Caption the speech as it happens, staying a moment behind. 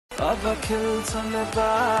अब खेल्छ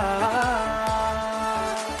नेपाल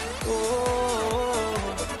ओ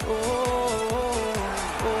ओ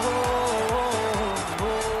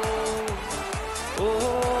ओ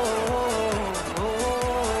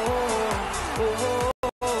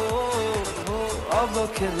अब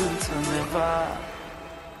खेल्छ Nepal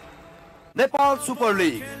Nepal Super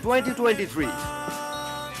League 2023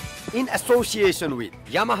 in association with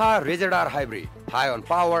Yamaha Razor Hybrid, high on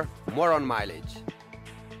power, more on mileage.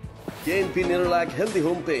 KNP Nerolac Healthy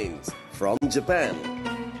Home Paints from Japan.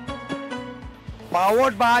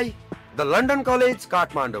 Powered by the London College,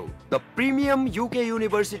 Kathmandu, the premium UK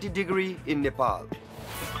university degree in Nepal.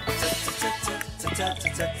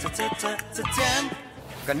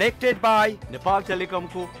 Connected by Nepal Telecom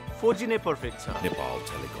को 4G ने perfect छ. Nepal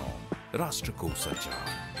Telecom राष्ट्रको सञ्चार.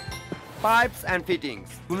 Pipes and fittings.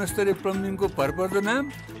 गुणस्तरीय plumbing को भरपर्दो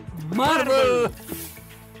नाम Marble.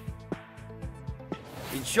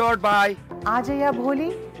 Insured by आज या भोलि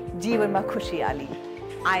जीवनमा खुशियाली.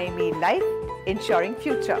 IME Life Ensuring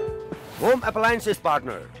Future. Home Appliances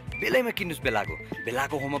Partner. बेलैमा किन्नुस् बेलाको.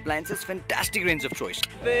 बेलाको Home Appliances fantastic range of choice.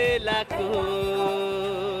 बेलाको.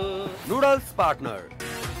 Noodles Partner.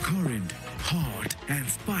 Current, hot and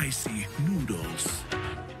spicy noodles.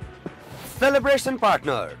 Celebration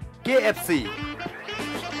Partner. KFC.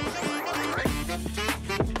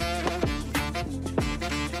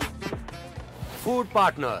 Food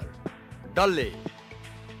Partner. Dalle.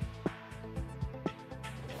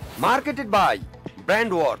 Marketed by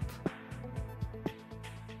Brandworth.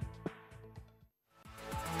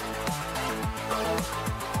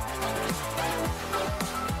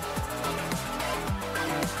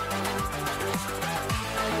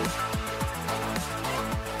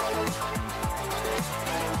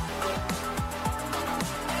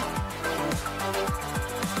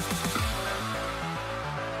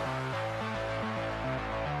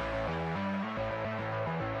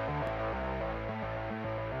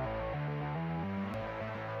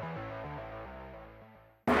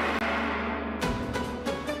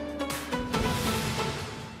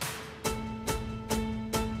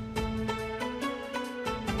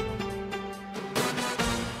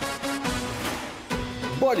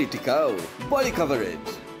 Body Tikau, body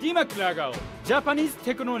coverage. दिमाग लगाओ Japanese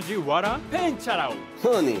technology वाला paint चलाओ.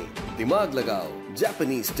 Honey, dimag lagao,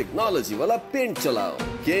 Japanese technology wala paint chalao.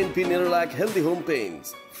 KNP Nerolac Healthy Home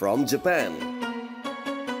Paints from Japan.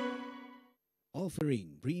 Offering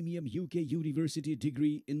premium UK university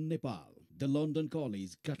degree in Nepal. The London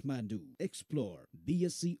College, Kathmandu. Explore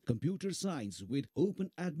BSc Computer Science with open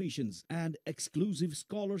admissions and exclusive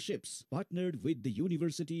scholarships. Partnered with the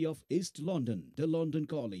University of East London. The London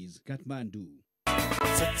College, Kathmandu.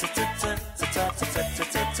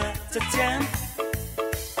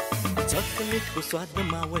 चकलेटको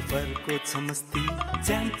स्वादमा वेफरको छ मस्ती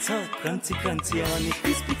ज्याम छ crunchy crunchy अनि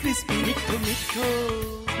crispy crispy मिठो मिठो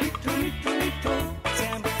मिठो मिठो मिठो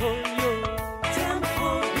ज्याम खोयो ज्याम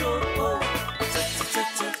खोयो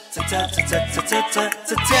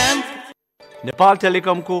नेपाल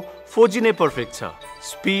टेलिकम को 4G ने perfect छ.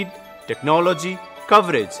 Speed, technology,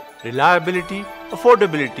 coverage, reliability,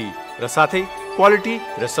 affordability र साथै quality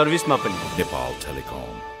र सर्भिस मा पनि. Nepal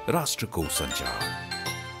Telecom राष्ट्रको सञ्चार.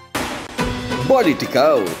 Body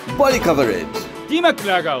Tikau, body coverage. दिमाग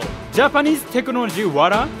लगाओ जापानीज टेक्नोलोजी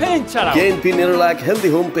वाला पेंट चलाओ. KNP Nerolac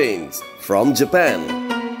Healthy Home Paints from Japan.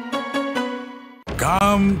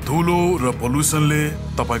 काम, धुलो र पोल्युसनले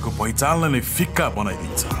तपाईको पहिचानलाई नै फिक्का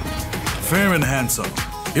बनाइदिन्छ. फेयर एन्ड ह्यान्डसम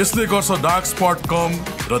यसले गर्छ डार्क स्पट कम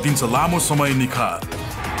र दिन्छ लामो समय निखार.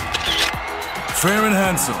 फेयर एन्ड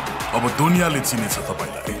ह्यान्डसम अब दुनियाँले चिनेछ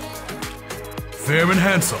तपाईलाई. फेयर एन्ड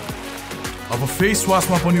ह्यान्डसम अब फेस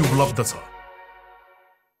वाशमा पनि उपलब्ध छ.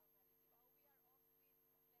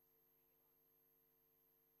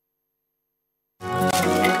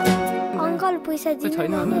 अंकल पैसा दिनु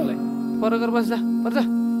छैन उनीहरुलाई. पर गर बस्दा पर्छ.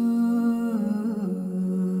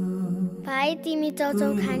 भाइ तिमी चौचौ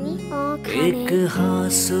खानी? एक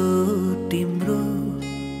हाँसो तिम्रो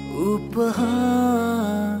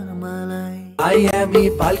उपहार मलाई. आयामी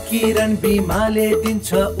बालकिरण बिमाले दिन्छ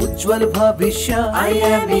उज्जवल भविष्य.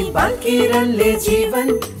 आयामी बालकिरणले जीवन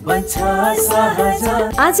बन्छ सहज.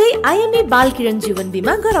 आजै आयामी बालकिरण जीवन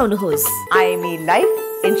बिमा गराउनुहोस्. IME Life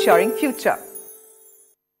Ensuring Future.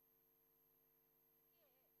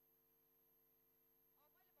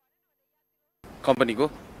 कम्पनीको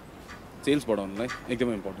सेल्स बढाउनलाई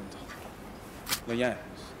एकदमै इम्पोर्टेन्ट छ. र यहाँ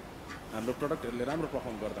हाम्रो प्रडक्टहरूले राम्रो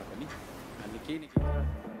परफर्म गर्दा पनि हामीले केही न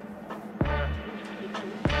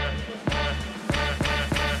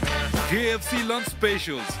केही KFC lunch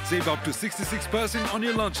specials. Save up to 66% on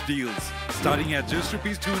your lunch deals. Starting at just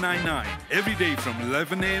rupees 299 every day from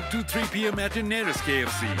 11 a.m. to 3 p.m. at your nearest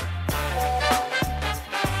KFC.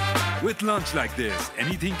 With lunch like this,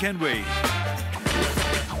 anything can wait.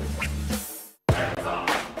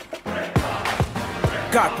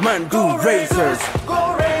 Kathmandu Razors.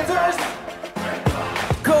 Go Razors!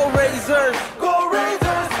 Go Razors. Go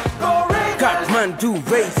Razors! Go Razors! Kathmandu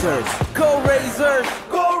Razors. Go Razors.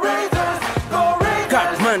 Go Razors! Go Razors!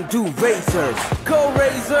 Kathmandu Razors. Go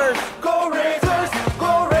Razors. Go Razors!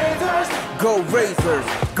 Go Razors! Go Razors.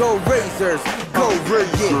 Go Razors. Go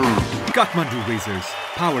Razors. Kathmandu Razors,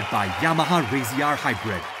 powered by Yamaha Razor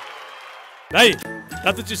Hybrid. भाइ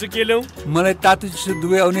तातो चिसो के ल्याऊ मलाई तातो चिसो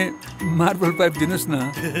दुवै आउने मार्बल पाइप दिनुस्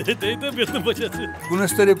न त्यही त बेच्नु पर्छ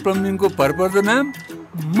गुणस्तरीय प्लम्बिङको भरपर्दो नाम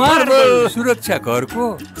मार्बल सुरक्षा घरको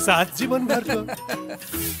साथ जीवन घरको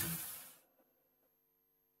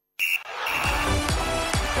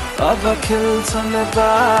अब खेल्छ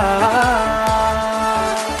Nepal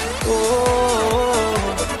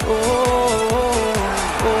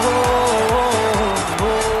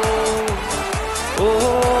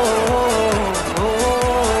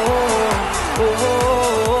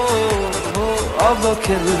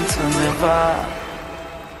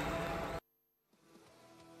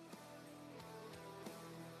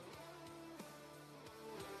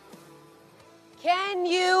Can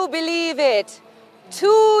you believe it?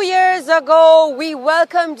 2 years ago, we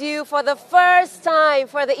welcomed you for the first time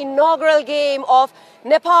for the inaugural game of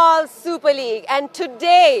Nepal Super League. And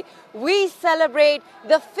today, we celebrate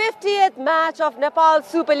the 50th match of Nepal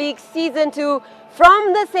Super League Season 2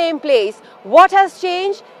 from the same place. What has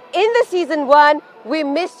changed? In the Season 1, we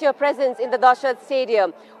missed your presence in the Dashat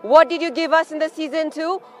Stadium. What did you give us in the Season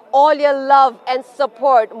 2? All your love and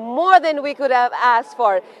support, more than we could have asked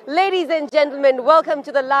for. Ladies and gentlemen, welcome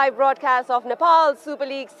to the live broadcast of Nepal Super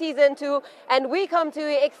League Season 2. And we come to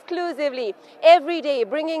you exclusively every day,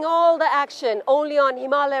 bringing all the action only on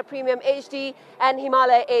Himalaya Premium HD and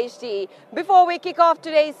Himalaya HD. Before we kick off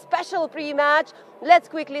today's special pre-match, let's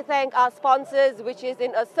quickly thank our sponsors, which is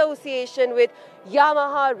in association with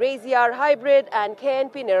Yamaha Razor Hybrid and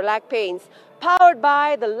KNP Nerolac Paints. Powered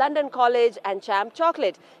by the London College and Champ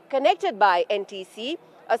Chocolate. Connected by NTC.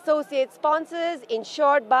 Associate sponsors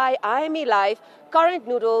insured by IME Life, Current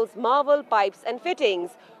Noodles, Marvel Pipes and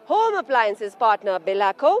Fittings. Home appliances partner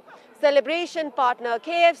Belaco. Celebration partner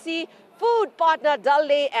KFC. Food partner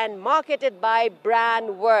Dulde and marketed by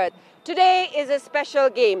Brand Worth. Today is a special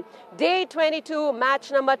game. Day 22,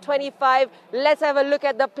 match number 25. Let's have a look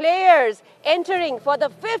at the players entering for the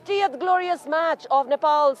 50th glorious match of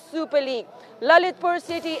Nepal Super League. Lalitpur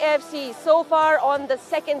City FC so far on the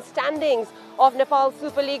second standings of Nepal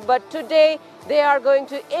Super League, but today they are going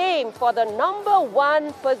to aim for the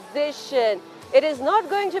 #1 position. It is not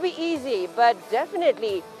going to be easy, but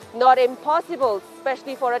definitely not impossible,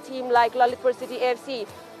 especially for a team like Lalitpur City FC.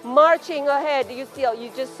 Marching ahead, you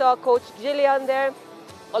just saw Coach Gillian there,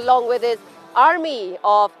 along with his army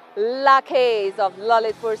of lakeys of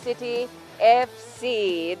Lalitpur City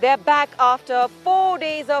FC. They're back after 4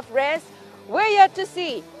 days of rest. We're yet to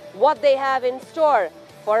see what they have in store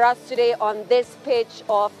for us today on this pitch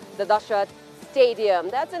of the Dashat Stadium.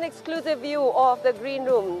 That's an exclusive view of the green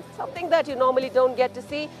room, something that you normally don't get to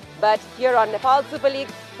see, but here on Nepal Super League,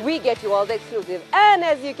 we get you all the exclusive. And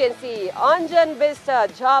as you can see, Anjan Bista,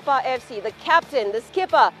 Japa FC, the captain, the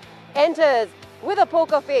skipper, enters with a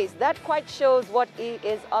poker face. That quite shows what he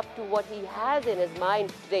is up to, what he has in his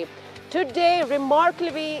mind today. Today,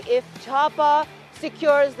 remarkably, if Japa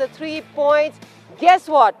secures the 3 points, guess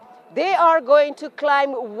what? They are going to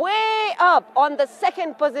climb way up on the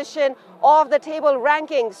second position of the table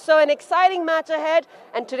rankings. So an exciting match ahead,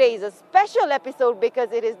 and today is a special episode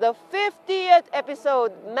because it is the 50th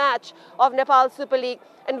episode match of Nepal Super League.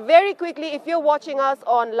 And very quickly, if you're watching us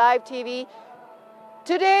on live TV,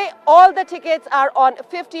 today all the tickets are on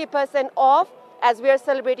 50% off as we are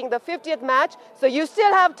celebrating the 50th match. So you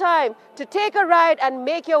still have time to take a ride and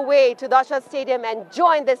make your way to Dashat Stadium and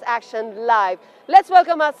join this action live. Let's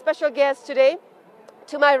welcome our special guest today.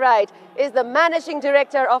 To my right is the Managing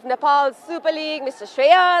Director of Nepal Super League, Mr.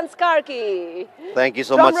 Nirajan Karki. Thank you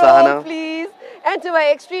so much, Sahana. Please. And to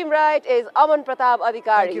my extreme right is Aman Pratap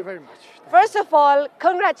Adhikari. Thank you very much. First of all,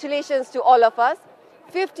 congratulations to all of us.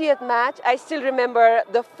 50th match. I still remember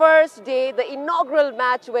the first day, the inaugural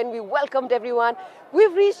match when we welcomed everyone.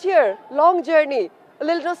 We've reached here. Long journey. A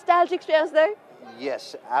little nostalgic, Shrestha?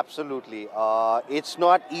 Yes, absolutely. It's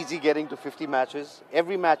not easy getting to 50 matches.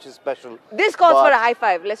 Every match is special. This calls for a high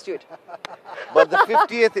five. Let's do it. But the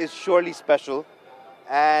 50th is surely special.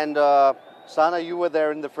 And Sana, you were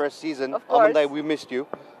there in the first season. Of course. Amandai, we missed you.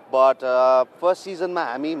 But first season,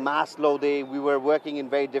 हामी mass low day. We were working in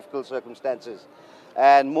very difficult circumstances.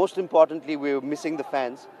 And most importantly, we were missing the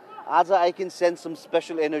fans. Aza, I can sense some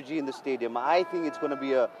special energy in the stadium. I think it's going to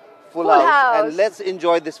be a full house. And let's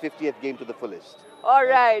enjoy this 50th game to the fullest. All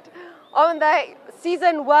right. Amandai,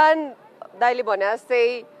 season 1, Daili Bhane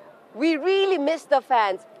say, we really miss the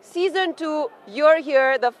fans. Season 2, you're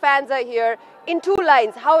here, the fans are here. In 2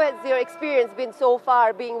 lines, how has your experience been so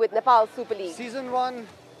far being with Nepal Super League? Season 1,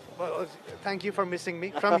 well, thank you for missing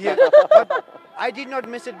me from here. But I did not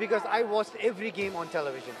miss it because I watched every game on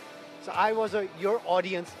television. So I was your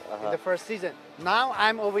audience in the first season. Now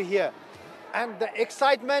I'm over here. And the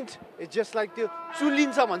excitement is just like the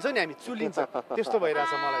chulincha bhन्छ नि हामी chulincha त्यस्तो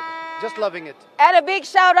भइराछ मलाई त just loving it. And a big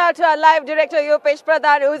shout out to our live director Yopesh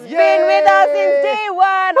Pradhan who's been with us since day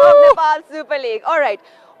 1 of Nepal Super League. All right.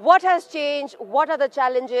 What has changed? What are the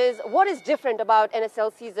challenges? What is different about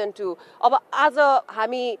NSL season 2? अब आज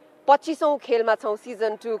हामी 25औं खेलमा छौं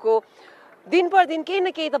season 2 को दिन पर दिन केही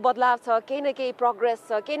न केही त बदलाव छ केही न केही progress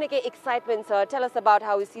छ केही न केही excitement छ. Tell us about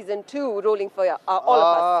how is season 2 rolling for all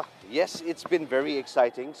of us. Yes, it's been very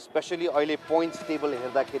exciting, especially अहिले points table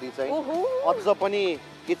हेर्दाखेरि चाहिँ अझ पनि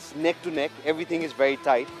it's neck to neck. Everything is very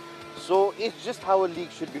tight. So it's just how a league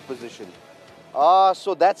should be positioned.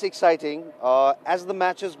 So that's exciting. As the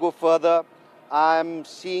matches go further, I'm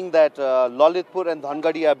seeing that Lalitpur and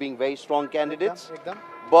Dhangadi are being very strong candidates.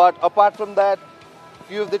 But apart from that,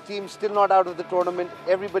 few of the teams still not out of the tournament.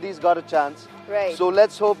 Everybody's got a chance. Right. So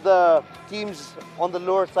let's hope the teams on the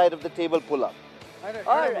lower side of the table pull up.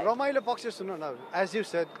 रमाइलो पक्ष सुन्नु न, as you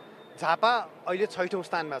said, Jhapa अहिले 6औं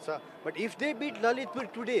स्थानमा छ. But if they beat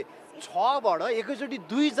Lalitpur today, 6बाट एकैचोटी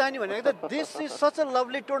 2 जाने भनेको त this is such a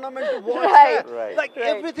lovely tournament to watch. Right. Like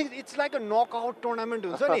everything, it's like a knockout tournament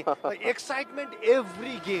हुन्छ नि. Like excitement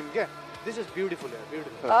every game. Yeah. This is beautiful.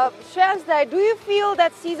 Beautiful. Shrestha, do you feel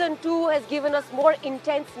that season 2 has given us more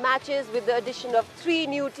intense matches with the addition of 3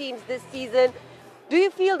 new teams this season? Do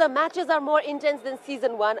you feel the matches are more intense than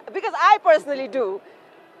season 1? Because I personally do.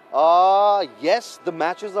 Yes, the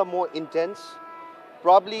matches are more intense.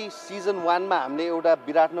 Probably season 1 मा हामीले एउटा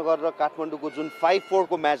विराटनगर र काठमाडौँको जुन 5-4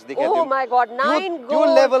 को match देखेको थियौ. Oh my god, 9 goals. त्यो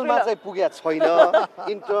लेभलमा चाहिँ पुगेको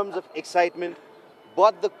छैन in terms of excitement.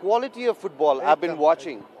 But the quality of football I've been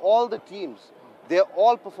watching, all the teams, they're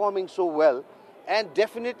all performing so well. And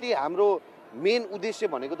definitely हाम्रो main उद्देश्य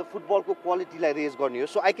भनेको त football को quality लाई raise गर्ने हो.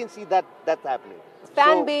 So I can see that that's happening.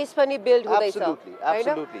 Fan base पनि build हुँदैछ.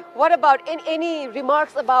 Absolutely. What about any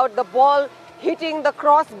remarks about the ball hitting the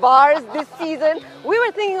crossbars this season? We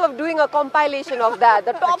were thinking of doing a compilation of that,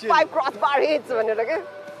 the top 5 crossbar hits भनेर के.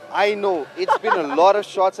 I know it's been a lot of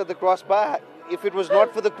shots at the crossbar. If it was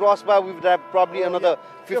not for the crossbar, we would have probably another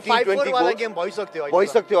 15-20 goals. game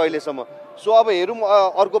भइसक्थ्यो अहिलेसम्म. So अब हेरौँ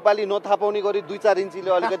अर्को पाली नथापाउने गरी 2-4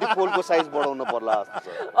 इन्चीले अलिकति पोलको size बढाउन पर्ला जस्तो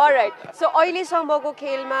छ. All right. So अहिलेसम्मको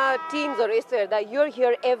खेलमा teamsहरु यस्तो हेर्दा you're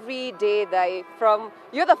here every day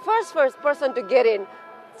you're the first person to get in.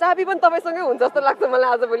 चाबी पनि तपाईसँगै हुन्छ जस्तो लाग्छ मलाई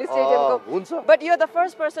आजभोलि स्टेडियमको. But you're the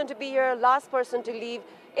first person to be here, last person to leave.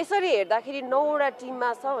 यसरी हेर्दाखेरि 9वटा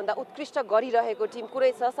टिममा सबभन्दा उत्कृष्ट गरिरहेको टिम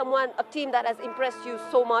कुनै छ? A team that has impressed you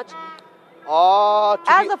so much?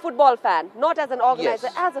 As a football fan, not as an organizer,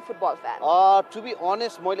 as a football fan. To be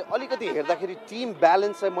honest, मैले अलिकति हेर्दाखेरि टिम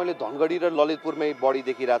ब्यालेन्स चाहिँ मैले धनगढी र ललितपुरमै बढी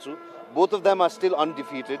देखिरहेको छु. Both of them are still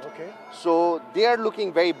undefeated. So they are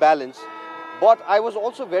looking very balanced. But I was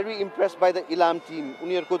also very impressed by the Ilam team.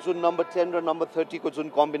 उनीहरुको जुन number 10 र number 30 को जुन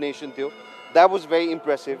combination थियो, that was very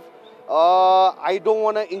impressive. I don't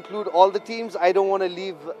want to include all the teams. I don't want to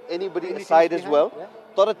leave anybody aside as well.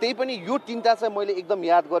 तर त्यही पनि यो तीनटा चाहिँ मैले एकदम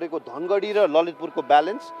याद गरेको धनगढी र ललितपुरको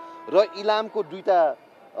ब्यालेन्स र इलामको दुईटा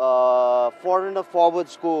foreigner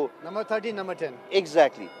forwards को number 30, number 10.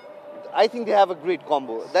 Exactly. I think they have a great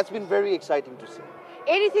combo. That's been very exciting to see.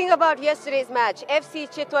 Anything about yesterday's match? FC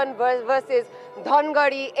Chitwan versus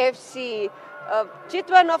Dhangadi FC.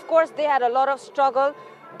 Chitwan, of course, they had a lot of struggle.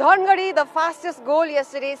 Dhangadi, the fastest goal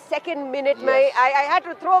yesterday, 2nd minute. Yes. I had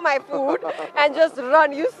to throw my food and just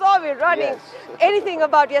run. You saw me running. Yes. Anything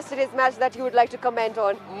about yesterday's match that you would like to comment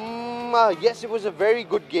on? Yes, it was a very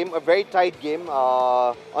good game, a very tight game.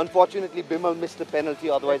 Unfortunately, Bimal missed a penalty,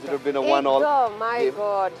 otherwise it would have been a 1-all. Oh my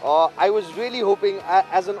God. I was really hoping,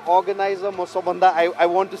 as an organizer, I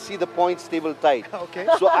want to see the points table tight. Okay.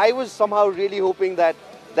 So I was somehow really hoping that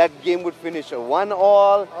game would finish a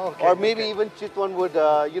 1-all, or maybe even Chitwan would,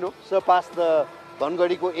 surpass the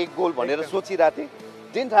Dhangadi ko 1 goal bhanera sochirate thiye.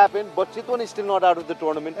 Didn't happen, but Chitwan is still not out of the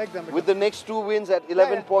tournament. With the next 2 wins at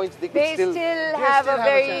 11 points, they could still have a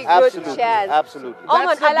very good chance. Absolutely.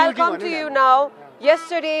 Aman, I'll come to you now.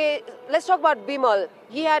 Yesterday, let's talk about Bimal.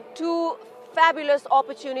 He had 2 fabulous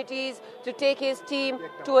opportunities to take his team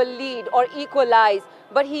to a lead or equalize,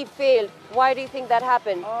 but he failed. Why do you think that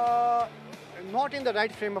happened? Not in the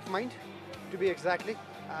right frame of mind, to be exactly.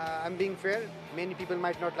 I'm being fair. Many people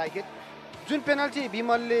might not like it. Jun penalty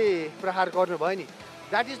Bimalले prahar garnu bhayo ni,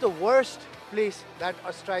 that is the worst place that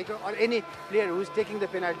a striker or any player who is taking the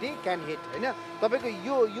penalty can hit. हैन तपाईको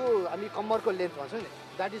यो हामी कम्मरको length भन्छौं नि,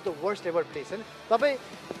 that is the worst ever place. हैन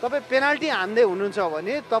तपाई penalty हान्दै हुनुहुन्छ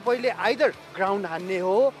भने तपाईले आइदर ग्राउन्ड हान्ने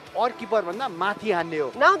हो or किपर भन्दा माथि हान्ने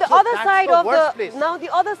हो. Now the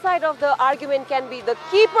other side of the argument can be the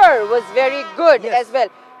keeper was very good as well.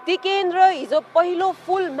 Tikendra is a पहिलो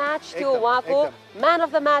full match थियो उहाँको, man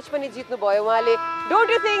of the match पनि जित्नु भयो उहाँले. Don't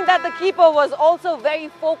you think that the keeper was also very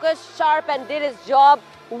focused, sharp and did his job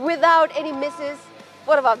without any misses?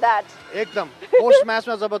 What about that? एकदम post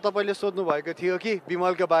म्याचमा जब तपाईले सोध्नु भएको थियो कि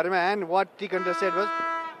बिमलको बारेमा, and what Tikendra said was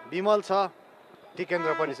Bimal छ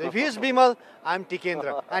Tikendra पनि छ. If he is Bimal, I'm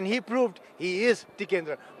Tikendra, and he proved he is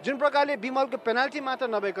Tikendra. जुन प्रकारले बिमलको पेनल्टी मात्र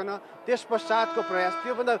नभइकन त्यसपश्चातको प्रयास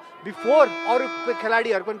त्यो भन्दा बिफोर अरु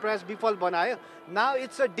खेलाडीहरुको पनि प्रयास विफल बनायो. Now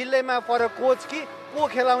it's a dilemma for a coach कि को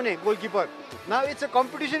खेलाउने goalkeeper. Now it's a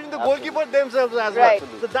competition in the goalkeeper themselves as well.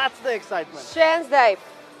 So that's the excitement. Shrestha,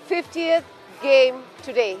 50th game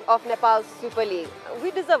today of Nepal Super League.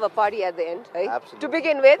 We deserve a party at the end, right? Absolutely. To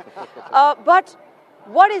begin with. But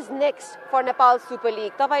what is next for Nepal Super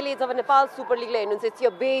League? Tapaile jab Nepal Super League lai hununcha, it's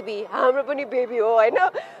your baby. Hamro pani baby ho,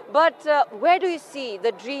 हैन? But where do you see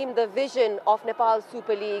the dream, the vision of Nepal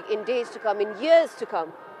Super League in days to come, in years to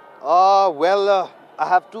come? I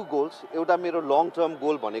have 2 goals. एउटा मेरो long term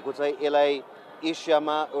goal भनेको चाहिँ यसलाई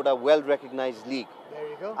एसियामा एउटा well recognized league. There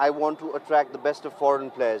you go. I want to attract the best of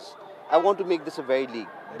foreign players. I want to make this a very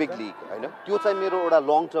big league, हैन? त्यो चाहिँ मेरो एउटा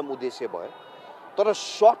long term उद्देश्य भयो. तर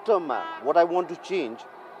short term मा what I want to change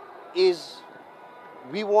is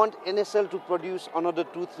we want NSL to produce another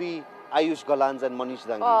 2-3 Ayush Galans and Manish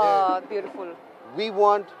Dangi. Oh, beautiful. We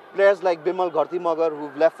want players like Bimal Ghartimagar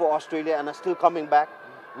who've left for Australia and are still coming back.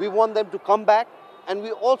 We want them to come back, and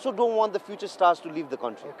we also don't want the future stars to leave the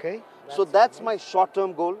country. Okay. So that's my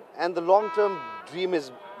short-term goal, and the long-term dream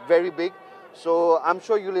is very big. So I'm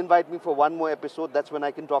sure you'll invite me for one more episode. That's when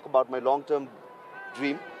I can talk about my long-term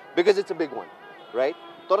dream, because it's a big one, right?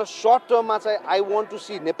 तर short-term I want to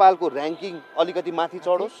see नेपालको ranking अलिकति माथि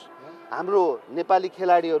चढोस्, हाम्रो नेपाली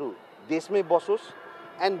खेलाडीहरू देशमै बसोस्,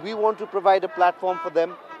 and we want to provide a platform for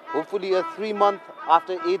them. Hopefully a 3-month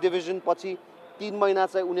after A division पछि 3 महिना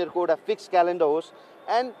चाहिँ उनीहरुको एउटा fixed calendar होस्,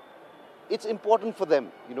 and it's important for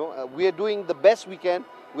them, you know. We are doing the best we can.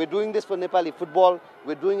 We're doing this for Nepali football.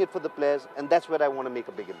 We're doing it for the players, and that's where I want to make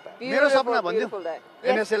a big impact. मेरो सपना भन्दियो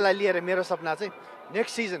NSL लाई लिएर मेरो सपना चाहिँ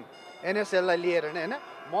next season NSL लाई लिएर हैन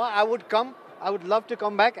I would love to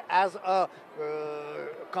come back as a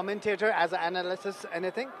commentator, as an analyst,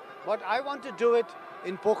 anything, but I want to do it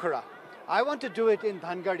in Pokhara. I want to do it in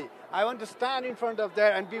Dhangadi. I want to stand in front of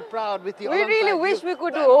there and be proud with the. We really wish we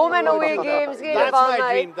could do home and away games. That's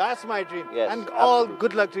my dream. That's my dream. Yes, and all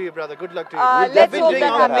good luck to you, brother. Good luck to you. Let's hope doing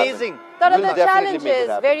that amazing. The challenges,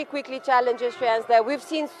 very quickly challenges, Shrestha. We've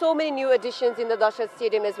seen so many new additions in the Dashat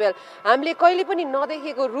Stadium as well. हामीले कहिले पनि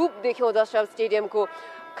नदेखेको रूप देख्यौं Dashat Stadium को.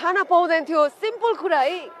 खाना पाउँदैन थियो, simple कुरा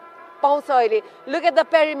है. पाउँछ अहिले. Look at the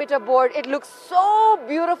perimeter board. It looks so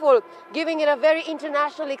beautiful, giving it a very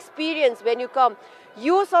international experience when you come.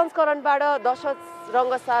 यो संस्करणबाट दशरथ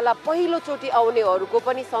रंगशाला पहिलो चोटी आउनेहरुको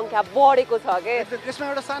पनि संख्या बढेको छ के. त्यसमा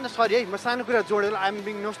एउटा सानो सरी है, म सानो कुरा जोडेर आई एम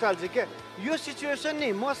बीइङ नोस्टाल्जिक के. यो सिचुएसन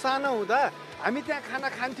नि म सानो हुँदा हामी त्यहाँ खाना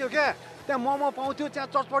खान्थ्यो के. त्यहाँ मोमो पाउँथ्यो, त्यहाँ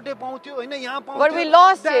चटपटे पाउँथ्यो हैन, यहाँ पाउँथ्यो. But we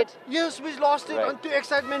lost it. Yes, we lost it. And त्यो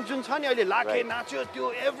एक्साइटमेन्ट जुन छ नि अहिले लाखे नाच्यो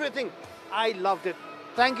त्यो everything. I loved it.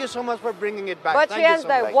 Thank you so much for bringing it back. But Thank you so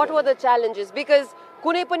much. what were the challenges? Because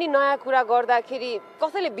कुनै पनि नयाँ कुरा गर्दाखेरि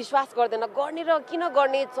कसैले विश्वास गर्दैन, गर्ने र किन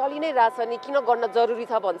गर्ने चलि नै रहेछ नि, किन गर्न जरुरी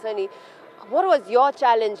छ भन्छ नि. What was your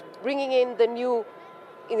challenge bringing in the new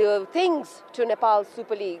things to Nepal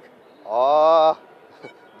Super League?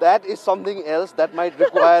 That is something else that might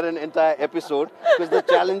require an entire episode, because the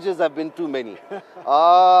challenges have been too many.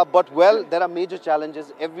 But well, there are major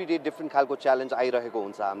challenges. Every day different खालको challenge आइरहेको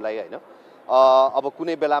हुन्छ हामीलाई हैन. अब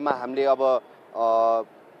कुनै बेलामा हामीले अब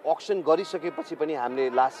auction गरिसकेपछि पनि हामीले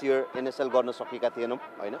last year NSL गर्न सकेका थिएनौं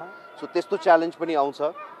हैन. So त्यस्तो challenge पनि आउँछ.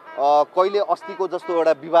 कहिले अस्तिको जस्तो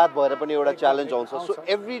एउटा विवाद भएर पनि एउटा challenge आउँछ. So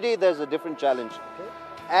every day there's a different challenge.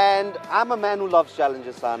 And I'm a man who loves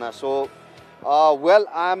challenges, Sahana. So well,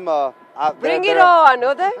 I'm bring it on,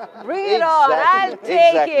 Uday. Bring it on. I'll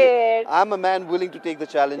take it. I'm a man willing to take the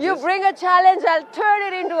challenges. You bring a challenge, I'll turn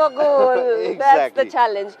it into a goal. Exactly. That's the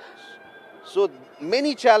challenge. So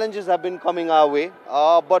many challenges have been coming our way,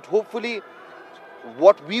 but hopefully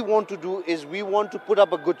what we want to do is we want to put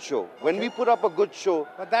up a good show. When we put up a good show,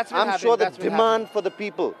 I'm sure the demand for the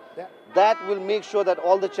people, that will make sure that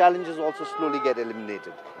all the challenges also slowly get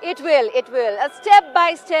eliminated. It will. A step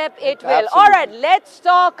by step, it will. Absolutely. All right, let's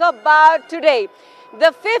talk about today.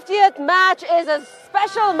 The 50th match is a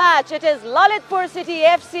special match. It is Lalitpur City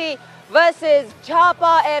FC versus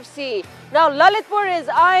Jhapa FC. Now, Lalitpur is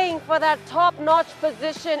eyeing for that top-notch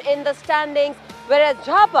position in the standings, whereas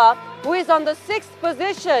Jhapa, who is on the 6th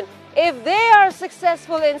position, if they are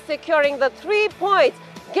successful in securing the 3 points,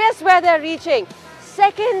 guess where they're reaching?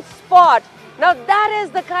 2nd spot. Now, that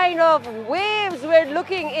is the kind of waves we're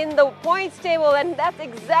looking in the points table, and that's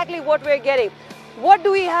exactly what we're getting. What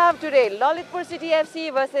do we have today? Lalitpur City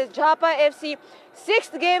FC versus Jhapa FC.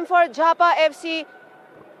 6th game for Jhapa FC.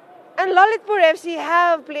 And Lalitpur FC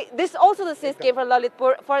have played, this also the 6th game for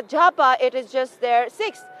Lalitpur. For Jhapa, it is just their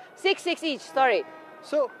 6th. 6-6 each, sorry.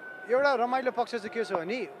 So, एउटा रमाइलो पक्ष चाहिँ के छ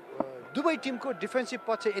भने दुवै टिमको defensive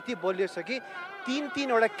पक्ष यति बलियो छ कि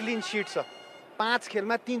 3-3 वटा क्लिन शीट छ 5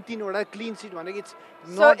 खेलमा 3-3 वटा क्लिन शीट भनेको it's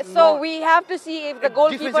not So we have to see if the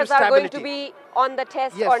goalkeepers are going to be on the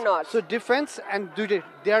test or not. So defense and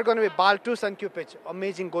they are going to be Baltus and Kshitij,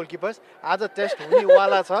 amazing goalkeepers. As a test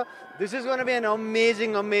हुनेवाला छ. This is going to be an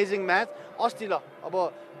amazing match. अस्ति ल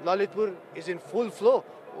अब Lalitpur is in full flow.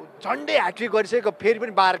 झन्डै hat-trick गरिसकेको फेरि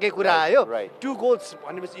पनि बारकै कुरा आयो 2 goals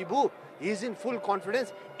भनेपछि इबु he is in full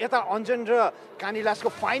confidence. यता अन्जन र कानिलासको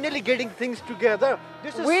finally getting things together.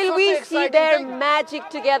 This is Will we see their magic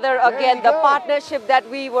together again? The partnership that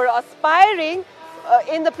we were aspiring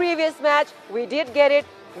in the previous match, we did get it.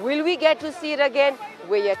 Will we get to see it again?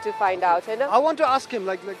 We're yet to find out. You know? I want to ask him,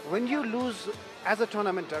 like when you lose as a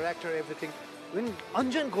tournament director, everything, when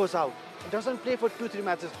Anjan goes out, doesn't play for 2-3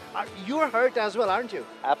 matches, you're hurt as well, aren't you?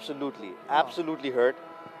 Absolutely hurt.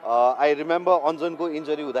 I remember Anjan ko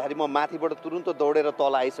injury हुँदाखेरि म माथिबाट तुरुन्त दौडेर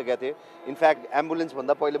तल आइसकेको थिएँ. In fact, ambulance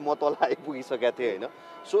भन्दा पहिले म तल आइपुगिसकेको थिएँ हैन.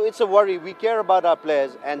 So it's a worry. We care about our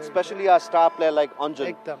players and especially our star player like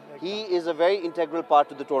Anjan. He is a very integral part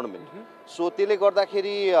to the tournament. So त्यसले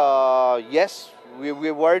गर्दाखेरि yes,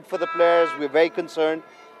 we're worried for the players. We're very concerned,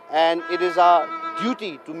 and it is our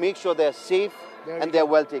duty to make sure they're safe and they're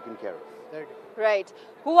well taken care of. Right.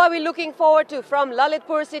 Who are we looking forward to from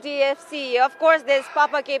Lalitpur City FC? Of course, there's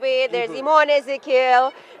Papa Kepe, there's Imon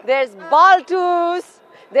Ezekiel, there's Baltus,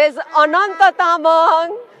 there's Ananta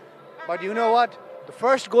Tamang. But you know what? The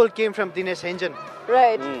first goal came from Dinesh Henjan.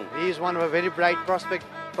 Right. He is one of a very bright prospect.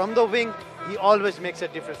 From the wing, he always makes a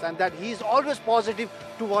difference, and that he's always positive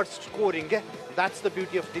towards scoring. That's the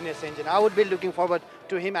beauty of Dinesh Henjan. I would be looking forward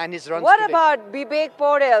to him and his runs What today. about Bibek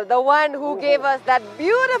Porel, the one who gave us that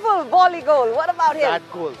beautiful volley goal? What about him?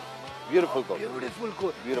 That goal. Beautiful goal. Beautiful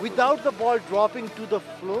goal. Without the ball dropping to the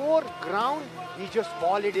floor, ground, he just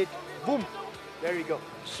volleyed it. Boom. There you go.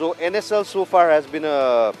 So NSL so far has been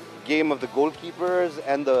a game of the goalkeepers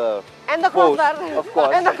and the crossbar. Of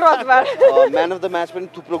course. And the crossbar. Man of the match पनि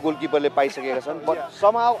थुप्रो goalkeeperले पाइसकेका छन्. But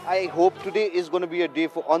somehow I hope today is going to be a day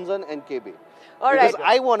for Anjan and KB. All because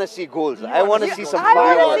right. I want to see goals. I want to see some I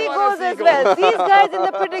fireworks. want to see goals as well. These guys in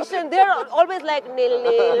the prediction, they're always like nil,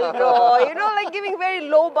 draw, you know, like giving very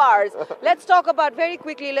low bars. Let's talk about, very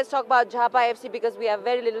quickly, let's talk about Jhapa FC because we have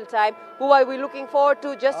very little time. Who are we looking forward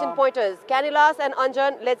to? Just in pointers. Kanilas and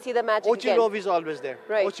Anjan, let's see the magic again. Ochilov is always there.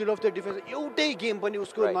 Right. Ochilov, the defense, एउटै game पनि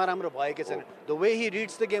उसको नराम्रो भएको छैन. The way he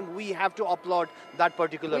reads the game, we have to applaud that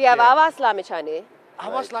particular player. We have Avash Lamechhane.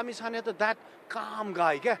 Avash Lamechhane, that calm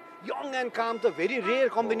guy, young and calm, the very rare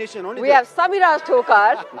combination. We have Samiraj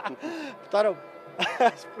Thokar. तर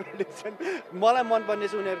मलाई मन पर्ने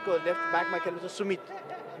चाहिँ उनीहरुको left ब्याकमा खेल्नु छ Sumit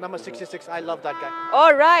number 66. I love that guy.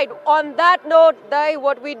 All right. On that note, Dai,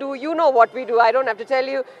 what we do, you know what we do. I don't have to tell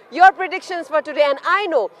you. Your predictions for today, and I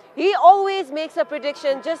know he always makes a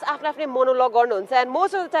prediction just after monologue or nonsense. And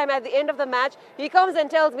most of the time at the end of the match, he comes and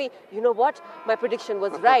tells me, you know what, my prediction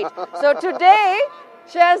was right. So today,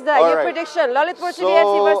 Shrestha, your prediction, Lalitpur City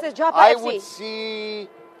FC versus Jhapa FC. I would see,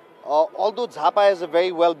 although Jhapa is a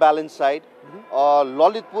very well-balanced side,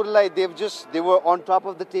 Lalitpur, they were on top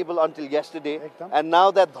of the table until yesterday, and now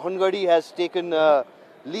that Dhangadi has taken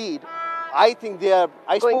lead, I think they are.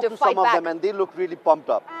 I spoke to some of them, and they look really pumped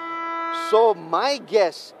up. So my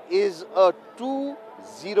guess is a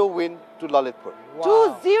 2-0 win to Lalitpur.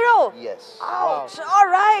 Wow. 2-0. Yes. Ouch! Wow. All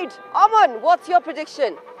right, Aman, what's your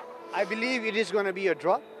prediction? I believe it is going to be a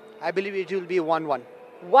draw. I believe it will be 1-1.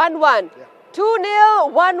 1-1. Yeah.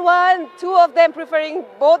 2-0, 1-1, two of them preferring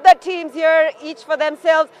both the teams here, each for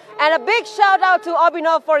themselves. And a big shout out to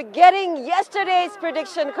Abhinav for getting yesterday's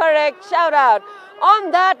prediction correct. Shout out.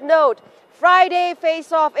 On that note, Friday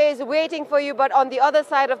face-off is waiting for you, but on the other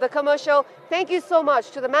side of the commercial, thank you so much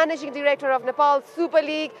to the Managing Director of Nepal Super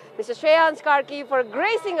League, Mr. Aayan Karki, for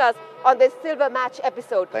gracing us on this silver match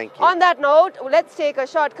episode. Thank you. On that note, let's take a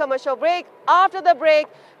short commercial break. After the break,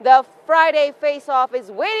 the Friday face-off is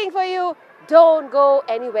waiting for you. Don't go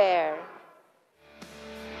anywhere.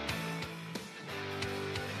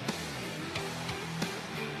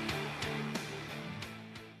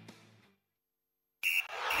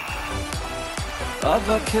 अब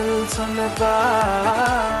खेल्छ नेपाल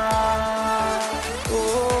ओ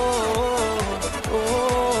ओ ओ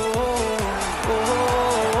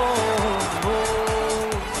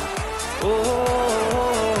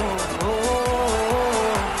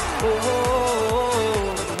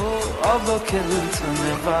अब खेल्छ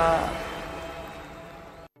Nepal.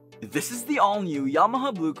 This is the all-new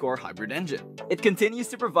Yamaha Blue Core hybrid engine. It continues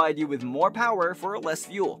to provide you with more power for less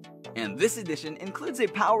fuel. And this edition includes a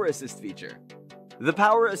power assist feature. The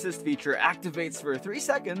power assist feature activates for 3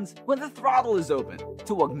 seconds when the throttle is open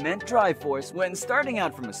to augment drive force when starting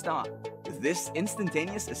out from a stop. This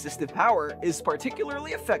instantaneous assistive power is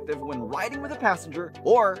particularly effective when riding with a passenger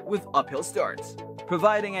or with uphill starts,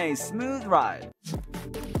 providing a smooth ride.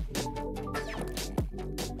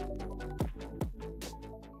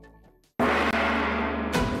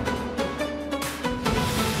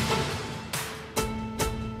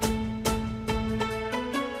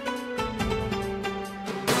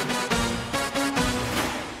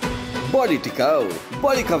 बढी टिकाउ,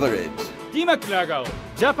 बढी coverage. दिमाग लगाओ,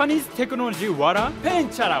 Japanese technology वाला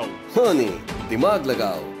paint चलाओ. हो नि, दिमाग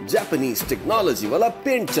लगाओ, जापानीज टेक्नोलोजी वाला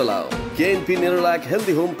पेंट चलाओ. KNP Nerolac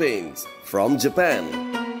Healthy Home Paints from Japan.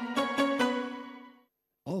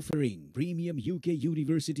 Offering premium UK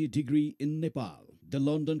university degree in Nepal. The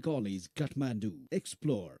London College, Kathmandu.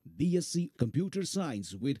 Explore BSc Computer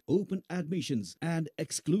Science with open admissions and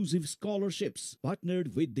exclusive scholarships.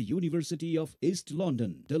 Partnered with the University of East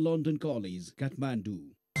London. The London College, Kathmandu.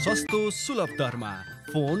 सस्तो सुलभ दरमा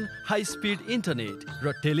phone, high speed internet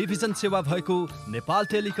र television सेवा भएको Nepal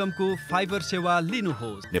टेलिकमको fibre सेवा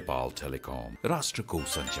लिनुहोस्. Nepal telecom, राष्ट्रको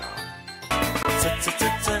सञ्चार.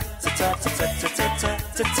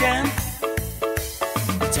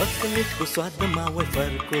 चकलेटको स्वादमा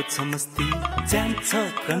वेफरको छ मस्ती. ज्याम छ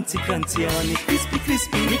क्रन्ची क्रन्ची अनि क्रिस्पी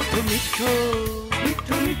क्रिस्पी. मिठो मिठो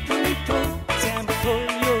मिठो मिठो मिठो ज्याम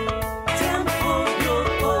खोयो ज्याम खोयो.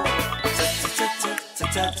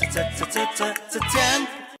 ज्याम.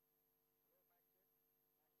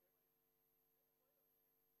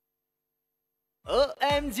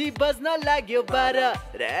 OMG बज्न लाग्यो 12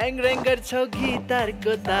 र्याङ र्याङ गर्छौ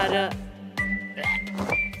गिटारको तारा.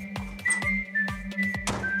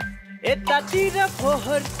 यतातिर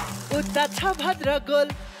फोहोर उता छ भद्र गोल.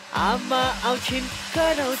 आमा आउँछिन्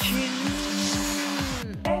कराउँछिन्.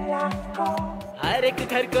 हरेक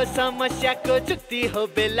घरको समस्याको जुक्ति हो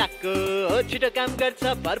बेलाको. छिटो काम गर्छ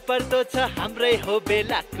भरपर्दो छ हाम्रै हो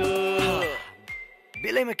बेलाको.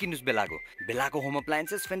 बेलैमा किन्नुस् बेलाको. बेलाको home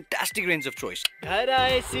appliances fantastic range of choice.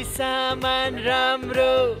 घरायसी सामान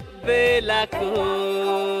राम्रो बेलाको.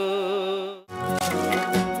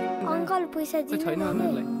 अङ्कल पैसा दिनु छैन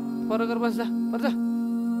उनीहरुलाई. पर गर बस्दा पर्छ.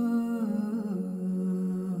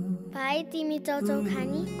 भाइ तिमी चाउचाउ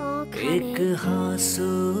खानी? एक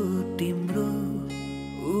हाँसो तिम्रो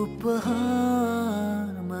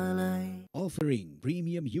उपहार मलाई. Offering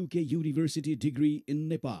premium UK university degree in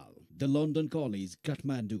Nepal. The London College,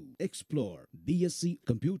 Kathmandu. Explore BSc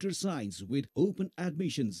Computer Science with open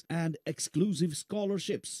admissions and exclusive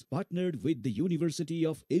scholarships. Partnered with the University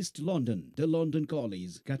of East London. The London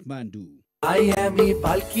College, Kathmandu. IME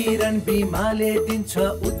बालकिरण बिमाले दिन्छ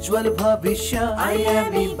उज्जवल भविष्य.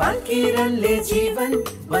 IME बालकिरणले जीवन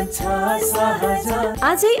बन्छ सहज.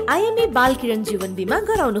 आजै IME बालकिरण जीवन बिमा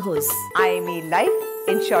गराउनुहोस्. IME Life,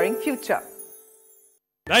 ensuring future.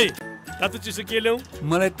 दाइ तातो चिसो के ल्याउ?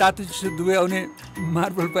 मलाई तातो चिसो दुवै आउने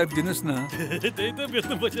मार्बल पाइप दिनुस् न. त्यही त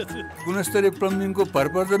बेच्नु पर्छ. गुणस्तरीय प्लम्बिङको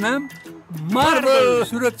भरपर्दो नाम मार्बल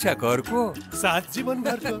सुरक्षा घरको साथ जीवन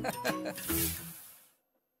घरको.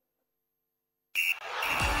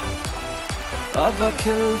 अब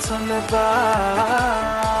खेल्छ नेपाल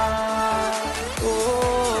ओ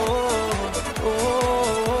ओ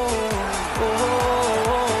ओ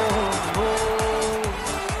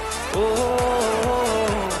ओ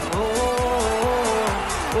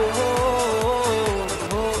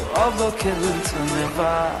अब खेल्छ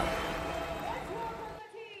नेपाल.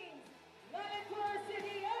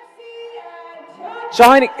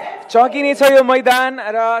 चहकिने छ यो मैदान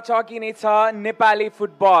र चहकिने छ नेपाली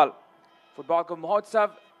फुटबल. फुटबलको महोत्सव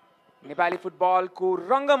नेपाली फुटबलको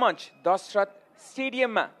रङ्गमञ्च दशरथ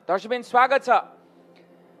स्टेडियममा दर्शकबिन स्वागत छ.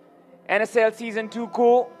 NSL Season 2 को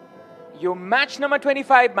यो म्याच नम्बर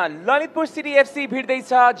 25 मा Lalitpur city FC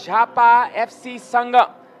भिड्दैछ Jhapa FC सँग।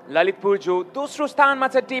 ललितपुर जो दोस्रो स्थानमा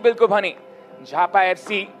छ टेबलको भने झापा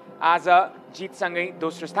FC आज जितसँगै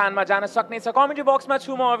दोस्रो स्थानमा जान सक्नेछ। कमेन्ट्री बक्समा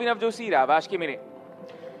छु म अभिनव जोशी र आभास Ghimire.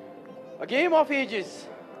 A game of ages.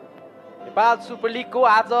 Nepal super लिगको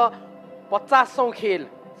आज 50औं खेल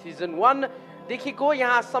सिजन 1 देखिको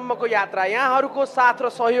यहाँसम्मको यात्रा, यहाँहरूको साथ र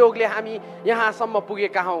सहयोगले हामी यहाँसम्म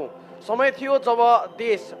पुगेका हौं। समय थियो जब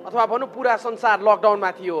देश अथवा भनौं पुरा संसार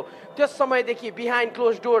लकडाउनमा थियो। त्यस समयदेखि बिहाइन्ड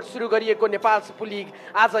क्लोज डोर सुरु गरिएको नेपाल सुपर लिग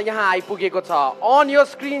आज यहाँ आइपुगेको छ। On your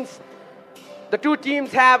screens, the two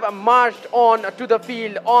teams have marched on to the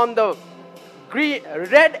field on the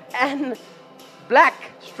red and black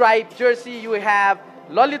stripe jersey. You have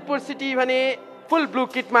Lalitpur city भने फुल ब्लू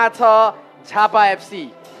किटमा छ झापा FC।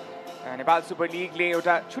 नेपाल सुपर लिगले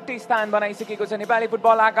एउटा छुट्टै स्थान बनाइसकेको छ नेपाली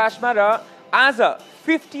फुटबल आकाशमा र आज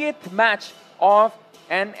 50th म्याच अफ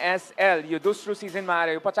NSL यो दोस्रो सिजनमा आएर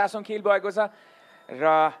यो 50औं खेल भएको छ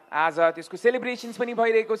र आज त्यसको सेलिब्रेशन्स पनि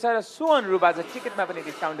भइरहेको छ र सो अनुरूप आज टिकटमा पनि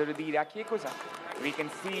डिस्काउन्टहरू दिइराखिएको छ। We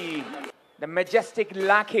can see the majestic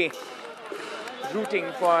Lakhe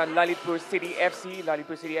rooting for Lalitpur city FC।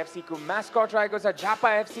 Lalitpur city FC को mascot रहेको छ झापा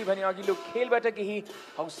FC भने अघिल्लो खेलबाट केही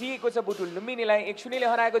हौसिएको छ। बुटुल लुम्बिनीलाई 1-0 ले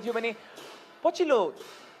हराएको थियो भने पछिल्लो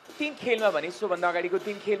 3 खेलमा भने सोभन्दा अगाडिको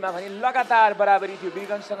 3 खेलमा भने लगातार बराबरी थियो।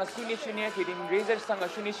 वीरगञ्जसँग 0-0, केटिङ रेजर्ससँग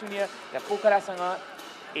 0-0 र पोखरासँग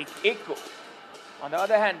 1-1 को। On the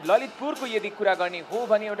other hand ललितपुरको यदि कुरा गर्ने हो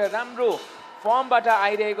भने एउटा राम्रो फर्मबाट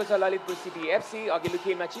आइरहेको छ ललितपुर सिटी FC। अघिल्लो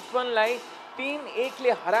खेलमा चितवनलाई 3-1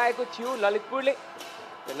 ले हराएको थियो ललितपुरले।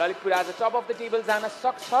 ललितपुर आज टप अफ द टेबल जान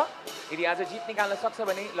सक्छ। यदि आज जित निकाल्न सक्छ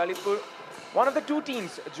भने Lalitpur one of the two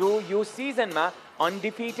teams जो यो सिजनमा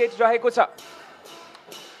अनडिफिटेड रहेको छ।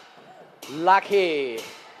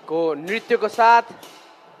 लाखेको नृत्यको साथ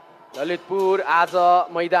ललितपुर आज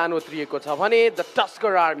मैदान उत्रिएको छ भने द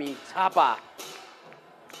टस्कर आर्मी झापा।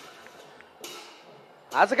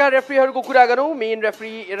 आजका रेफ्रीहरूको कुरा गरौँ। Main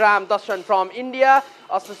referee Ram Darshan from India,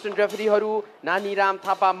 assistant रेफ्रीहरू नानी राम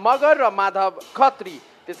थापा मगर र माधव खत्री,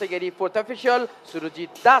 त्यसैगरी फोर्थ अफिसियल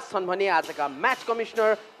सुरजित दास छन् भने आजका म्याच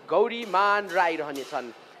कमिसनर गौरी मान राई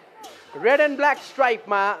रहनेछन्। रेड एन्ड ब्ल्याक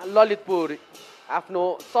स्ट्राइपमा ललितपुर आफ्नो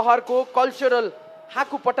सहरको कल्चरल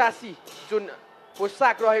हाकु पटासी जुन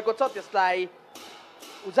पोसाक रहेको छ त्यसलाई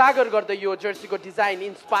उजागर गर्दै यो जर्सीको डिजाइन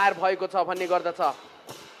इन्स्पायर भएको छ भन्ने गर्दछ।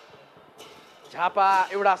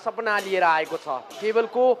 झापा एउटा सपना लिएर आएको छ।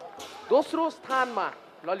 टेबलको दोस्रो स्थानमा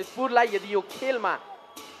ललितपुरलाई यदि यो खेलमा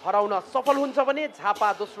हराउन सफल हुन्छ भने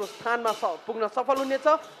झापा दोस्रो स्थानमा पुग्न सफल हुनेछ।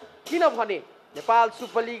 किनभने नेपाल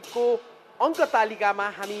सुपर लिगको अङ्क तालिकामा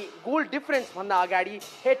हामी गोल डिफरेन्स भन्दा अगाडि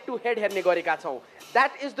हेड टु हेड हेर्ने गरेका छौँ।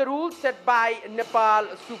 That is the rule set by Nepal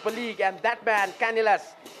Super League and that man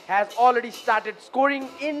Canelas has already started scoring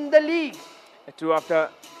in the league. Two of the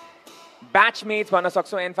ब्याचमेट्स भन्न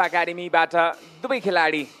सक्छौँ एन्फा एकाडेमीबाट दुवै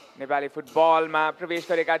खेलाडी नेपाली फुटबलमा प्रवेश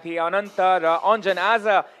गरेका थिए। अनन्त र अञ्जन आज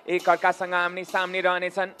एक अर्कासँग आम्ने सामने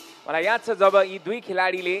रहनेछन्। मलाई याद छ जब यी दुई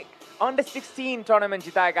खेलाडीले अन्डर 16 टुर्नामेन्ट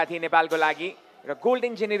जिताएका थिए नेपालको लागि र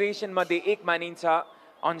गोल्डन जेनेरेसन मध्ये एक मानिन्छ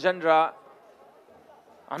अञ्जन र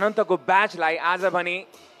अनन्तको ब्याचलाई आज भने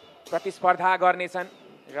प्रतिस्पर्धा गर्नेछन्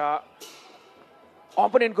र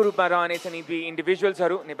अपोनेन्टको रूपमा रहनेछन् यी दुई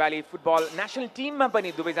इन्डिभिजुअल्सहरू। नेपाली फुटबल नेसनल टिममा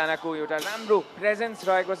पनि दुवैजनाको एउटा राम्रो प्रेजेन्स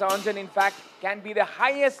रहेको छ। अञ्जन in fact can be the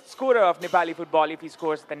highest scorer of Nepali football if he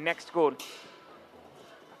scores the next goal.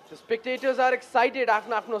 The spectators are excited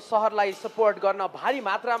आफ्नो आफ्नो सहरलाई सपोर्ट गर्न भारी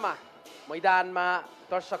मात्रामा मैदानमा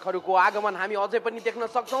दर्शकहरूको आगमन हामी अझै पनि देख्न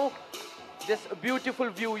सक्छौँ। This beautiful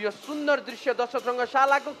view, यो सुन्दर दृश्य दर्शक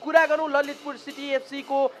रङ्गशालाको कुरा गरौँ ललितपुर सिटी FC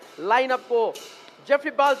को लाइनअपको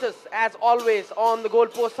Jeffrey Baltus as always on the goal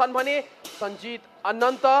post छन् भने सञ्जित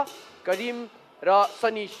अनन्त करिम र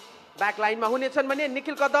सनिश ब्याक लाइनमा हुनेछन् भने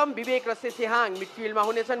निखिल कदम विवेक र सेसेहाङ मिडफिल्डमा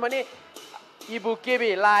हुनेछन् भने इबु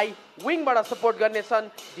केबेलाई विङबाट सपोर्ट गर्नेछन्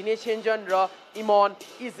दिनेश हेन्जन र इमोन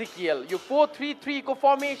इजिकियल। यो 4-3-3 को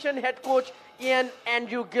formation head coach Ian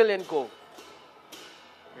Andrew गिलेनको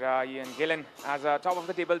र इयन गिलेन आज टप अफ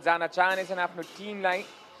द टेबल जान चाहनेछन्, आफ्नो टिमलाई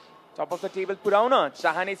टप अफ द टेबल पुर्याउन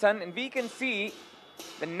चाहनेछन्। And we can C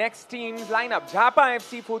the next team's lineup. Jhapa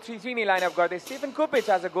FC 4-3-3 ने lineup गर्दै स्टेफन कोपिच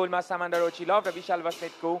आज गोलमा सामान्डर ओचिलभ र विशाल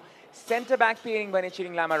बस्नेतको सेन्टर ब्याक पेयरिङ भने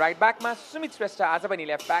छिरिङ लामा राइट ब्याकमा, सुमित श्रेष्ठ आज पनि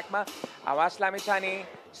लेफ्ट ब्याकमा, आवाश लामेछाने,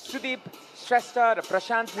 सुदीप श्रेष्ठ र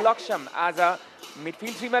प्रशान्त लक्ष्म आज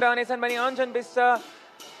मिडफिल्ड 3 मा रहनेछन् भने अञ्जन विश्व,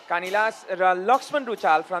 कानिलास र लक्ष्मण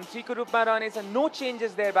रुचाल फ्रन्ट 3 को रूपमा रहनेछन्। No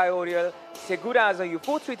changes there by Oryol सेगुरा आज यो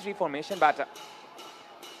 4-3-3 फर्मेसनबाट।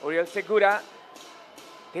 ओरियल सेगुरा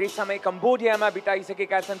धेरै समय कम्बोडियामा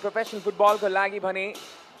बिताइसकेका छन् प्रोफेसनल फुटबलको लागि भने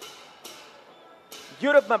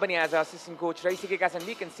युरोपमा पनि एज अ असिस्टेन्ट कोच रहिसकेका छन्.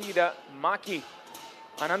 वी क्यान सी द माकी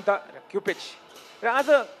अनन्त र क्युपिच र आज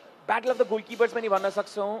ब्याटल अफ द गोलकिपर्स पनि भन्न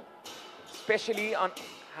सक्छौँ. स्पेसली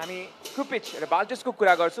हामी क्युपिच र बाल्टसको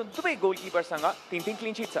कुरा गर्छौँ. दुवै गोलकिपरसँग 3-3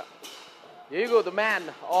 क्लिन सिट छ. Here you go, the man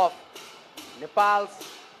of Nepal's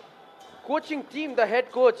coaching team, the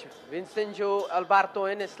head coach Vincenzo Alberto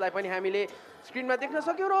Enes लाई पनि हामीले स्क्रिनमा देख्न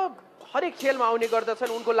सक्यौँ र हरेक खेलमा आउने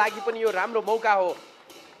गर्दछन्. उनको लागि पनि यो राम्रो मौका हो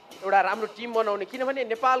एउटा राम्रो टिम बनाउने, किनभने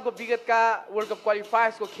नेपालको विगतका वर्ल्ड कप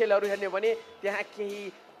क्वालिफायर्सको खेलहरू हेर्ने भने त्यहाँ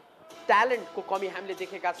केही ट्यालेन्टको कमी हामीले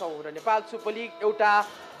देखेका छौँ र नेपाल सुपर लिग एउटा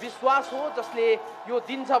विश्वास हो जसले यो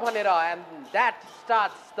दिन्छ भनेर. And that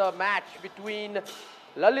starts the match between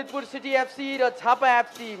Lalitpur city FC र Jhapa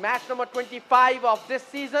FC. Match number 25 of this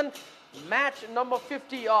season, match number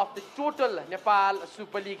 50 of the total Nepal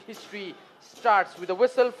Super League history starts with a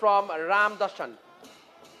whistle from Ram Darshan.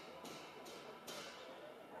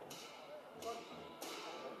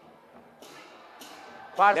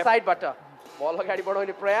 Far side बाट बल अगाडि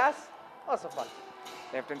बढाउने प्रयास असफल.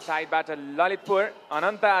 Left hand साइडबाट ललितपुर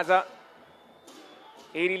अनन्त आज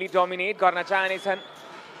एरिली dominate गर्न चाहनेछन्.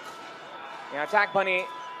 यहाँ अट्याक भने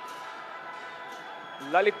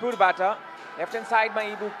ललितपुरबाट लेफ्ट ह्यान्ड साइडमा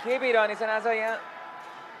इबु केबे रहनेछन्. आज यहाँ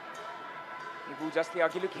इबु जसले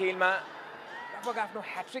अघिल्लो खेलमा लगभग आफ्नो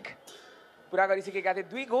ह्याट्रिक पुरा गरिसकेका थिए,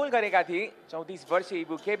 2 गोल गरेका थिए. 34 वर्षीय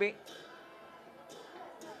इबु केबे.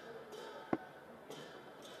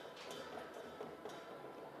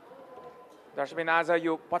 दर्शकबिन आज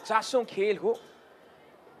यो 50औं खेल हो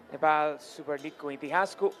नेपाल सुपर लिगको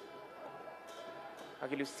इतिहासको.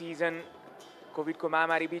 अघिल्लो सिजन कोभिडको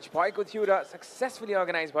महामारी बीच भएको थियो र सक्सेसफुली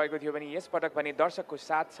अर्गनाइज भएको थियो भने यस पटक पनि दर्शकको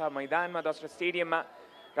साथ छ मैदानमा, दशरथ स्टेडियममा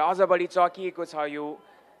र अझ बढी चकिएको छ यो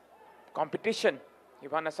कम्पिटिसन यो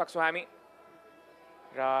भन्न सक्छौँ हामी.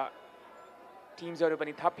 र टिम्सहरू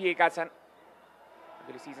पनि थपिएका छन्.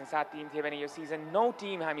 अघिल्लो सिजन 7 टिम थिए भने यो सिजन 9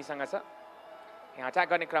 टिम हामीसँग छ. यहाँ अट्याक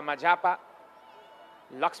गर्ने क्रममा झापा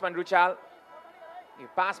लक्ष्मण रुचाल. यो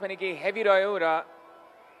पास पनि केही हेभी रह्यो र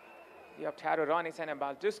यो अप्ठ्यारो रहने छैन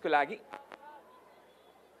बाल्टुसको लागि.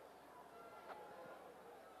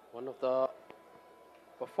 One of the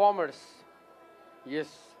performers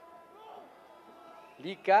yes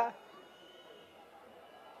Liga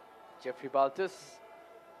Jeffrey Baltus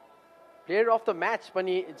player of the match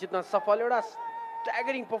पनि जित्न सफल. एउटा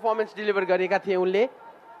स्ट्यागरिङ परफर्मेन्स डेलिभर गरेका थिए उनले.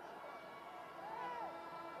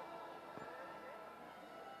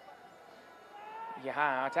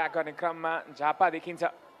 यहाँ अट्याक गर्ने क्रममा झापा देखिन्छ.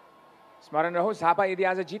 स्मरण रहोस् झापा यदि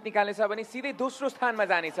आज जित निकाल्नेछ भने सिधै दोस्रो स्थानमा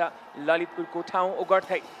जानेछ. ललितपुरको ठाउँ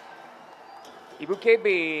ओगट्दै इबु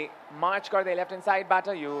केबे मार्च गर्दै लेफ्ट ह्यान्ड साइडबाट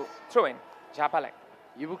यो थ्रो इन झापालाई.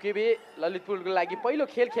 इबु केबे ललितपुरको लागि पहिलो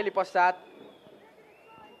खेल खेले पश्चात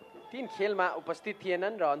 3 खेलमा उपस्थित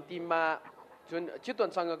थिएनन् र अन्तिममा जुन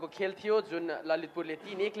चितवनसँगको खेल थियो जुन ललितपुरले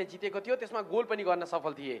 3-1 ले जितेको थियो त्यसमा गोल पनि गर्न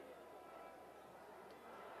सफल थिए.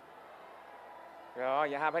 र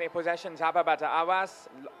यहाँ पनि पोजेसन झापाबाट आवास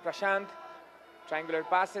प्रशान्त ट्रायंगुलर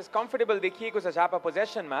पासेस कम्फर्टेबल देखिएको छ झापा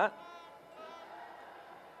पोजेसनमा.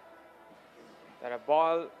 तर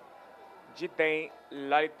बल जित्दै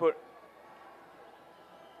ललितपुर.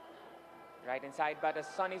 राइट ह्यान्ड साइडबाट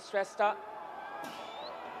सनी श्रेष्ठ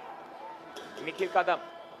निखिल कदम.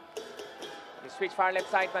 स्विच फार लेफ्ट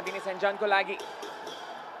साइडमा दिनेश एन्जनको लागि.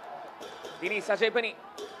 दिनेश अझै पनि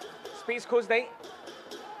स्पेस खोज्दै.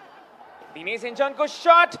 दिनेश एन्जनको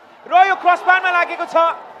शट र यो क्रसबारमा लागेको छ.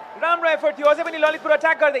 राम्रो एफर्ट थियो. अझै पनि ललितपुर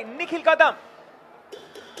अट्याक गर्दै. निखिल कदम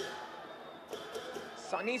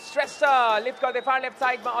सनी श्रेष्ठ लिफ्ट गर्दै फार लेफ्ट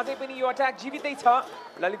साइडमा. अझै पनि यो अट्याक जीवितै छ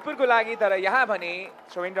ललितपुरको लागि. तर यहाँ भने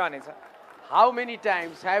थ्रो इन रहनेछ. How many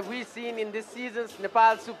times have we seen in this season's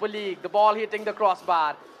Nepal Super League the ball hitting the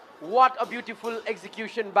crossbar? What a beautiful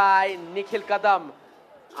execution by Nikhil Kadam.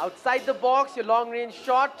 Outside the box, your long range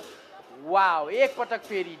shot. Wow, एक पटक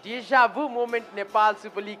फेरि deja vu moment Nepal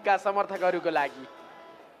Super League का समर्थकहरूको लागि.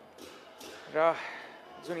 र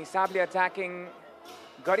जुन हिसाबले attacking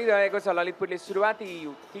गरिरहेको छ ललितपुरले सुरुवाती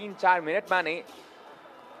 3-4 मिनेटमा नै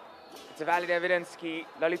इट्स अ भ्यालिड एभिडेन्स कि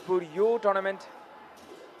ललितपुर यो टुर्नामेन्ट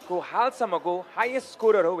को हालसम्मको हाईएस्ट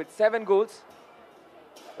स्कोरर हो विथ 7 गोल्स.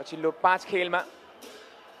 पछिल्लो 5 खेलमा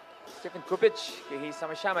स्टेफन कुपिच केही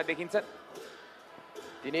समस्यामा देखिन्छन्.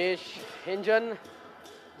 दिनेश हेन्जन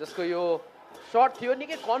जसको यो शट थियो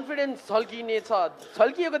निकै कन्फिडेन्स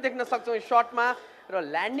छल्किएको देख्न सक्छौँ यो शटमा र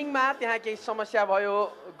ल्यान्डिङमा त्यहाँ केही समस्या भयो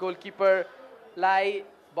गोलकिपरलाई.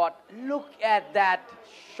 But look at that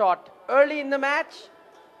shut early in the match.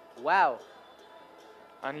 Wow,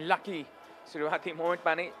 unlucky सुरुवाती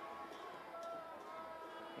मोमेन्टमा नै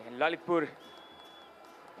ललितपुर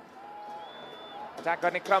अट्याक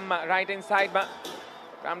गर्ने क्रममा राइट ह्यान्ड साइडमा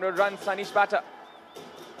राम्रो रन सनिशबाट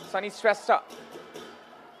सनिश श्रेष्ठ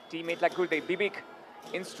टिममेटलाई कुर्दै बिबिक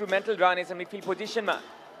इन्स्ट्रुमेन्टल रहनेछ मिडफिल्ड पोजिसनमा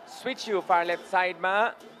स्विच यो फार लेफ्ट साइडमा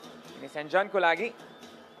सेन्जनको लागि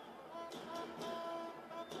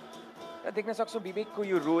र देख्न सक्छौँ विवेकको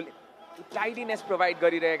यो रोल टाइडीनेस प्रोभाइड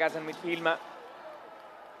गरिरहेका छन् मिडफिल्डमा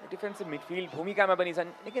डिफेन्सिभ मिडफिल्ड भूमिकामा पनि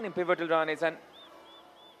छन् निकै नै पिभटल रहनेछन्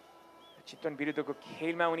चितवन विरुद्धको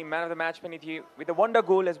खेलमा उनी म्यान अफ द म्याच पनि थिए with a wonder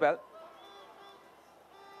goal as well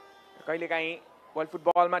कहिलेकाहीँ वर्ल्ड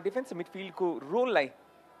फुटबलमा डिफेन्सिभ मिडफिल्डको रोललाई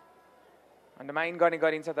अन्डरमाइन गर्ने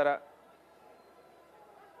गरिन्छ तर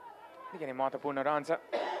निकै नै महत्त्वपूर्ण रहन्छ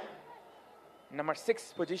नम्बर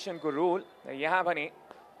 6 पोजिसनको रोल यहाँ भने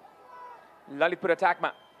ललितपुर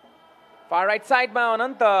अट्याकमा फार राइट साइडमा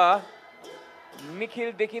अनन्त निखिल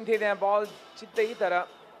देखिन्थे त्यहाँ बल चित्तै तर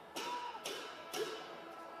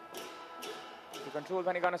कन्ट्रोल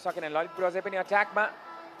पनि गर्न सकेन ललितपुर अझै पनि अट्याकमा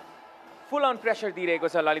फुल अन प्रेसर दिइरहेको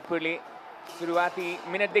छ ललितपुरले सुरुवाती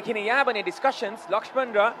मिनटदेखि नै यहाँ भने डिस्कसन्स लक्ष्मण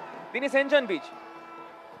र दिनेश एन्जन बीच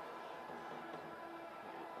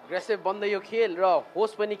एग्रेसिभ बन्दै यो खेल र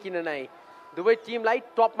होस पनि किन नै दुवै टिमलाई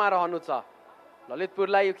टपमा रहनु छ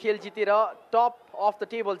ललितपुरलाई यो खेल जितेर टप अफ द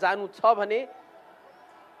टेबल जानु छ भने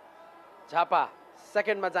झापा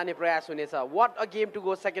सेकेन्डमा जाने प्रयास हुनेछ what a game to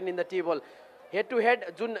go second in the table head to head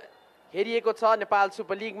जुन हेरिएको छ नेपाल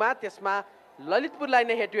सुपर लिगमा त्यसमा ललितपुरलाई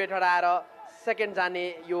नै हेड टु हेड हराएर सेकेन्ड जाने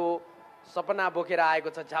यो सपना बोकेर आएको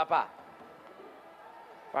छ झापा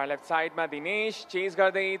फार लेफ्ट साइडमा दिनेश चेज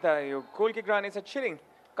गर्दै त यो गोल किक रहनेछ छिरिङ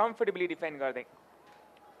कम्फर्टेबली डिफेन्ड गर्दै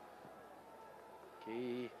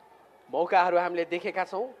केही मौकाहरू हामीले देखेका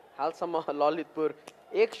छौँ हालसम्म ललितपुर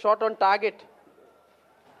एक शट अन टार्गेट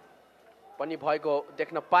पनि भएको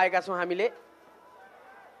देख्न पाएका छौँ हामीले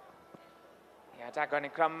अट्याक गर्ने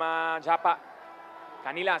क्रममा झापा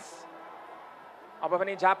कानिलास अब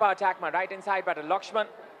पनि झापा अट्याकमा राइट ह्यान्ड साइडबाट लक्ष्मण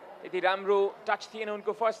यति राम्रो टच थिएन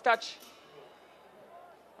उनको फर्स्ट टच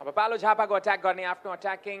अब पालो झापाको अट्याक गर्ने आफ्नो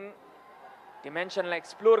अट्याकिङ डिमेन्सनलाई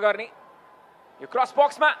एक्सप्लोर गर्ने यो क्रस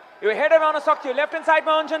बक्समा यो हेडर रहन सक्थ्यो लेफ्ट ह्यान्ड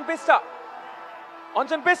साइडमा अन्जन बिष्ट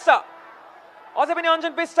अझै पनि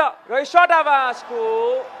अन्जन बिष्ट र यो सट आवाजको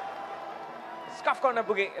स्कफ गर्न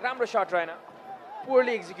पुगे राम्रो सट रहेन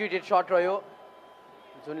पुअरली एक्जिक्युटेड सट रह्यो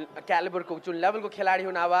जुन क्यालिबरको जुन लेभलको खेलाडी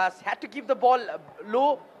हुन् आवाज ह्याड टु किप द बल लो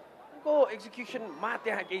को एक्जिक्युसनमा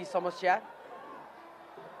त्यहाँ केही समस्या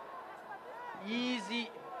इजी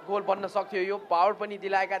गोल बन्न सक्थ्यो यो पावर पनि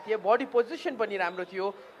दिलाएका थिए बडी पोजिसन पनि राम्रो थियो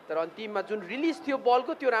तर अन्तिममा जुन रिलिज थियो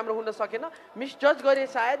बलको त्यो राम्रो हुन सकेन मिसजज गरे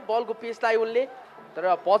सायद बलको पेसलाई उनले तर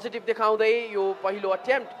पोजिटिभ देखाउँदै यो पहिलो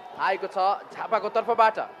अटेम्प्ट आएको छ झापाको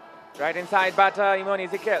तर्फबाट राइट ह्यान्ड साइडबाट इमोन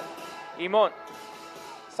इजिकेल इमोन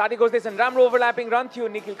साथी खोज्दैछन् राम्रो ओभरल्यापिङ रन थियो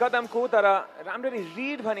निखिल कदमको तर राम्ररी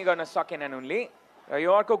रिड पनि गर्न सकेनन् उनले र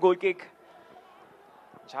यो अर्को गोल किक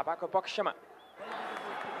झापाको पक्षमा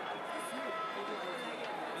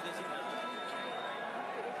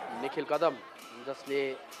निखिल कदम जसले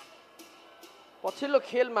पछिल्लो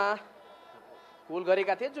खेलमा गोल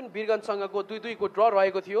गरेका थिए जुन वीरगन्जसँगको 2-2 को ड्र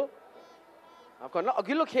रहेको थियो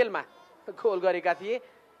अघिल्लो खेलमा गोल गरेका थिए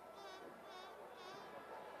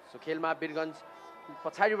सो खेलमा वीरगन्ज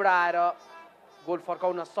पछाडिबाट आएर गोल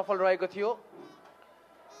फर्काउन सफल रहेको थियो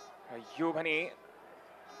यो भने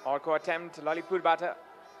अर्को अटेम्प्ट ललितपुरबाट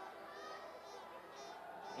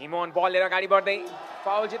इमोन बल लिएर अगाडि बढ्दै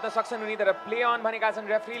फाउल जित्न सक्छन् उनी तर प्ले अन भनेका छन्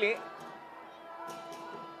रेफ्रीले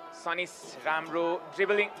सनिस राम्रो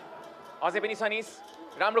ड्रिबलिङ अझै पनि सनिस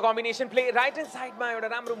राम्रो कम्बिनेसन प्ले राइट ह्यान्ड साइडमा एउटा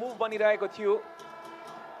राम्रो मुभ बनिरहेको थियो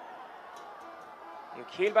यो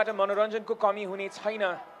खेलबाट मनोरञ्जनको कमी हुने छैन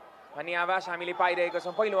भन्ने आवाज हामीले पाइरहेको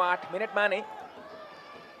छौँ पहिलो 8 मिनटमा नै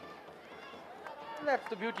that's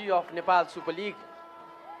the beauty of Nepal super league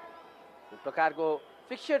यो प्रकारको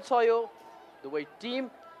फिक्चर छ यो दुवै टिम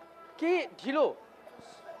के ढिलो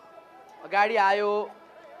अगाडि आयो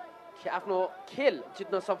आफ्नो खेल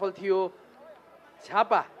जित्न सफल थियो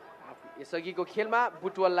झापा यसअघिको खेलमा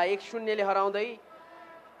बुटवललाई 1-0 ले हराउँदै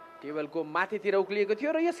टेबलको माथितिर उक्लिएको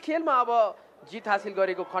थियो र यस खेलमा अब जित हासिल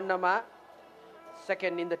गरेको खण्डमा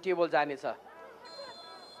सेकेन्ड इन द टेबल जानेछ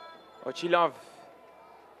ओचिलभ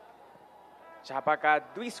झापाका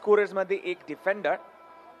 2 स्कोरर्स मध्ये 1 डिफेन्डर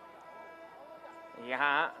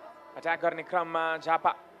यहाँ अट्याक गर्ने क्रममा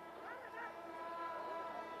झापा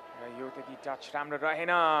यो त्यति टच राम्रो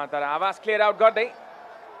रहेन तर आवाज क्लियर आउट गर्दै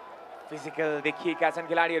फिजिकल देखिएका छन्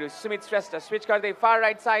खेलाडीहरू सुमित श्रेष्ठ स्विच गर्दै फार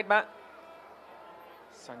राइट साइडमा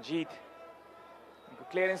सञ्जित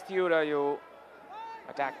क्लियरेन्स थियो र यो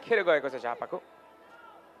अट्याक खेर गएको छ झापाको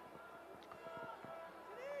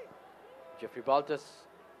जेफ्री बाल्टस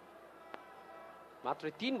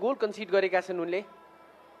मात्र 3 गोल कन्सिड गरेका छन् उनले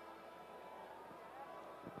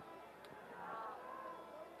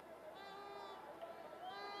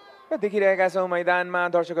र देखिरहेका छौँ मैदानमा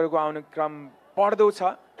दर्शकहरूको आउने क्रम बढ्दो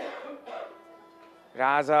छ र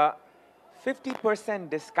आज 50%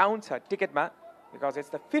 डिस्काउन्ट छ टिकटमा because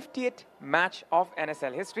it's the 50th match of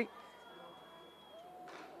NSL history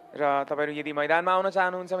र तपाईहरु यदि मैदानमा आउन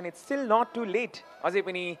चाहनुहुन्छ भने it's still not to late अझै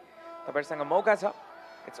पनि तपाईहरुसँग मौका छ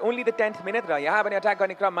it's only the 10th minute र यहाँ पनि अट्याक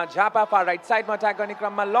गर्ने क्रममा झापा फार राइट साइडमा अट्याक गर्ने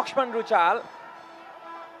क्रममा लक्ष्मण रुचाल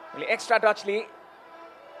अहिले एक्स्ट्रा टचले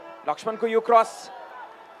लक्ष्मणको यो क्रस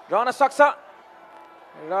रहन सक्छ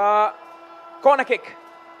र कर्नर किक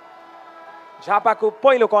झापाको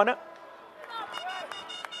पहिलो कर्नर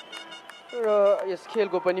र यस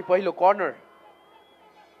खेलको पनि पहिलो कर्नर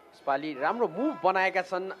यसपालि राम्रो मुभ बनाएका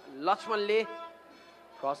छन् लक्ष्मणले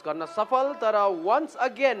क्रस गर्न सफल तर once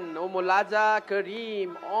again ओमोलाजा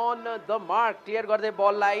Karim on the mark clear गर्दै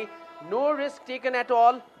बललाई no risk taken at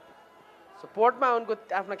all सपोर्टमा उनको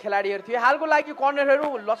आफ्ना खेलाडीहरू थिए हालको लागि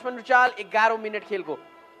कर्नरहरू लक्ष्मण रुचाल 11 मिनेट खेलको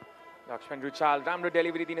लक्ष्मण रुचाल राम्रो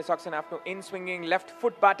डेलिभरी दिन सक्छन् आफ्नो इन स्विङ्गिङ लेफ्ट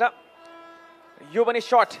फुटबाट यो पनि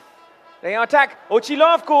शट र यहाँ अट्याक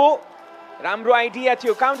ओचिलोभको राम्रो आइडिया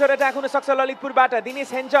थियो काउन्टर अट्याक हुन सक्छ ललितपुरबाट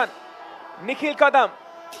दिनेश हेन्जन निखिल कदम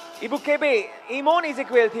इबुकेबे इमोन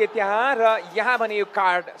इजेक्वेल थिए त्यहाँ र यहाँ भने यो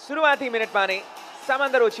कार्ड सुरुवाती मिनेटमा नै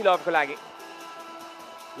समन्दर ओचिलोभको लागि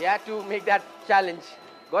या टु मेक द्याट च्यालेन्ज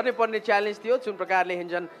गर्ने पर्ने च्यालेन्ज थियो जुन प्रकारले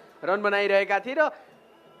हेन्जन रन बनाइरहेका थिए र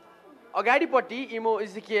अगाडिपट्टि इमो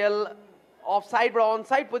इजेक्वेल अफ साइडबाट अन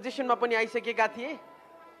साइड पोजिसनमा पनि आइसकेका थिए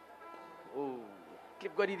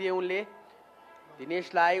क्लिप गरिदिए उनले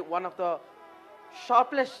दिनेशलाई one of the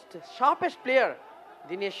sharpest player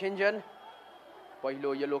Dinesh हेन्जन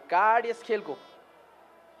पहिलो येलो कार्ड यस खेलको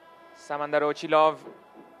समन्दर ओचिलोभ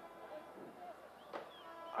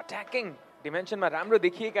अट्याकिङ डिमेन्सनमा राम्रो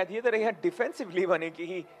देखिएका थिए तर यहाँ डिफेन्सिभली भने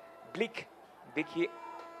केही ब्लिक देखिए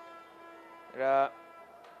र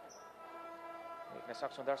देख्न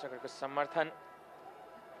सक्छौँ दर्शकहरूको समर्थन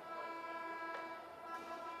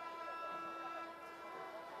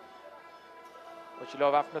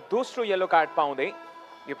ओचिलोभ आफ्नो दोस्रो येलो कार्ड पाउँदै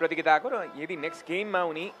यो प्रतियोगिताको र यदि नेक्स्ट गेममा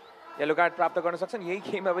उनी येलो कार्ड प्राप्त गर्न सक्छन् यही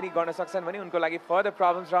गेममा पनि गर्न सक्छन् भने उनको लागि फर्दर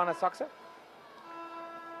प्रब्लम्स रहन सक्छ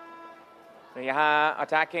र यहाँ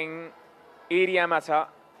अट्याकिङ एरियामा छ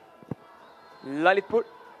ललितपुर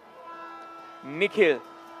निखिल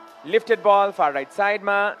लिफ्टेड बल फार राइट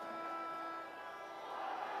साइडमा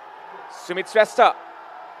सुमित श्रेष्ठ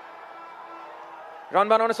रन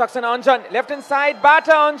बनाउन सक्छन् अन्जन लेफ्ट ह्यान्ड साइडबाट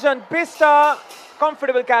अन्जन बेस्ट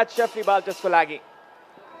कम्फर्टेबल क्याच शेफली बाल्टसको लागि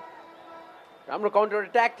राम्रो काउन्टर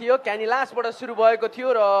अट्याक थियो क्यानिलासबाट सुरु भएको थियो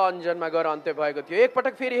र अन्जनमा गएर अन्त्य भएको थियो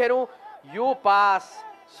एकपटक फेरि हेरौँ यो पास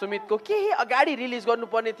सुमितको केही अगाडि रिलिज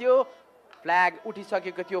गर्नुपर्ने थियो फ्ल्याग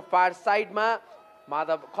उठिसकेको थियो फार साइडमा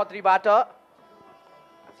माधव खत्रीबाट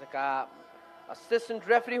आजका असिस्टेन्ट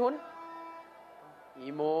रेफरी हुन्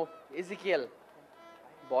इमो इजेक्वेल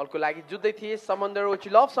बलको लागि जुत्दै थिए समन्दर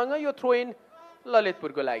ओचिलोभसँग यो थ्रो इन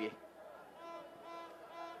ललितपुरको लागि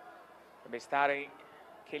बिस्तारै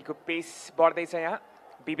खेलको पेस बढ्दैछ यहाँ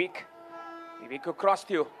विवेकको क्रस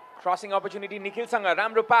थियो क्रसिङ अपर्च्युनिटी निखिलसँग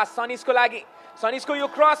राम्रो पास सनिसको लागि सनिसको यो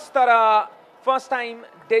क्रस तर फर्स्ट टाइम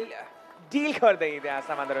डिल गर्दै त्यहाँ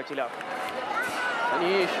समन्दर ओचिलोभ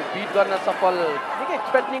सनिस बिट गर्न सफल निकै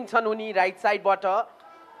थ्रेटनिङ छन् उनी राइट साइडबाट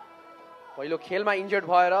पहिलो खेलमा इन्जर्ड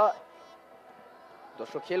भएर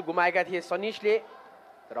दोस्रो खेल गुमाएका थिए सनिसले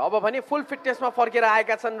र अब भने फुल फिटनेसमा फर्केर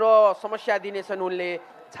आएका छन् र समस्या दिनेछन् उनले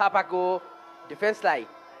छापाको डिफेन्सलाई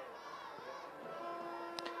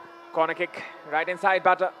कर्नर किक राइट ह्यान्ड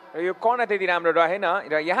साइडबाट र यो कर्नर त्यति राम्रो रहेन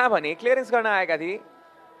र यहाँ भने क्लियरेन्स गर्न आएका थिए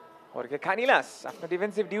होर्खे खानिलास आफ्नो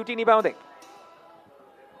डिफेन्सिभ ड्युटी निभाउँदै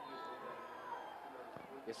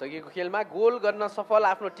यसअघिको खेलमा गोल गर्न सफल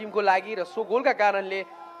आफ्नो टिमको लागि र सो गोलका कारणले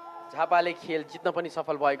झापाले खेल जित्न पनि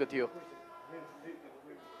सफल भएको थियो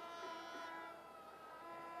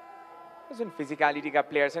जुन फिजिकलिटीका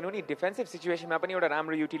प्लेयर छन् उनी डिफेन्सिभ सिचुएसनमा पनि एउटा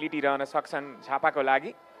राम्रो युटिलिटी रहन सक्छन् झापाको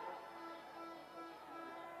लागि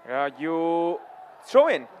र यो थ्रो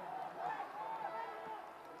इन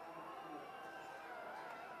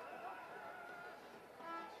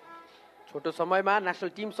छोटो समयमा नेसनल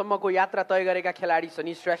टिमसम्मको यात्रा तय गरेका खेलाडी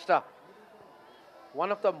Sunny Shrestha one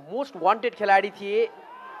of the most wanted खेलाडी थिए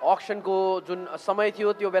अक्सनको जुन समय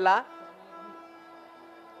थियो त्यो बेला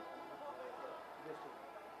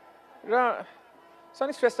र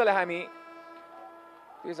सनी श्रेष्ठलाई हामी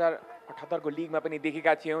 2078 को लिगमा पनि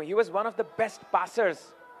देखेका थियौँ he was one of the best passers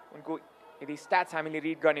उनको यदि स्ट्याट्स हामीले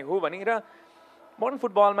रिड गर्ने हो भने र मोडर्न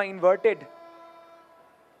फुटबलमा इन्भर्टेड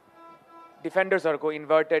डिफेन्डर्सहरूको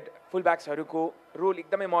इन्भर्टेड फुलब्याक्सहरूको रोल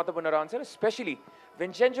एकदमै महत्त्वपूर्ण रहन्छ र स्पेसली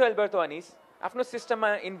विन्सेन्जो एल्बर्टो अनिस आफ्नो सिस्टममा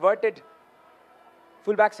इन्भर्टेड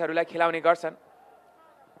फुलब्याक्सहरूलाई खेलाउने गर्छन्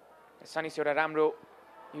सनिस एउटा राम्रो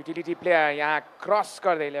युटिलिटी प्लेयर यहाँ क्रस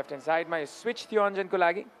गर्दै लेफ्ट ह्यान्ड साइडमा स्विच थियो अन्जनको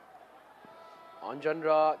लागि अन्जन र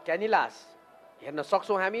क्यानिलास हेर्न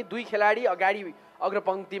सक्छौँ हामी दुई खेलाडी अगाडि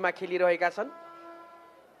अग्रपङ्क्तिमा खेलिरहेका छन्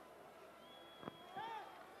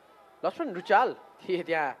लक्ष्मण रुचाल थिए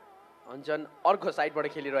त्यहाँ अन्जन अर्को साइडबाट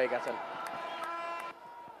खेलिरहेका छन्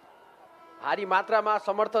भारी मात्रामा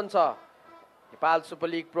समर्थन छ नेपाल सुपर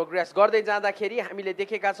लिग प्रोग्रेस गर्दै जाँदाखेरि हामीले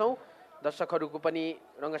देखेका छौँ दर्शकहरूको पनि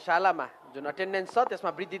रङ्गशालामा जुन अटेन्डेन्स छ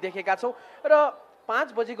त्यसमा वृद्धि देखेका छौँ र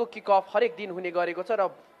 5 बजेको किक अफ हरेक दिन हुने गरेको छ र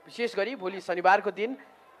विशेष गरी भोलि शनिबारको दिन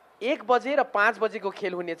 1 बजे र 5 बजेको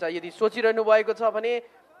खेल हुनेछ यदि सोचिरहनु भएको छ भने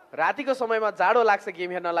रातिको समयमा जाडो लाग्छ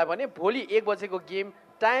गेम हेर्नलाई भने भोलि 1 बजेको गेम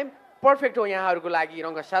टाइम पर्फेक्ट हो यहाँहरूको लागि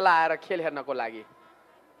रङ्गशाला आएर खेल हेर्नको लागि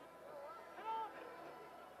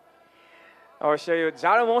अवश्य यो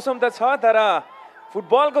जाडो मौसम त छ तर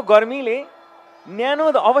फुटबलको गर्मीले न्यानो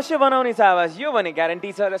अवश्य बनाउने छ आवाज यो भने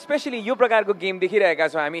ग्यारेन्टी छ र स्पेशली यो प्रकारको गेम देखिरहेका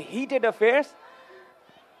छौँ हामी हिटेड अफेयर्स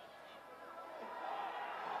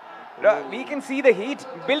र we can see the hit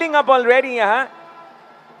building up already यहाँ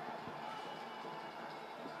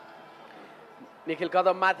निखिल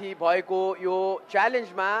कदम माथि भएको यो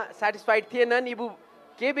च्यालेन्जमा सेटिस्फाइड थिएनन् इबु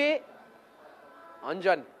केबे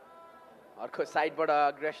अन्जन अर्को साइडबाट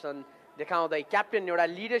अग्रेसन देखाउँदै क्याप्टेन एउटा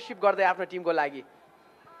लिडरसिप गर्दै आफ्नो टिमको लागि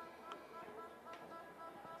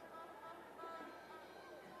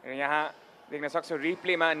यहाँ देख्न सक्छौँ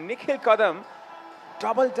रिप्लेमा निखिल कदम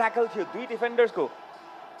डबल ट्याकल थियो दुई डिफेन्डर्सको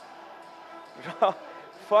र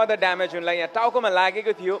फर्दर ड्यामेज उनलाई यहाँ टाउकोमा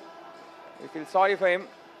लागेको थियो I feel sorry for him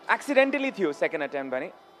accidentally थियो सेकेन्ड अटेम्प्ट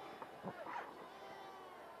भने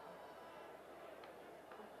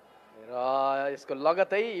र यसको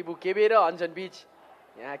लगतै इबु केबे र अन्जन बीच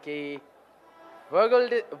यहाँ केही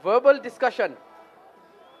verbal डिस्कसन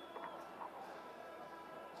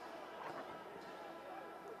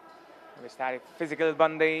बिस्तारै फिजिकल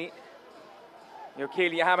बन्दै यो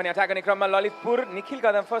खेल यहाँ भने अट्याक गर्ने क्रममा ललितपुर निखिल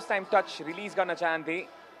कदम फर्स्ट टाइम टच रिलिज गर्न चाहन्थे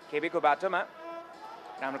केबेको बाटोमा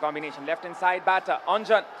राम्रो कम्बिनेसन लेफ्ट ह्यान्ड साइडबाट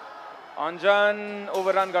अन्जन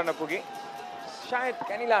ओभररन गर्न पुगे सायद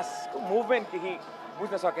क्यानिलासको मुभमेन्ट केही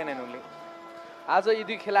बुझ्न सकेनन् उनले आज यी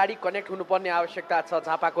दुई खेलाडी कनेक्ट हुनुपर्ने आवश्यकता छ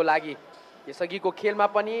झापाको लागि यसअघिको खेलमा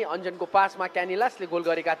पनि अन्जनको पासमा क्यानिलासले गोल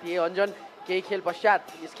गरेका थिए अन्जन केही खेल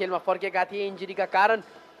पश्चात यस खेलमा फर्केका थिए इन्जुरीका कारण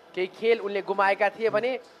केही खेल उनले गुमाएका थिए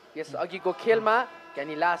भने यस अघिको खेलमा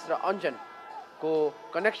क्यानिलास र अन्जनको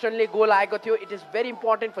कनेक्सनले गोल आएको थियो it is very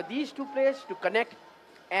important for this to players to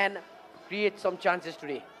connect and create some chances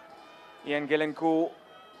today Ian गेलनको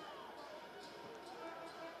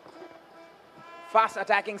fast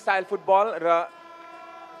attacking style football र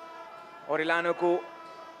ओरेलानोको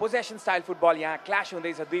पोजेसन स्टाइल फुटबल यहाँ क्ल्यास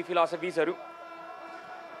हुँदैछ दुई फिलोसफिजहरू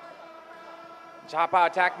झापा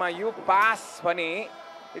अट्याकमा यो पास भने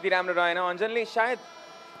त्यति राम्रो रहेन अन्जनले सायद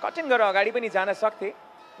कटिङ गरेर अगाडि पनि जान सक्थे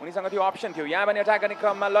उनीसँग त्यो अप्सन थियो यहाँ भने अट्याक गर्ने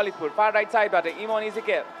क्रममा ललितपुर फार राइट साइडबाट इमोन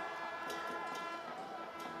इजिकेल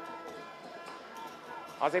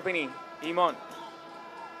अझै पनि इमोन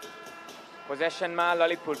पोजेसनमा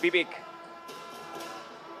ललितपुर विवेक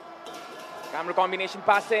राम्रो कम्बिनेसन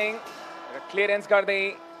पासिङ र क्लियरेन्स गर्दै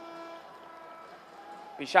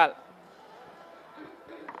विशाल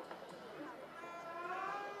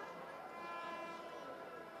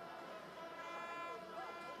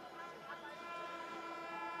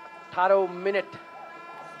 18 मिनट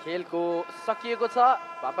खेलको सकिएको छ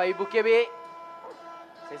पापाई बुकेबे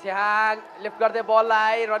सेसेहाङ लेफ्ट गर्दै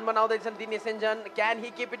बललाई run बनाउँदैछन् Dinesh सेन्जन can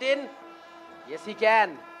Hee keep it in yes he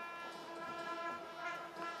can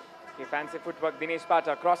fancy footwork दिनेशबाट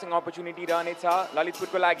crossing opportunity रहनेछ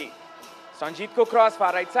ललितपुरको लागि सञ्जितको क्रस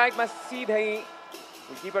फार राइट साइडमा सिधै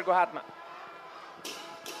किपरको हातमा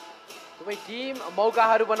दुवै टिम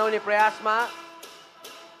मौकाहरू बनाउने प्रयासमा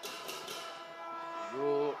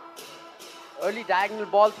यो अर्ली डायगोनल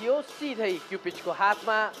बल थियो सिधै क्युपिचको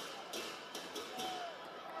हातमा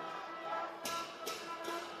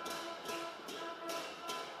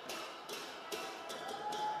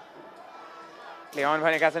लेन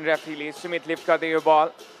भनेका छन् रेफ्रीले सुमित लिफ्ट गर्दै यो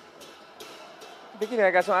बल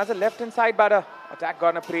देखिरहेका छौँ आज लेफ्ट ह्यान्ड साइडबाट अट्याक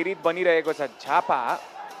गर्न प्रेरित बनिरहेको छ झापा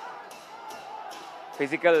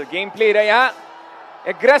फिजिकल गेम प्ले र यहाँ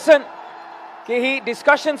एग्रेसन केही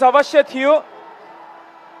डिस्कसन्स अवश्य थियो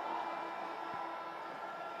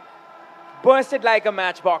bursted like a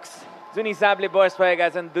match box जुन हिसाबले बर्स्ट भएका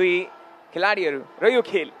छन् दुई खेलाडीहरू र यो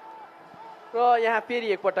खेल र यहाँ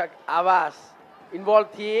फेरि एकपटक आवाज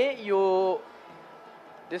इन्भल्भ थिए यो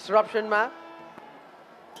डिस्ट्रप्सनमा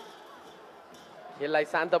खेललाई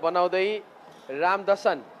शान्त बनाउँदै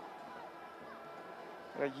रामदर्शन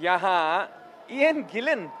र यहाँ इयन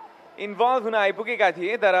गिलन इन्भल्भ हुन आइपुगेका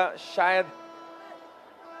थिए तर सायद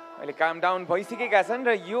अहिले काम डाउन भइसकेका छन्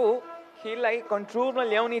र यो खेललाई कन्ट्रोलमा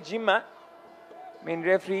ल्याउने जिम्मा मेन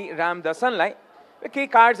रेफरी रामदसनलाई र केही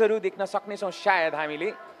कार्ड्सहरू देख्न सक्नेछौँ सायद हामीले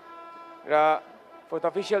र फोर्थ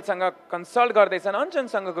अफिसियलसँग कन्सल्ट गर्दैछन्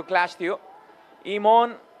अन्जनसँगको क्ल्यास थियो इमोन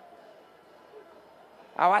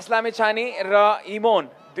आवास लामेछाने र इमोन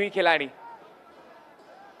दुई खेलाडी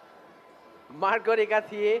मार्क गरेका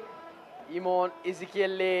थिए इमोन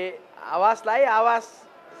इजिकियलले आवासलाई आवास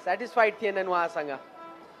सेटिस्फाइड थिएनन् उहाँसँग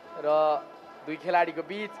र दुई खेलाडीको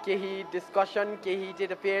बीच केही डिस्कसन केही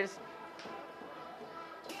हिटेड अफेयर्स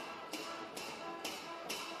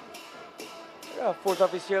र फोर्थ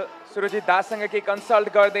अफिसियल सुरजित दाससँग केही कन्सल्ट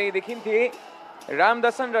गर्दै देखिन्थे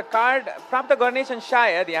रामदसन र कार्ड प्राप्त गर्नेछन्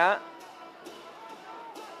सायद यहाँ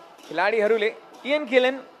खेलाडीहरूले इयन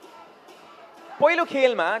गिलेन पहिलो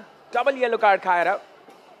खेलमा डबल येलो कार्ड खाएर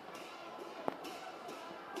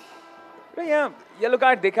र यहाँ येलो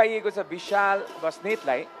कार्ड देखाइएको छ विशाल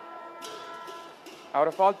बस्नेतलाई आउट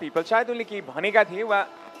अफ अल पिपल सायद उनले केही भनेका थिए वा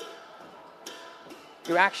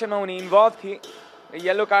त्यो एक्सनमा उनी इन्भल्भ थिए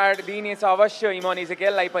येलो कार्ड दिइनेछ अवश्य इमोन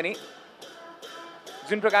इजिकियललाई पनि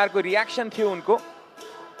जुन प्रकारको रियाक्सन थियो उनको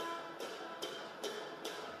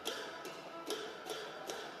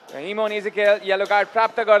इमोन इजिकियल येलो कार्ड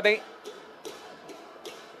प्राप्त गर्दै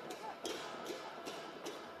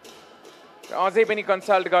अझै पनि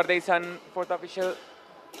कन्सल्ट गर्दैछन् फोर्थ अफिसियल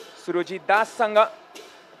सुरजित दाससँग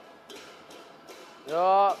र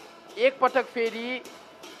एकपटक फेरि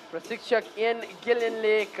प्रशिक्षक एन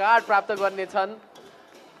गिलेनले कार्ड प्राप्त गर्नेछन्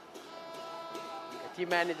टिम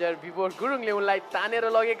म्यानेजर विभोर गुरुङले उनलाई तानेर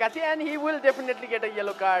लगेका थिए and he will definitely get a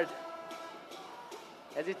yellow card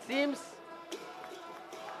as it seems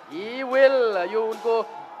he will यो उनको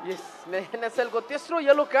एनएसएल को तेस्रो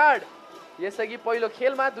येलो कार्ड यसअघि पहिलो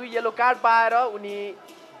खेलमा दुई येलो कार्ड पाएर उनी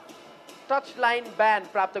टच लाइन ब्यान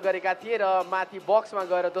प्राप्त गरेका थिए र माथि बक्समा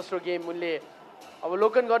गएर दोस्रो गेम उनले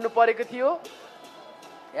अवलोकन गर्नु परेको थियो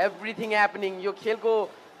एभ्रिथिङ ह्यापनिङ यो खेलको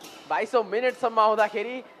 22औं मिनेटसम्म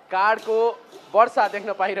आउँदाखेरि कार्डको वर्षा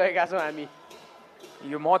देख्न पाइरहेका छौँ हामी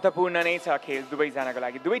यो महत्त्वपूर्ण नै छ खेल दुवैजनाको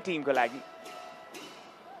लागि दुवै टिमको लागि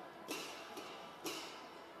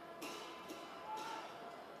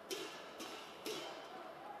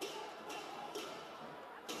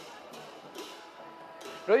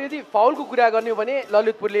र यदि फाउलको कुरा गर्ने हो भने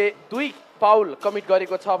ललितपुरले 2 फाउल कमिट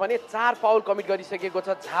गरेको छ भने 4 फाउल कमिट गरिसकेको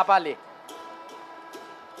छ झापाले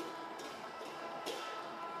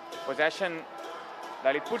पोजेसन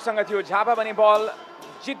ललितपुरसँग थियो झापा भने बल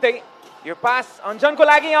जित्दै यो पास अन्जनको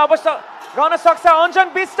लागि यहाँ अवश्य रहन सक्छ अन्जन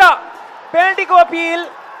बिस्ट पेनल्टीको अपिल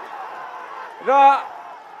र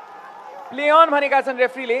प्ले अन भनेका छन्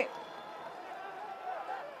रेफ्रीले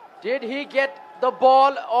डिड ही गेट द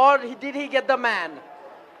बल और did he get the man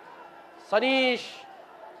Sanish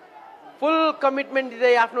full commitment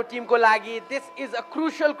दिँदै आफ्नो टिमको लागि this is a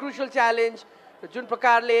crucial challenge जुन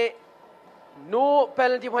प्रकारले नो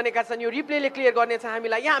पेनल्टी भनेका छन् यो रिप्लेले क्लियर गर्नेछ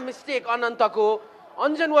हामीलाई यहाँ mistake अनन्तको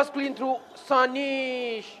Anjan was clean through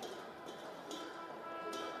Sanish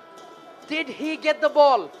did he get the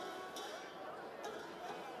ball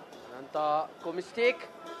अनन्तको mistake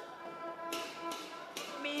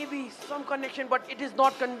maybe some connection but it is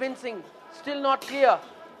not convincing still not clear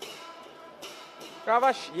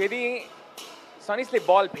प्रवास यदि सनीशले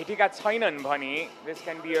बल भेटेका छैनन् भने this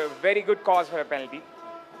can be a very good cause for a penalty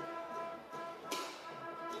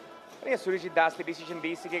र सुरजित दासले decision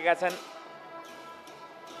दिइसकेका छन्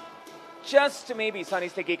just maybe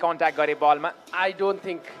सनीशले केही contact गरे बलमा आई डोन्ट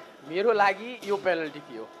थिंक मेरो लागि यो पेनल्टी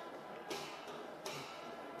थियो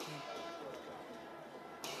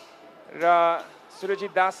र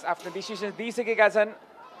सुरजित दास आफ्नो डिसिजन दिइसकेका छन्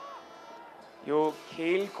यो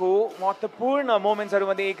खेलको महत्त्वपूर्ण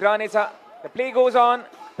मोमेन्ट्सहरूमध्ये एक रहनेछ the play goes on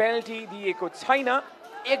penalty दिएको छैन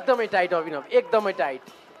एकदमै टाइट अभिनव एकदमै tight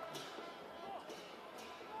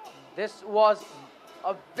this was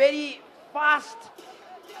a very fast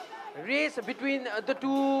race between the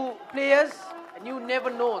two players and you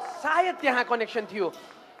never know सायद त्यहाँ कनेक्सन थियो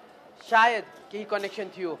सायद केही कनेक्सन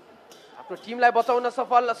थियो आफ्नो टिमलाई बचाउन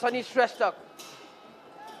सफल सनी श्रेष्ठ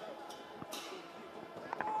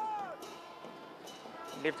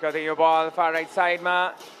लिफ्ट गर्दै यो बल फार राइट साइडमा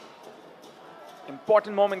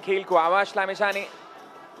इम्पोर्टेन्ट मोमेन्ट खेलको आवाज लामेछाने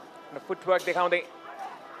फुटवर्क देखाउँदै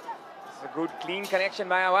गुड क्लिन कनेक्सन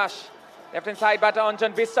बाई आवाज लेफ्ट ह्यान्ड साइडबाट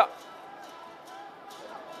अन्जन बिस्ट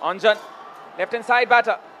अन्जन लेफ्ट ह्यान्ड साइडबाट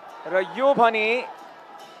र यो भने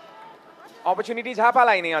अपर्च्युनिटी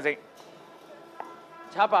झापालाई नै अझै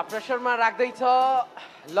Jhapa प्रेसरमा राख्दैछ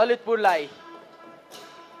ललितपुरलाई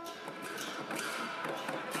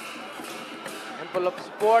ample of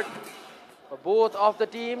support for both of the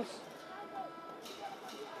teams.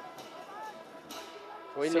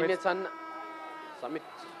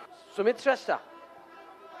 Sumit Shrestha.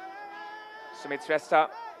 Sumit Shrestha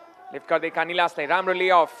lift गर्दै कानिलासलाई राम्रो ले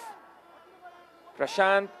of.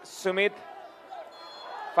 Prashant Sumit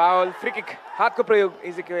foul free kick हातको प्रयोग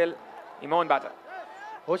इजिकियल इमोनबाट.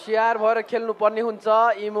 होशियार भएर खेल्नु पर्ने हुन्छ.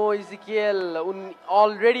 इमो इजिकियल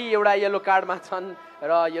अलरेडी एउटा येलो कार्डमा छन्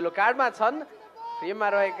र येलो कार्डमा छन्. फ्रेममा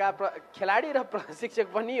रहेका खेलाडी र प्रशिक्षक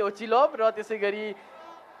पनि ओचिलोभ र त्यसै गरी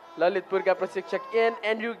ललितपुरका प्रशिक्षक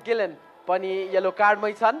एन्ड्रयू गिलन पनि येलो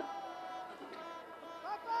कार्डमै छन्.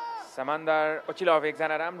 समन्दर ओचिलोभ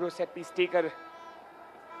एकजना राम्रो सेट पिस टेकर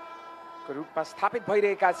को रूपमा स्थापित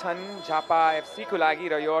भइरहेका छन् झापा एफसी को लागि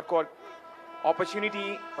र यो अर्को अपर्च्युनिटी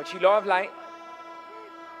ओचिलोभलाई.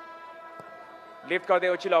 लिफ्ट गर्दै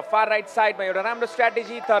ओचिलोभ फार राइट साइडमा एउटा राम्रो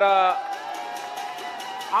स्ट्र्याटेजी तर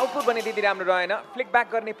आउटपुट पनि त्यति राम्रो रहेन. फ्लिक ब्याक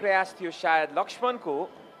गर्ने प्रयास थियो सायद लक्ष्मणको.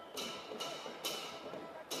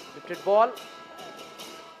 लिफ्टेड बल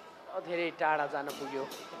धेरै टाढा जान पुग्यो.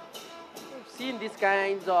 Seen these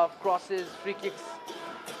kinds of crosses, free kicks,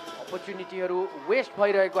 opportunityहरू West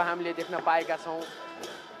भइरहेको हामीले देख्न पाएका छौं.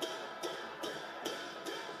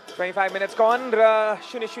 25 minutes gone र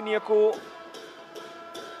 0-0 को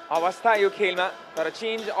अवस्था यो खेलमा. तर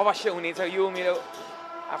चेन्ज अवश्य हुनेछ. यो मेरो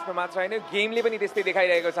आफ्नो मात्र हैन गेमले पनि त्यस्तै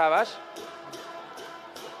देखाइरहेको छ. आवाज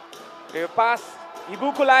यो पास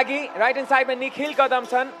हिबुको लागि राइट ह्यान्ड साइडमा निखिल कदम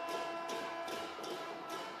छन्.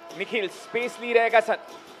 निखिल स्पेस लिइरहेका छन्.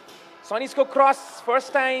 सनिसको क्रस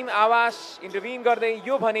फर्स्ट टाइम आवाज इन्टरभ्युन गर्दै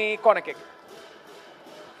यो भने कर्नर किक.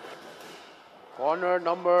 कर्नर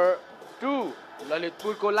नम्बर 2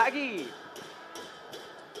 ललितपुरको लागि.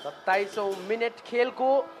 27औं मिनेट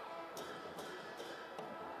खेलको.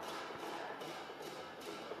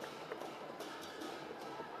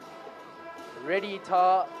 रेडी छ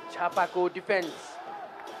झापाको डिफेन्स.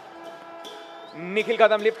 निखिल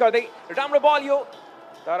कदम लिफ्ट गर्दै राम्रो बल यो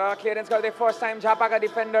तर क्लियरेन्स गर्दै फर्स्ट टाइम झापाका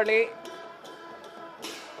डिफेन्डरले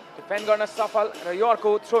डिफेन्ड गर्न सफल र यो अर्को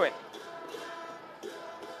थ्रो इन.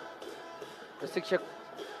 प्रशिक्षक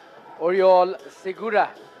ओरियल सेगुरा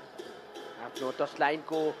आफ्नो टच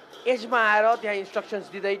लाइनको एजमा आएर त्यहाँ इन्स्ट्रक्सन्स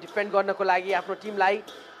दिँदै डिफेन्ड गर्नको लागि आफ्नो टिमलाई.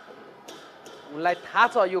 उनलाई थाहा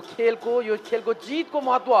छ यो खेलको जितको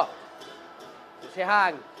महत्त्व.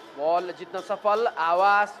 सेहाङ बल जित्न सफल.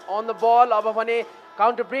 आवाज अन द बल. अब भने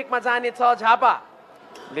काउन्टर ब्रेकमा जाने छ झापा.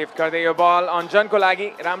 लिफ्ट गर्दै यो बल अन्जनको लागि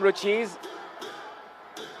राम्रो चिज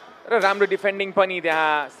र राम्रो डिफेन्डिङ पनि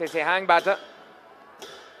त्यहाँ सेहाङबाट.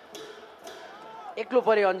 एक्लो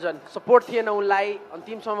परे अन्जन. सपोर्ट थिएन उनलाई.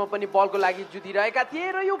 अन्तिमसम्म पनि बलको लागि जुधिरहेका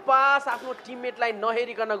थिए र यो पास आफ्नो टिममेटलाई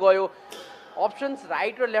नहेरिकन गयो. अप्सन्स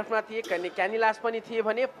राइट र लेफ्टमा थिए. क्यानिलास पनि थिए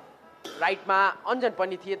भने राइटमा अन्जन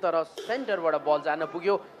पनि थिए तर सेन्टरबाट बल जान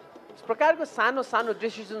पुग्यो. यस प्रकारको सानो सानो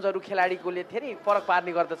डिसिजन्सहरू खेलाडीकोले धेरै फरक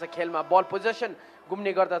पार्ने गर्दछ खेलमा. बल पोजेसन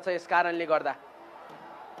गुम्ने गर्दछ. यस कारणले गर्दा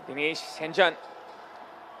दिनेश सेन्जन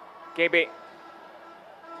केबे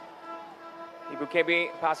इबु केबे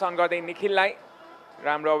पास अन गर्दै निखिललाई.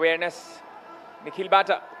 राम्रो अवेयरनेस निखिलबाट.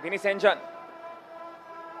 दिनेश सेन्जन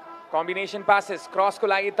कम्बिनेसन पासेस क्रसको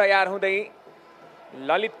लागि तयार हुँदै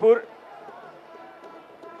ललितपुर.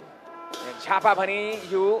 झापा भने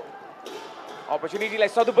यो अपर्च्युनिटीलाई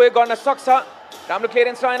सदुपयोग गर्न सक्छ. राम्रो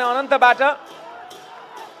क्लियरेन्स रहेन अनन्तबाट.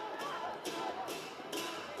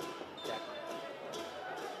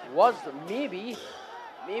 was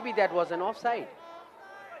maybe that was an offside.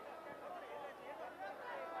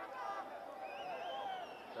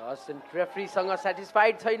 Assistant referee सँग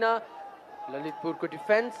satisfied छैन ललितपुरको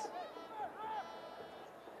defence.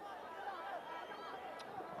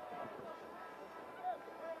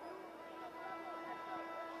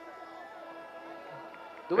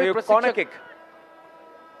 Corner kick.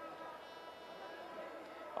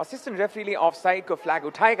 Assistant रेफरीले अफसाइडको flag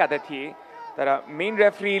उठाएका त थिए तर मेन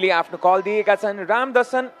रेफरीले आफ्नो कल दिएका छन्.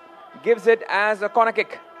 Ramdarshan gives it as a corner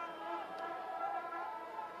kick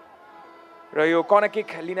र यो कर्नर किक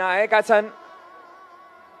लिन आएका छन्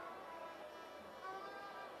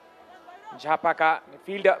झापाका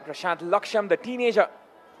fielder Prashant लक्ष्यम the teenager.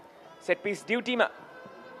 Set piece ड्युटीमा.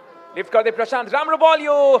 लिफ्ट गर्दै प्रशान्त. राम्रो बल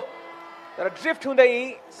यो तर ड्रिफ्ट हुँदै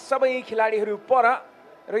सबै खेलाडीहरू पर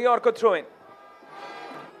र यो अर्को थ्रो इन.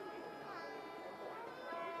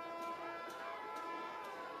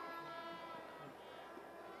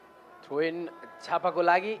 थ्रो इन झापाको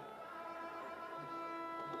लागि.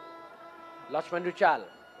 लक्ष्मण रुचाल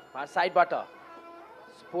फार साइडबाट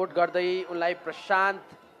सपोर्ट गर्दै उनलाई प्रशान्त.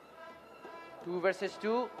 2 versus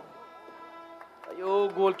 2. यो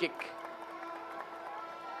goal kick.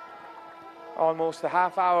 Almost the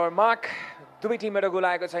half hour mark दुवै टिमबाट गोल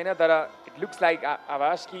आएको छैन तर इट लुक्स लाइक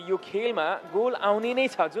आवाज कि यो खेलमा गोल आउने नै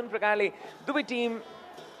छ जुन प्रकारले दुवै टिम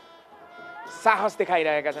साहस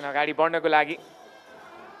देखाइरहेका छन् अगाडि बढ्नको लागि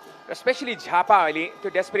र स्पेशली झापा अहिले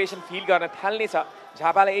त्यो डेस्पिरेसन फिल गर्न थाल्नेछ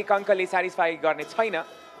झापालाई 1 अङ्कले सेटिस्फाई गर्ने छैन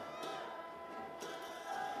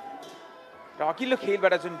र अघिल्लो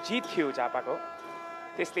खेलबाट जुन जित थियो झापाको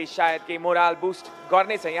त्यसले सायद केही मोरल बुस्ट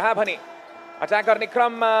गर्नेछ यहाँ भने अट्याक गर्ने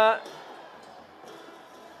क्रममा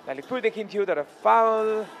ललितपुर देखिन्थ्यो तर फाउल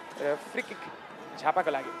र फ्री किक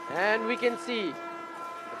झापाको लागि and we can C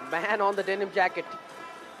man on the denim jacket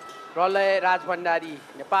प्रलय राज भण्डारी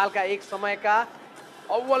नेपालका एक समयका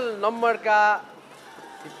अव्वल नम्बरका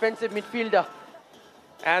defensive midfielder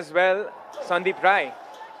as well Sandeep Rai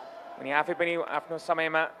उनी आफै पनि आफ्नो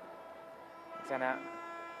समयमा एकजना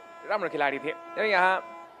राम्रो खेलाडी थिए र यहाँ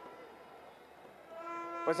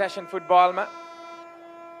पोजेसन फुटबलमा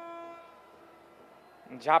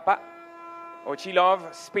झापा ओचिलभ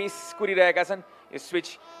स्पेस कुरिरहेका छन् यो स्विच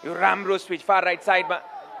यो राम्रो स्विच फार राइट साइडमा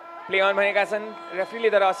प्ले अन भनेका छन् रेफ्रीले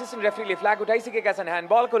तर असिस्टेन्ट रेफ्रीले फ्ल्याग उठाइसकेका छन्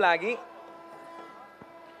ह्यान्डबलको लागि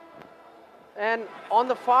and on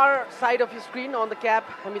the far side of screen on the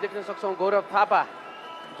cap हामी देख्न सक्छौँ गौरव थापा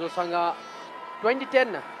जोसँग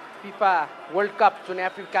 2010 फिफा वर्ल्ड कप जुन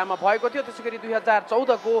अफ्रिकामा भएको थियो त्यसै गरी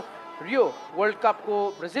 2014 को रियो वर्ल्ड कपको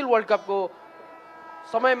ब्राजिल वर्ल्ड कपको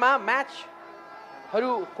समयमा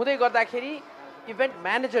म्याचहरू हुँदै गर्दाखेरि इभेन्ट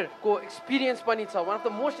म्यानेजरको एक्सपिरियन्स पनि छ one of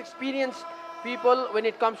the most experience people when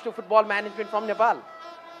it comes to football management from Nepal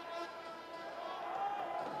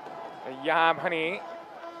यहाँ भने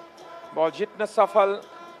बल जित्न सफल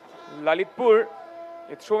ललितपुर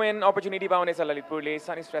यो थ्रो इन अपर्च्युनिटी पाउनेछ ललितपुरले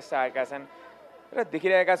सनी श्रेष्ठ आएका छन् र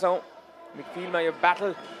देखिरहेका छौँ मिडफिल्डमा यो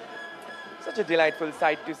battle such a delightful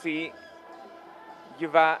site to see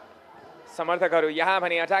युवा समर्थकहरू यहाँ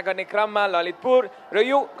भने अट्याक गर्ने क्रममा ललितपुर र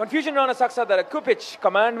यो कन्फ्युजन रहन सक्छ तर कुपिच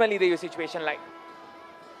कमान्डमा लिँदै यो सिचुएसनलाई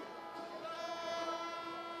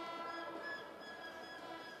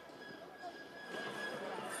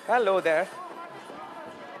हेलो देयर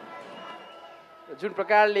जुन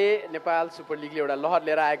प्रकारले नेपाल सुपर लिगले एउटा लहर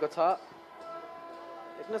लिएर आएको छ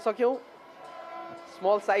देख्न सक्यौँ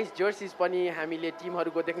स्मल साइज जर्सीज पनि हामीले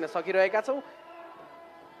टिमहरूको देख्न सकिरहेका छौँ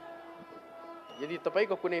यदि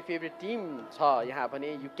तपाईँको कुनै फेभरेट टिम छ यहाँ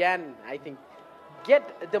भने you can I think get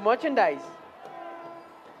the merchandise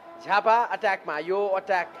Jhapa अट्याकमा यो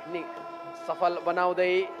अट्याक नि सफल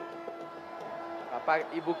बनाउँदै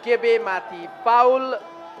इबुकेबे माथि पाउल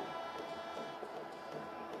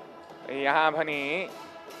यहाँ भने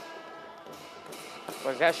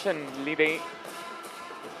पोजेसन लिँदै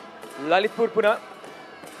ललितपुर पुनः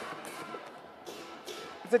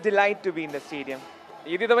it's a delight to be in the stadium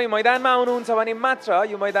यदि तपाईँ मैदानमा आउनुहुन्छ भने मात्र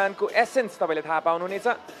यो मैदानको एसेन्स तपाईँले थाहा पाउनुहुनेछ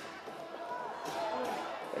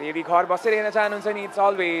र यदि घर बसेर हेर्न चाहनुहुन्छ नि इट्स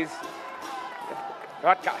अलवेज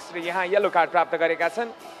ब्रडकास्ट र यहाँ येलो कार्ड प्राप्त गरेका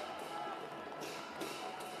छन्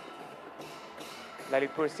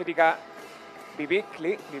ललितपुर सिटीका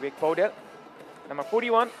विवेक Paudel number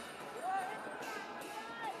 41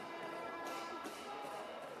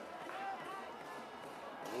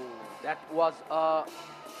 That was a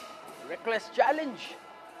reckless challenge.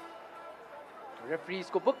 Referees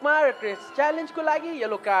को बुकमा reckless challenge को लागि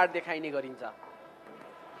येलो कार्ड देखाइने गरिन्छ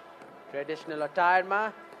ट्रेडिसनल अटायरमा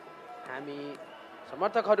हामी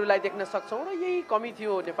समर्थकहरूलाई देख्न सक्छौँ र यही कमी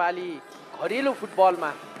थियो नेपाली घरेलु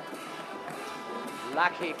फुटबलमा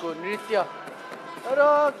लाखेको नृत्य र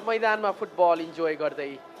मैदानमा फुटबल इन्जोय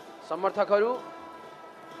गर्दै समर्थकहरू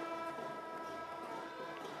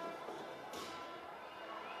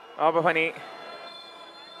अब भने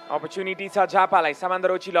अपर्च्युनिटी छ झापालाई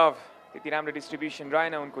सामान्दर ओचिलभ त्यति राम्रो डिस्ट्रिब्युसन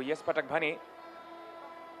रहेन उनको यस पटक भने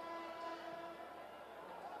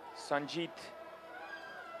सञ्जित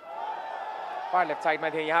फार लेफ्ट साइडमा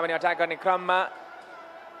थिए यहाँ भने अट्याक गर्ने क्रममा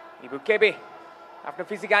इबुकेबे आफ्नो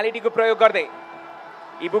फिजिकलिटीको प्रयोग गर्दै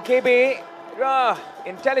इबुकेबे र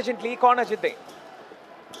इन्टेलिजेन्टली कर्नर जित्दै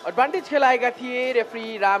एडभान्टेज खेलाएका थिए रेफ्री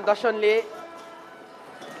रामदर्शनले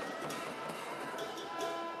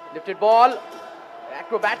लिफ्टेड बल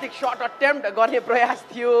एक्रोब्याटिक शट अटेम्प्ट गर्ने प्रयास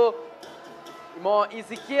थियो म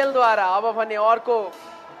इजिकेलद्वारा अब भने अर्को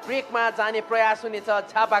ब्रेकमा जाने प्रयास हुनेछ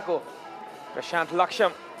झापाको प्रशान्त लक्ष्म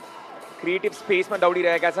क्रिएटिभ स्पेसमा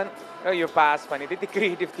दौडिरहेका छन् र यो पास भने त्यति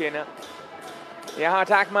क्रिएटिभ थिएन यहाँ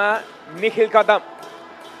अट्याकमा निखिल कदम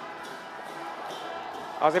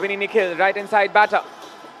अझै पनि निखिल राइट ह्यान्ड साइडबाट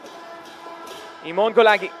इमोनको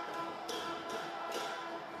लागि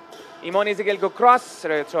इमोन इजिकेलको क्रस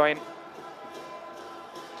र throw in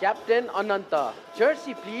captain Anant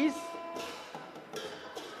Jersey please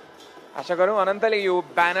आशा गरौँ अनन्तले यो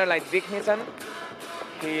ब्यानरलाई देख्नेछन्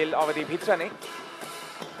खेल अवधिभित्र नै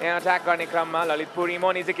यहाँ अट्याक गर्ने क्रममा Lalitpur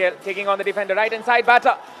Imon Ezekiel taking on the defender right hand साइडबाट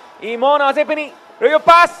इमोन अझै पनि र यो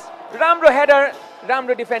पास राम्रो हेडर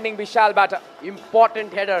राम्रो defending विशालबाट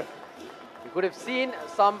important header you could have seen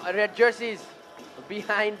some red jerseys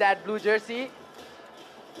behind that blue Jersey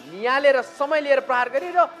नियालेर समय लिएर प्रहार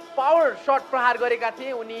गरे र पावर शट प्रहार गरेका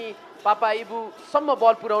थिए उनी पापा इबुसम्म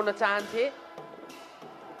बल पुर्याउन चाहन्थे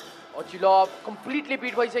अचिलो कम्प्लिटली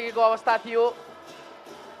बिट भइसकेको अवस्था थियो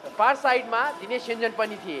फार साइडमा दिनेश योन्जन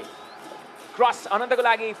पनि थिए क्रस अनन्तको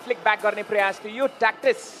लागि फ्लिक ब्याक गर्ने प्रयास थियो यो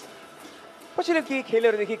ट्याक्टिस पछिल्लो केही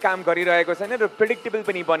खेलहरूदेखि काम गरिरहेको छैन र प्रेडिक्टेबल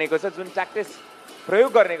पनि बनेको छ जुन ट्याक्टिस प्रयोग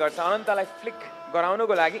गर्ने गर्छ अनन्तलाई फ्लिक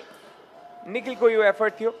गराउनको लागि निखिलको यो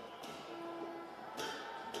एफर्ट थियो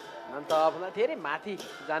अनन्त भन्दा धेरै माथि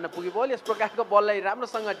जान पुग्यो बल यस प्रकारको बललाई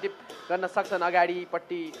राम्रोसँग डिप गर्न सक्छन्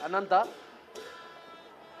अगाडिपट्टि अनन्त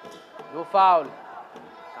नो फाउल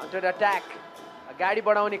काउन्टर अट्याक अगाडि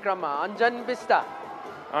बढाउने क्रममा अन्जन बिष्ट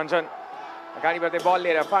अन्जन अगाडिबाट बल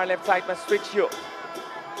लिएर फार लेफ्ट साइडमा स्विच यो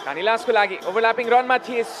कानिलासको लागि ओभरल्यापिङ रनमा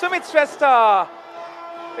थिए सुमित श्रेष्ठ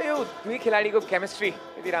यो दुई खेलाडीको केमिस्ट्री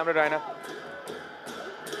यति राम्रो रहेन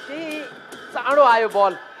केही चाँडो आयो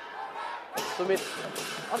बल सुमित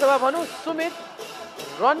अथवा भनौँ सुमित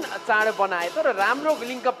रन चाँडो बनाए तर राम्रो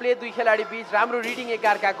लिङ्क प्ले दुई खेलाडी बीच राम्रो रिडिङ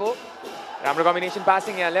एकअर्काको राम्रो कम्बिनेसन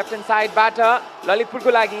पासिङ यहाँ लेफ्ट ह्यान्ड साइडबाट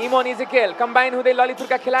ललितपुरको लागि इमोन इजिकेल कम्बाइन हुँदै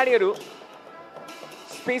ललितपुरका खेलाडीहरू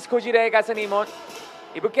स्पेस खोजिरहेका छन् इमोन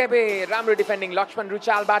इबुकेबे राम्रो defending Laxman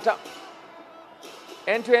रुचालबाट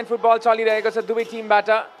and to and football चलिरहेको छ दुवै टिमबाट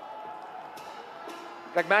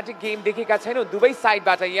प्र्याग्मेटिक गेम देखेका छैनौँ दुवै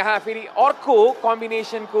साइडबाट यहाँ फेरि अर्को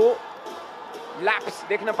कम्बिनेसनको ल्याप्स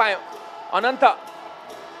देख्न पायौँ अनन्त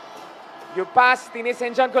यो पास दिनेश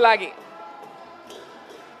योन्जनको लागि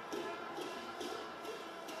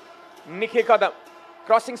निखिल कदम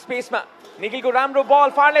क्रसिङ स्पेसमा निखिलको राम्रो बल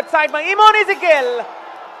फार लेफ्ट साइडमा इमोन इजिकेल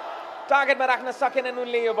टार्गेटमा राख्न सकेनन्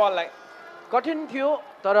उनले यो बललाई कठिन थियो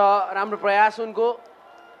तर राम्रो प्रयास उनको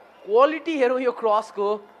क्वालिटी हेरौँ यो क्रसको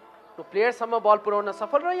प्लेयरसम्म बल पुर्याउन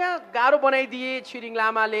सफल र यहाँ गाह्रो बनाइदिए छिरिङ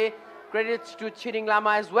लामाले credits to Tshering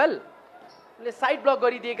Lama as well उनले साइड ब्लक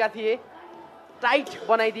गरिदिएका थिए टाइट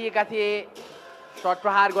बनाइदिएका थिए सर्ट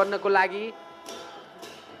प्रहार गर्नको लागि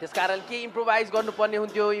त्यसकारण के इम्प्रोभाइज गर्नुपर्ने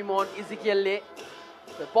हुन्थ्यो इमोन इजिकेलले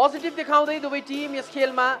पोजिटिभ देखाउँदै दुवै टिम यस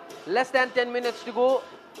खेलमा less than 10 minutes to go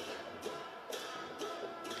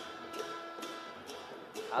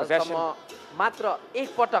मात्र एक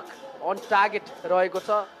पटक अन टार्गेट रहेको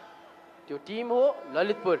छ त्यो टिम हो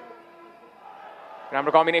ललितपुर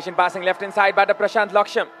राम्रो कम्बिनेसन पासिङ लेफ्ट ह्यान्ड साइडबाट प्रशान्त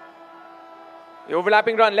लक्ष्यम यो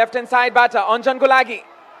ओभरल्यापिङ रन लेफ्ट ह्यान्ड साइडबाट अन्जनको लागि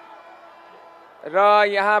र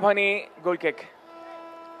यहाँ भने गोल किक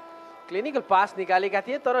क्लिनिकल पास निकालेका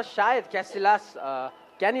थिए तर शायद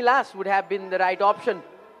क्यानिलास would have been the right option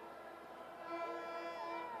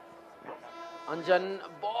अन्जन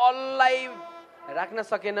बललाई राख्न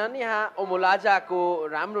सकेनन् यहाँ ओमोलाजाको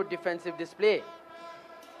राम्रो डिफेन्सिभ डिस्प्ले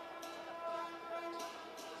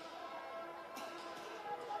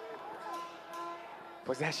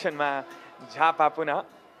पोजेसनमा झापा पुनः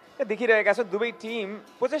देखिरहेका छौँ दुवै टिम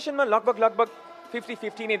पोजेसनमा लगभग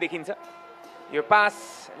 50-50 नै देखिन्छ यो पास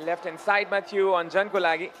लेफ्ट ह्यान्ड साइडमा थियो अन्जनको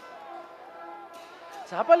लागि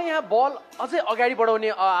झापाले यहाँ बल अझै अगाडि बढाउने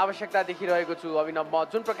आवश्यकता देखिरहेको छु अभिनव म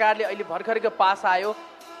जुन प्रकारले अहिले भर्खरको पास आयो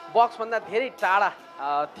बक्सभन्दा धेरै टाढा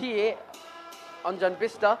थिए अन्जन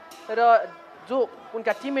बिष्ट र जो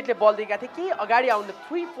उनका टिममेटले बल दिएका थिए केही अगाडि आउनु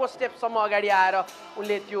 3-4 स्टेपसम्म अगाडि आएर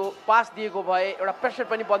उनले त्यो पास दिएको भए एउटा प्रेसर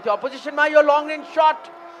पनि बन्थ्यो अपोजिसनमा यो लङ रेन्ज सट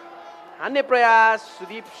हान्ने प्रयास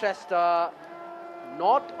Sudeep Shrestha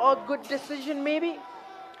not a good decision maybe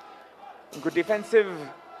good defensive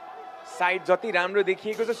side जति राम्रो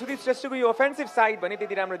देखिएको छ सुदीप श्रेष्ठको यो अफेन्सिभ साइड भने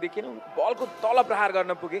त्यति राम्रो देखिएन बलको तल प्रहार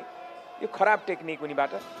गर्न पुगे यो खराब टेक्निक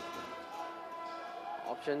उनीबाट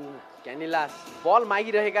अप्सन क्यानिलास बल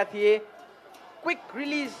मागिरहेका थिए quick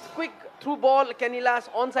release quick through ball क्यानिलास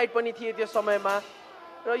on side पनि थिए त्यो समयमा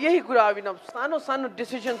र यही कुरा अभिनव सानो सानो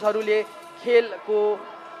डिसिजन्सहरूले खेल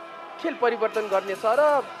परिवर्तन गर्नेछ र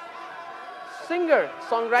सिङ्गर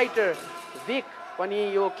सङ राइटर विक पनि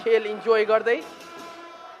यो खेल इन्जोय गर्दै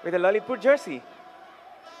विथ ललितपुर जर्सी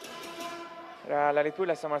र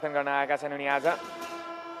ललितपुरलाई समर्थन गर्न आएका छन् उनी आज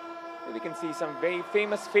we can see some very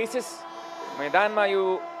famous faces मैदानमा यो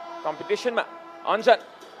कम्पिटिसनमा अन्जन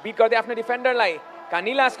बिट गर्दै आफ्नो डिफेन्डरलाई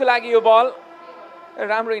कानिलासको लागि यो बल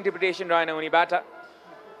राम्रो इन्टरप्रिटेसन रहेन उनीबाट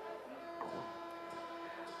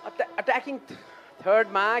अट्याकिङ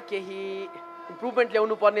थर्डमा केही इम्प्रुभमेन्ट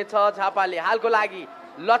ल्याउनु पर्ने छ झापाले हालको लागि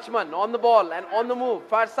Laxman on the ball and on the move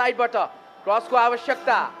far साइडबाट क्रसको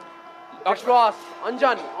आवश्यकता क्रस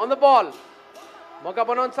अन्जन अन द बल मौका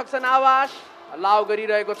बनाउन सक्छन् आवाश अलाउ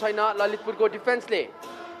गरिरहेको छैन ललितपुरको डिफेन्सले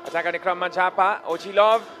अट्याक गर्ने क्रममा झापा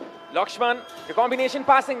ओचिलभ लक्ष्मण त्यो कम्बिनेसन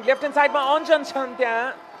पासिङ लेफ्ट ह्यान्ड साइडमा अन्जन छन् त्यहाँ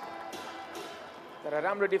तर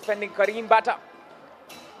राम्रो डिफेन्डिङ करिमबाट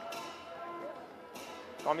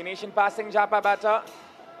कम्बिनेसन पासिङ झापाबाट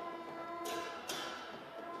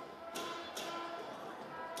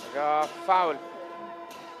र फाउल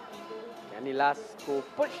क्यानिलासको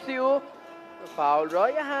पुश थियो फाउल र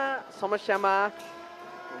यहाँ समस्यामा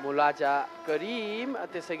मुलाजा करिम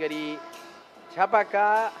त्यसै गरी झापाका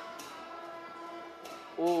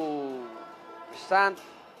शान्त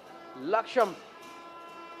लक्ष्म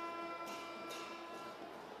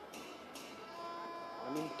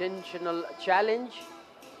अनइन्टेन्सनल च्यालेन्ज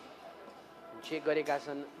चेक गरेका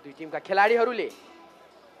छन् दुई टिमका खेलाडीहरूले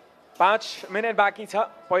 5 मिनट बाँकी छ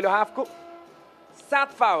पहिलो हाफको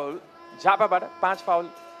 7 foul झापाबाट 5 foul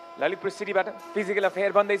Lalitpur सिटीबाट physical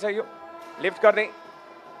affair बन्दैछ यो लिफ्ट गर्दै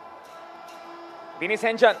दिनेश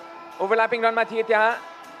हेन्जन ओभरल्यापिङ रनमा थिए त्यहाँ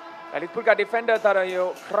ललितपुरका डिफेन्डर तर यो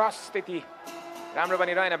क्रस त्यति राम्रो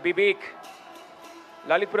बनिरहेन विवेक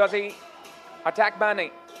ललितपुर अझै अट्याकमा नै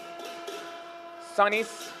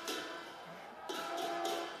सनिस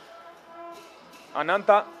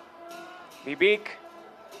अनन्त विवेक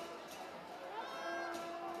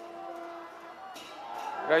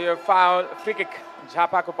र यो फाउल फ्री किक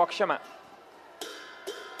झापाको पक्षमा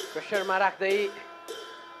प्रेसरमा राख्दै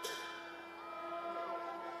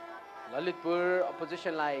ललितपुर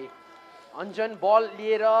अपोजिसनलाई अन्जन बल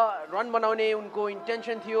लिएर रन बनाउने उनको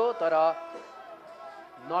इन्टेन्सन थियो तर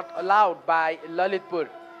नट अलाउड बाई ललितपुर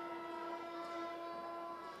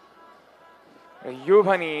यो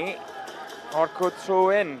भने अर्को थ्रो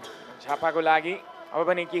इन झापाको लागि अब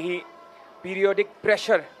भने केही पिरियोडिक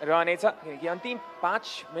प्रेसर रहनेछ किनकि अन्तिम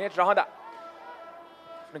 5 मिनट रहँदा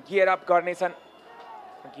गियर अप गर्नेछन्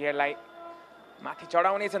गियरलाई माथि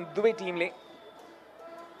चढाउनेछन् दुवै टिमले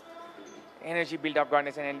एनर्जी बिल्डअप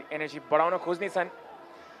गर्नेछन् एनर्जी बढाउन खोज्नेछन्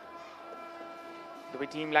दुवै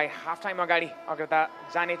टिमलाई हाफ टाइम अगाडि अग्रता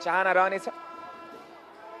जाने चाहना रहनेछ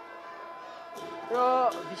र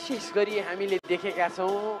विशेष गरी हामीले देखेका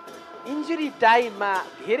छौँ इन्जुरी टाइममा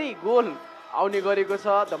धेरै गोल आउने गरेको छ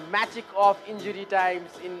the magic of injury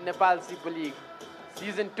times in Nepal super league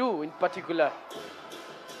season 2 in particular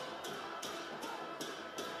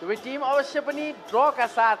दुवै टिम अवश्य पनि ड्रका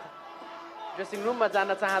साथ ड्रेसिङ रुममा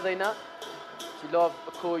जान चाहँदैन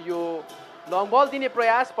चिलभको यो लङ बल दिने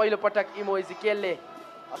प्रयास पहिलो पटक इमो इजिकेलले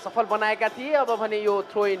सफल बनाएका थिए अब भने यो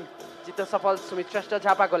थ्रो इन जित्न सफल सुमित श्रेष्ठ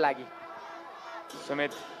झापाको लागि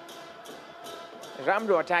सुमित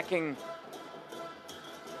राम्रो अट्याकिङ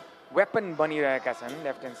वेपन बनिरहेका छन्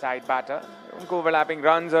लेफ्ट ह्यान्ड साइडबाट उनको ओभरल्यापिङ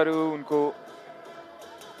रन्सहरू उनको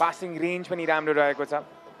पासिङ रेन्ज पनि राम्रो रहेको छ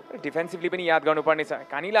डिफेन्सिभली पनि याद गर्नुपर्नेछ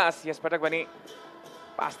कानिलास यसपटक भने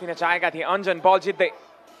पास दिन चाहेका थिए अन्जन बल जित्दै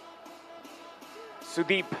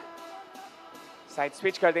सुदीप साइड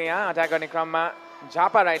स्विच गर्दै यहाँ अट्याक गर्ने क्रममा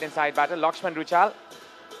झापा राइट ह्यान्ड साइडबाट लक्ष्मण रुचाल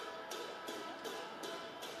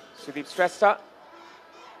सुदीप श्रेष्ठ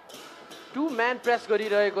 2 म्यान प्रेस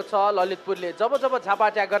गरिरहेको छ ललितपुरले जब जब झापा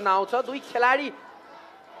अट्याक गर्न आउँछ दुई खेलाडी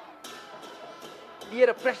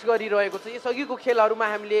लिएर प्रेस गरिरहेको छ यसअघिको खेलहरूमा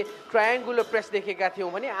हामीले ट्रायङ्गुलर प्रेस देखेका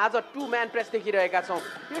थियौँ भने आज 2 म्यान प्रेस देखिरहेका छौँ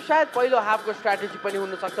यो सायद पहिलो हाफको स्ट्राटेजी पनि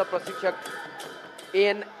हुनसक्छ प्रशिक्षक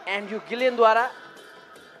an Andrew गिलेनद्वारा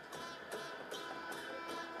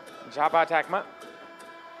Jhapa अट्याकमा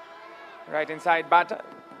right hand साइडबाट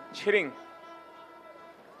छिरिङ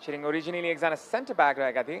ओरिजिनली एकजना सेन्टर ब्याक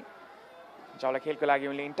रहेका थिए जौला खेलको लागि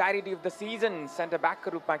उनले इन्टायरिटी अफ द सिजन सेन्टर ब्याकको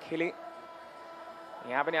रूपमा खेले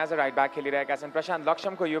यहाँ पनि आज राइट ब्याक खेलिरहेका छन् प्रशान्त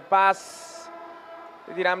लक्ष्मणको यो पास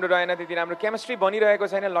त्यति राम्रो रहेन त्यति राम्रो केमिस्ट्री बनिरहेको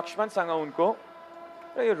छैन लक्ष्मणसँग उनको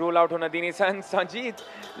र यो रोल आउट हुन दिनेछन् सजित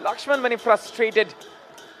लक्ष्मण पनि फ्रस्ट्रेटेड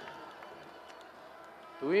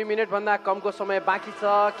 2 मिनटभन्दा कमको समय बाँकी छ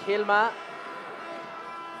खेलमा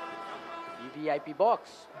VVIP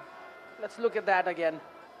box let's look at that again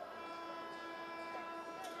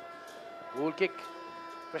goal kick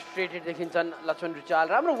frustrated देखिन्छन् लक्ष्मण रुचाल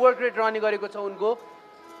राम्रो वर्क रेट रहने गरेको छ उनको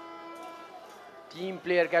टिम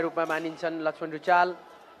प्लेयरका रूपमा मानिन्छन् लक्ष्मण रुचाल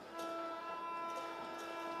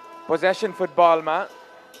पोजेसन फुटबलमा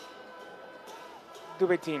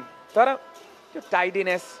दुवै टिम तर त्यो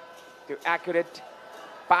टाइडीनेस त्यो एक्युरेट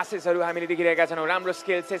पासेसहरू हामीले देखिरहेका छौँ राम्रो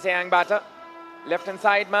स्किल सेसेयाङबाट लेफ्ट ह्यान्ड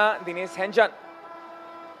साइडमा दिनेश हेन्जन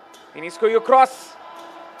दिनेशको यो क्रस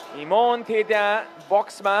इमोन थिए त्यहाँ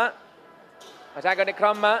बक्समा अट्याक गर्ने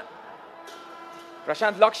क्रममा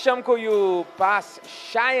प्रशान्त लक्ष्मणको यो पास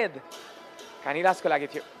सायद कानिलासको लागि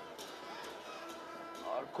थियो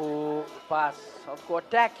अर्को पास अर्को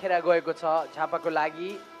अट्याक खेर गएको छ झापाको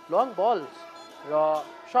लागि लङ बल र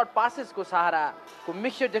सर्ट पासेसको सहाराको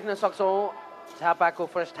मिक्सचर देख्न सक्छौँ झापाको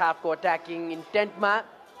फर्स्ट हाफको अट्याकिङ इन्टेन्टमा।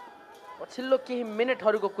 पछिल्लो केही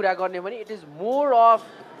मिनटहरूको कुरा गर्ने भने it is more of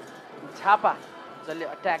Jhapa जसले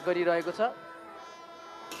अट्याक गरिरहेको छ।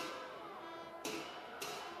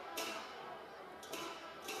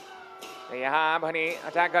 यहाँ भने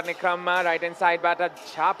अट्याक गर्ने क्रममा राइट ह्यान्ड साइडबाट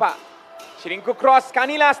झापा छिरिङको क्रस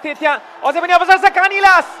कानिलास थिए त्यहाँ अझै पनि अवसर छ।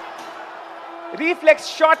 कानिलास रिफ्लेक्स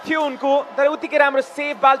शट थियो उनको तर उत्तिकै राम्रो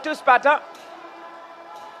सेभ बाल्टुसबाट।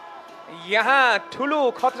 यहाँ ठुलो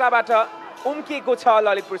खतराबाट उम्किएको छ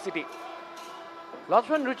ललितपुर सिटी।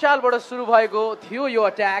 लक्ष्मण रुचालबाट सुरु भएको थियो यो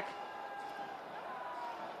अट्याक।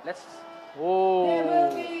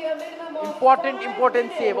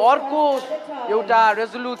 इम्पोर्टेन्ट सेभ, अर्को एउटा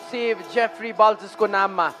रेजोल्युट सेभ जेफ्री बाल्टुसको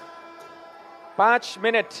नाममा। 5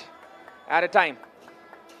 मिनट एट अ टाइम।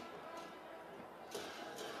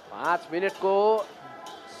 5 मिनटको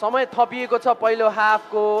समय थपिएको छ पहिलो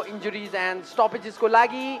हाफको इन्जुरिज एन्ड स्टपेजेसको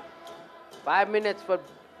लागि। 5 minutes for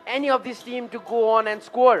any of this team to go on and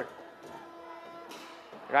score.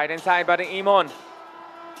 Right hand side बाट इमोन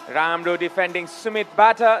राम्रो डिफेन्डिङ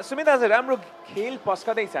सुमितबाट। सुमित आज राम्रो खेल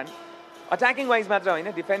पस्कदैछन् अट्याकिङ वाइज मात्र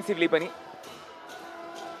होइन डिफेन्सिभली पनि।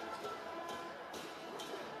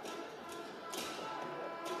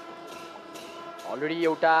 अलरेडी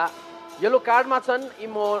एउटा येलो कार्डमा छन्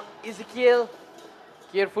इजिकियल।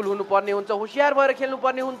 केयरफुल हुनुपर्ने हुन्छ, होसियार भएर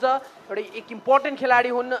खेल्नुपर्ने हुन्छ। एउटा एक इम्पोर्टेन्ट खेलाडी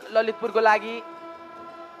हुन् ललितपुरको लागि।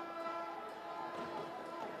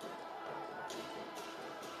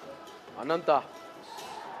 अनन्त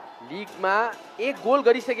लिगमा 1 गोल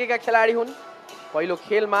गरिसकेका खेलाडी हुन्। पहिलो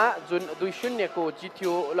खेलमा जुन 2-0 को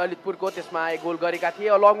जित्यो ललितपुरको त्यसमा 1 गोल गरेका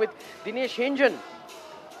थिए अलङ विथ दिनेश हेन्जन।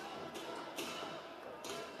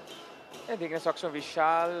 देख्न सक्छौँ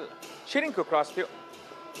विशाल छिरिङको क्रस थियो।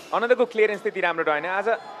 अनन्तको क्लियरेन्स त्यति राम्रो रहेन। आज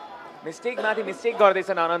मिस्टेकमाथि मिस्टेक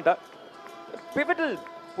गर्दैछन् अनन्त पिभटल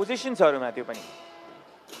पोजिसन्सहरूमा। त्यो पनि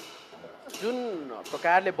जुन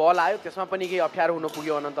प्रकारले बल आयो त्यसमा पनि केही अप्ठ्यारो हुन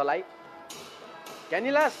पुग्यो अनन्तलाई।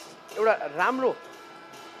 क्यानिलास एउटा राम्रो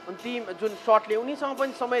अन्तिम जुन सटले उनीसँग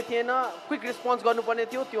पनि समय थिएन, क्विक रिस्पोन्स गर्नुपर्ने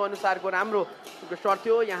थियो, त्यो अनुसारको राम्रो सट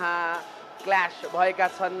थियो। यहाँ क्ल्यास भएका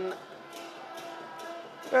छन्।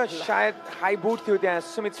 सायद हाई बुट थियो त्यहाँ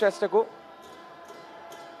सुमित श्रेष्ठको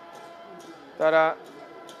तर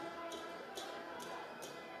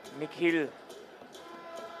निखिल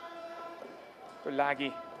को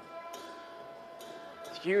लागि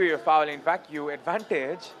यो फाउल इनफ्याक्ट यो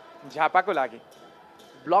एडभान्टेज झापाको लागि।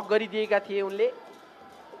 ब्लक गरिदिएका थिए उनले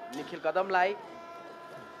निखिल कदमलाई।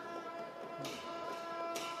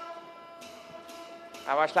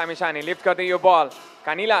 आवाश लामिछाने लिफ्ट गर्दै यो बल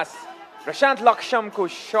कानिलास प्रशान्त लक्ष्मको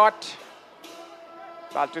शट।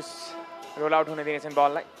 बाल्टुस रोल आउट हुन दिनेछन्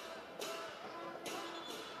बललाई।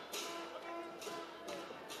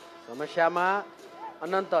 समस्यामा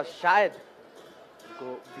अनन्त सायद को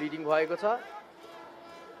ब्लिडिङ भएको छ।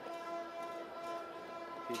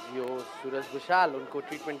 फिजियो सुरज भुषाल उनको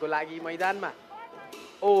ट्रिटमेन्टको लागि मैदानमा।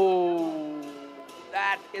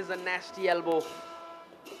 That is a nasty elbow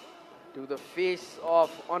to the face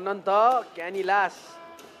of अनन्त। क्यानिलास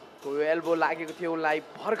को एल्बो लागेको थियो उनलाई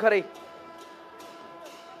भर्खरै।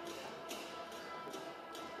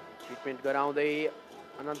 ट्रिटमेन्ट गराउँदै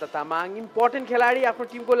अनन्त तामाङ इम्पोर्टेन्ट खेलाडी आफ्नो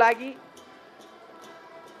टिमको लागि।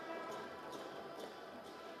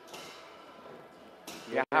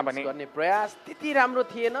 यहाँ भने गर्ने प्रयास त्यति राम्रो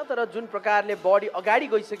थिएन तर जुन प्रकारले बडी अगाडि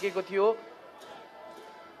गइसकेको थियो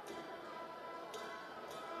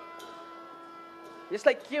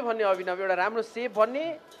यसलाई के भन्ने अभिनव? एउटा राम्रो सेभ भन्ने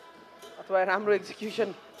अथवा राम्रो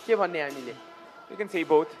एक्जिक्युसन के भन्ने हामीले? You can say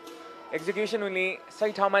both. Execution उनले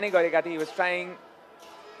सही ठाउँमा नै गरेका थिए। He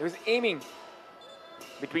was aiming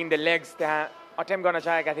between the legs. त्यहाँ अटेम्प गर्न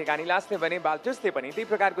चाहेका थिए कानिलासले भने बाल्टुसले पनि त्यही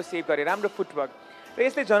प्रकारको सेभ गरे। राम्रो फुटवर्क र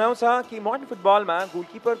यसले जनाउँछ कि मोडर्न फुटबलमा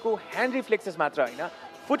गोलकिपरको ह्यान्ड रिफ्लेक्सेस मात्र होइन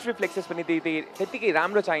फुट रिफ्लेक्सेस पनि त्यतिकै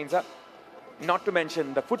राम्रो चाहिन्छ। Not to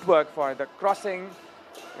mention the footwork for the crossing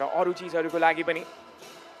र अरू चिजहरूको लागि पनि।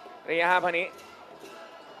 र यहाँ भने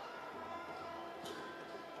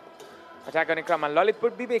अट्याक गर्ने क्रममा ललितपुर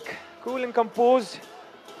विवेक कुल एन्ड कम्पोज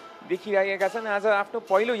देखिरहेका छन्। आज आफ्नो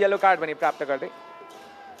पहिलो येलो कार्ड पनि प्राप्त गर्दै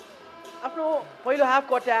आफ्नो पहिलो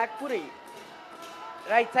हाफको अट्याक पुरै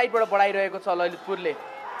राइट साइडबाट बढाइरहेको छ ललितपुरले।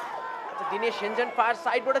 दिनेश हेन्जन फार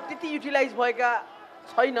साइडबाट त्यति युटिलाइज भएका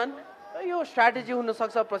छैनन्। यो स्ट्राटेजी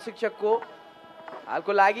हुनसक्छ प्रशिक्षकको।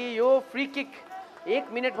 हालको लागि यो फ्री किक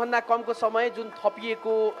 1 मिनटभन्दा कमको समय जुन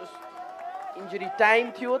थपिएको इन्जुरी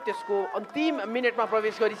टाइम थियो त्यसको अन्तिम मिनटमा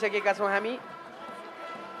प्रवेश गरिसकेका छौँ हामी।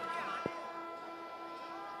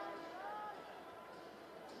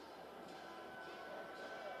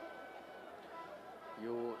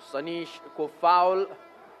 यो सनिशको foul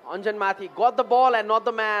अन्जनमाथि got the ball and not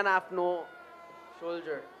the man आफ्नो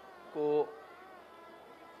सोल्जरको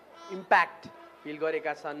इम्प्याक्ट फिल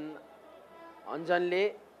गरेका छन् अन्जनले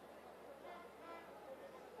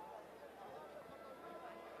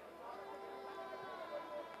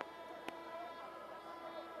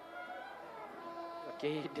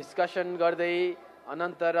केही डिस्कसन गर्दै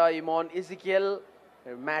अनन्त र इमोन इजिकियल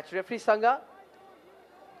म्याच रेफ्रीसँग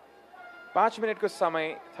 5 मिनटको समय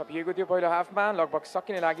थपिएको थियो पहिलो हाफमा लगभग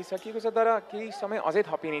सकिने लागिसकिएको छ तर केही समय अझै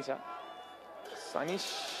थपिने छ सनिश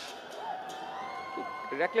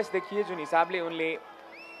रेकलेस देखिए जुन हिसाबले उनले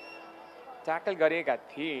ट्याकल गरेका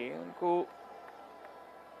थिए उनको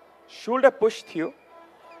शोल्डर पुश थियो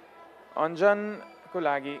अन्जनको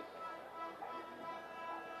लागि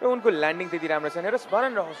र उनको ल्यान्डिङ त्यति राम्रो छैन र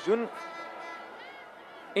स्मरण रहोस् जुन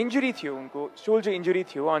इन्जुरी थियो उनको सोल्जर इन्जुरी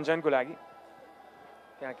थियो अन्जनको लागि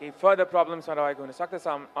त्यहाँ केही फर्दर प्रब्लम्समा रहेको हुन सक्दछ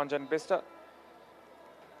अन्जन बिष्ट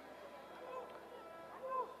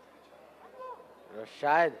र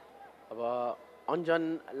सायद अब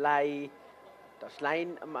अन्जनलाई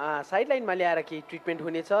साइडलाइनमा ल्याएर केही ट्रिटमेन्ट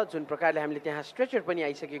हुनेछ जुन प्रकारले हामीले त्यहाँ स्ट्रेचर पनि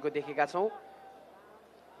आइसकेको देखेका छौँ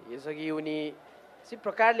यसअघि उनी यस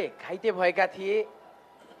प्रकारले घाइते भएका थिए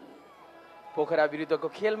पोखरा विरुद्धको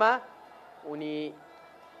खेलमा उनी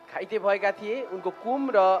घाइते भएका थिए उनको कुम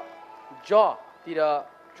र जतिर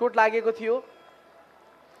चोट लागेको थियो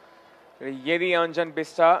र यदि अन्जन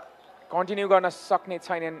बिष्ट कन्टिन्यू गर्न सक्ने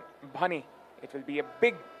छैनन् भने it will be a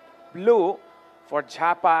big blow for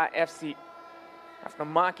Jhapa FC आफ्नो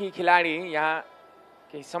माकी खेलाडी यहाँ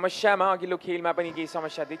केही समस्यामा अघिल्लो खेलमा पनि केही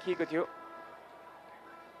समस्या देखिएको थियो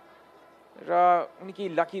र उनी केही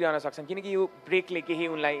लकी रहन सक्छन् किनकि यो ब्रेकले केही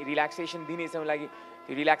उनलाई रिल्याक्सेसन दिनेछ उनलाई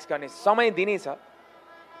त्यो रिल्याक्स गर्ने समय दिनेछ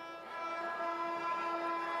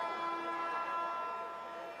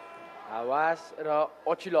आवास र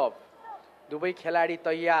ओचिलोभ दुवै खेलाडी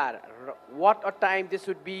तयार what a time this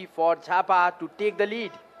would be for Jhapa to take the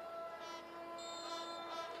lead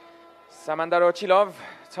समन्दर ओचिलोभ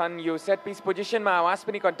छन् यो सेट पिस पोजिसनमा आवास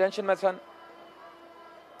पनि कन्टेन्सनमा छन्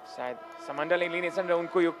सायद समन्दरले लिनेछन् र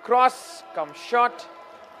उनको यो क्रस कम शट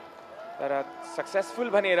तर सक्सेसफुल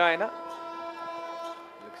भने रहेन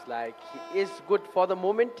looks like he is good for the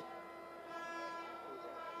moment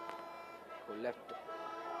left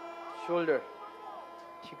shoulder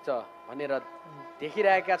ठिक छ भनेर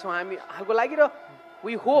देखिरहेका छौँ हामी हालको लागि र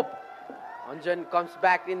we hope Anjan comes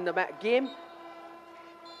back in the game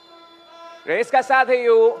र यसका साथै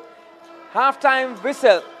यो half time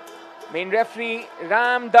whistle main referee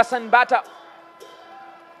Ram दसनबाट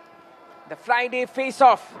the Friday face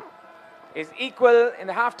of is equal in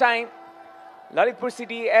the half time Lalitpur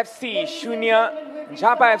city FC 0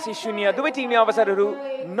 Jhapa FC 0 दुवै टिमले अवसरहरू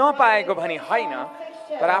नपाएको भने होइन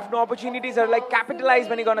तर आफ्नो अपर्च्युनिटिजहरूलाई क्यापिटलाइज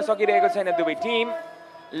पनि गर्न सकिरहेको छैन दुवै टिम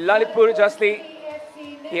ललितपुर जसले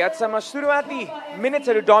हदसम्म सुरुवाती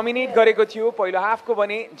मिनट्सहरू डोमिनेट गरेको थियो पहिलो हाफको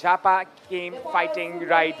भने Jhapa came fighting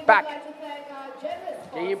right back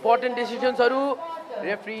केही इम्पोर्टेन्ट डिसिजन्सहरू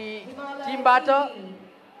रेफ्री टिमबाट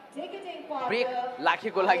ब्रेक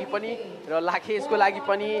लाखेको लागि पनि र लाखे यसको लागि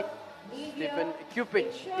पनि स्टिफन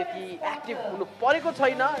क्युपिच त्यति एक्टिभ हुनु परेको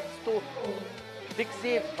छैन यस्तो बिग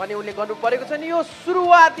सेभ भने उनले गर्नु परेको छैन यो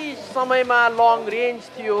सुरुवाती समयमा लङ रेन्ज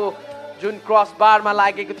थियो जुन क्रस बारमा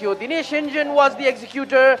लागेको थियो Dinesh एन्जन was the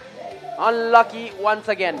एक्जिक्युटर unlucky once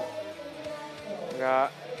again र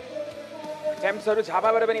अटेम्प्ट्सहरू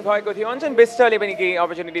झापाबाट पनि भएको थियो अन्जन बिष्टले पनि केही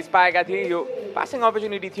अपर्च्युनिटिज पाएका थिए यो पासिङ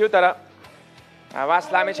अपर्च्युनिटी थियो तर आवास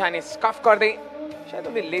लामेछाने स्कफ गर्दै सायद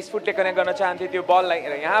उनले लेस फुटले कनेक्ट गर्न चाहन्थे त्यो बललाई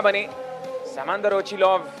र यहाँ भने समन्दर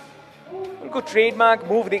ओचिलोभ उनको ट्रेडमार्क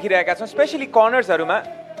मुभ देखिरहेका छौँ स्पेसली कर्नर्सहरूमा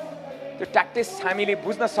त्यो ट्याक्टिक्स हामीले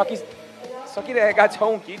बुझ्न सकिरहेका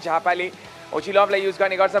छौँ कि झापाले ओचिलोभलाई युज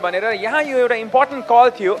गर्ने गर्छ भनेर यहाँ यो एउटा इम्पोर्टेन्ट कल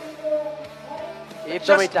थियो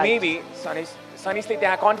मेबी सनिसले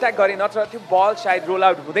त्यहाँ कन्ट्याक्ट गरे नत्र त्यो बल सायद रोल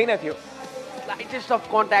आउट हुँदैन थियो स्लाइटेस्ट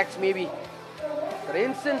अफ कन्ट्याक्ट्स मेबी तर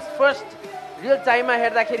इन्स्टेन्स फर्स्ट रियल टाइममा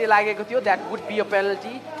हेर्दाखेरि लागेको थियो that would be a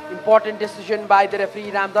penalty important decision by the referee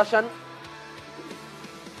Ramdarshan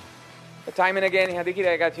time and again यहाँ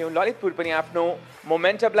देखिरहेका थियौँ ललितपुर पनि आफ्नो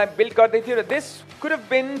मोमेन्टमलाई बिल्ड गर्दै थियो र this could have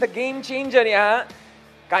been the game changer यहाँ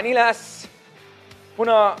कानिलास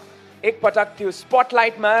पुनः एकपटक त्यो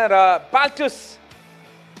स्पटलाइटमा र बाल्टुस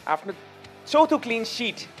आफ्नो चौथो क्लिन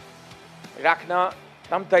शीट राख्न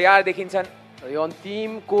एकदम तयार देखिन्छन् यो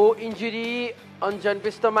अन्तिमको इन्जुरी अन्जन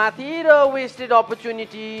बिष्टमाथि र वेस्टेड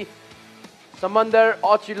अपर्च्युनिटी समन्दर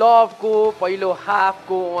ओचिलोभको पहिलो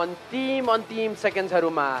हाफको अन्तिम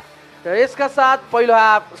सेकेन्ड्सहरूमा र यसका साथ पहिलो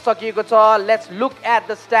हाफ सकिएको छ let's look at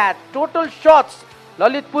the stat total shuts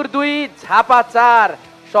Lalitpur 2 Jhapa 4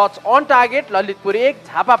 shots on target Lalitpur 1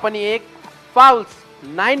 Jhapa पनि 1 fouls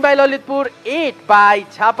 9 by Lalitpur 8 by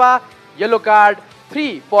Jhapa yellow card 3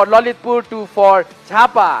 for Lalitpur 2 for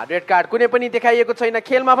Jhapa red card कुनै पनि देखाइएको छैन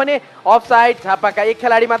खेलमा भने अफसाइड झापाका एक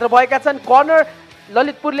खेलाडी मात्र भएका छन् कर्नर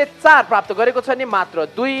ललितपुरले 4 प्राप्त गरेको छ नि मात्र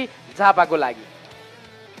 2 झापाको लागि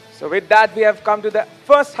So with that we have come to the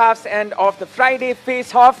first half's end of the Friday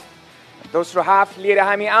face off दोस्रो हाफ लिएर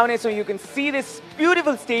हामी आउने छौं you can see this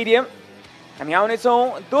beautiful stadium हामी आउने छौं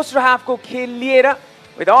दोस्रो हाफको खेल लिएर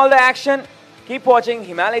with all the action keep watching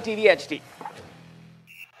Himalaya TV HD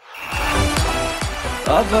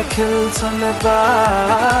अब खेल्छ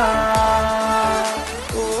Nepal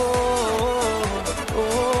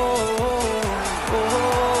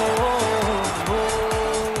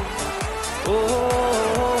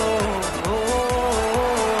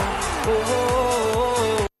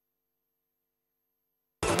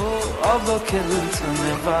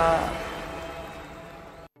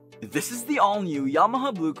This is the all-new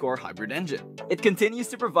Yamaha Blue Core hybrid engine. It continues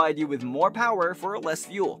to provide you with more power for less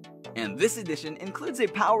fuel. And this edition includes a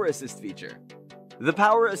power assist feature. The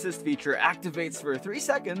power assist feature activates for 3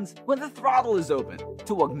 seconds when the throttle is open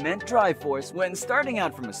to augment drive force when starting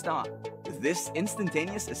out from a stop. This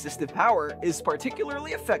instantaneous assistive power is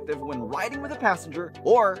particularly effective when riding with a passenger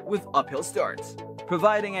or with uphill starts,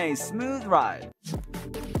 providing a smooth ride.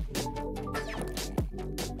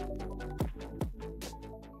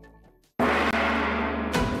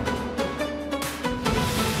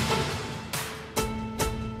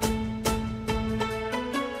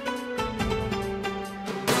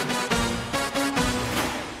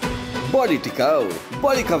 Body टिकाऊ,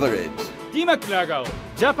 body coverage. दिमाग लगाओ,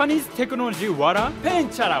 Japanese technology वाला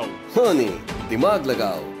paint चलाओ. Honey, दिमाग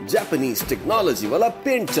लगाओ, Japanese technology वाला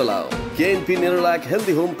paint चलाओ. KNP Nerolac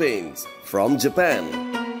Healthy Home Paints from Japan.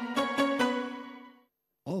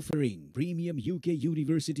 Offering premium UK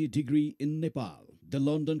University degree in Nepal. The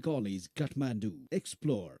London College, Kathmandu.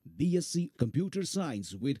 Explore BSc Computer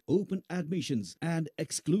Science with open admissions and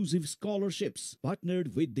exclusive scholarships.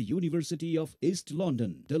 Partnered with the University of East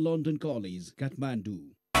London. The London College, Kathmandu.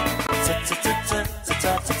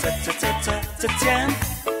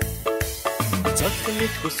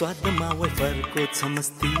 चकलेटको स्वादमा वेफरको छ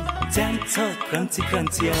मस्ती ज्याम छ crunchy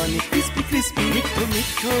crunchy अनि crispy crispy मिठो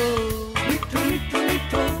मिठो मिठो मिठो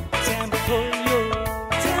मिठो ज्याम खोयो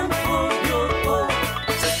ज्याम खोयो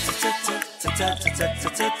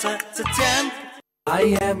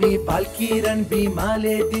आइएमई बालकिरण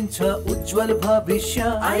बिमाले दिन्छ उज्जवल भविष्य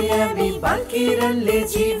आइएमई बालकिरणले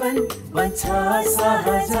जीवन बन्छ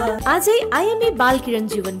सहज आजै आइएमई बालकिरण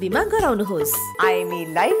जीवन बिमा गराउनुहोस् IME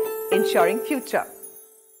life ensuring future.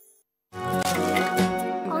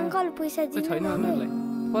 Uncle पैसा दिनु छैन उनीहरुलाई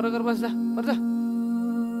परगर बस्दा पर्छ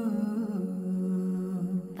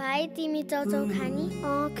भाइ तिमी चाउचाउ खानी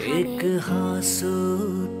एक हाँसो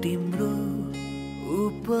तिम्रो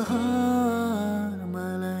उपहार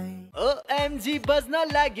मलाई ओएमजी बज्न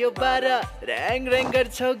लाग्यो 12 र्याङ र्याङ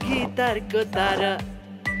गर्छौ गिटारको तारा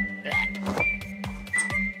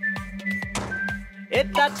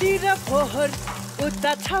यतातिर फोहोर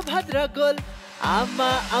उता छ भद्र गोल आमा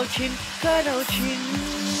आउँछिन् कराउँछिन्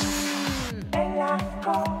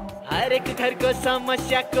हरेक घरको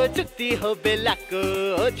समस्याको जुक्ति हो बेलाको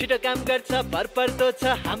छिटो काम गर्छ भरपर्दो छ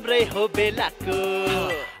हाम्रै हो बेलाको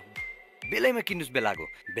बेलैमा किन्नुस्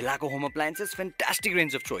बेलाको home appliances fantastic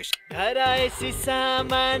range of choice घरायसी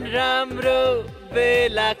सामान राम्रो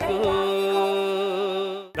बेलाको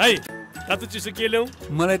दाइ तातो चिसो के ल्याउ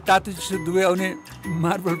मलाई तातो चिसो दुवै आउने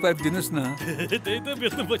मार्बल पाइप दिनुस् न त्यही त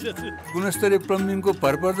बेच्नु पर्छ गुणस्तरीय प्लम्बिङको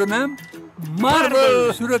भरपर्दो नाम मार्बल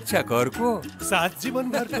सुरक्षा घरको साथ जीवन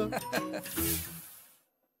घरको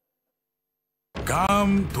काम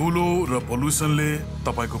धुलो र पोल्युसनले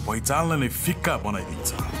तपाईको पहिचानलाई फिक्का बनाइदिन्छ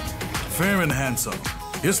फेयर एन्ड ह्यान्डसम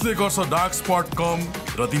यसले गर्छ डार्क स्पट कम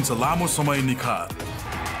र दिन्छ लामो समय निखार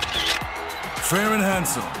फेयर एन्ड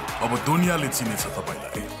ह्यान्डसम अब दुनियाँले चिनेछ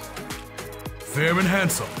तपाईलाई फेयर एन्ड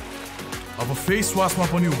ह्यान्डसम अब फेस वाशमा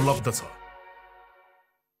पनि उपलब्ध छ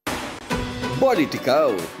बडी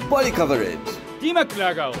टिकाऊ बडी कभरेज दिमाग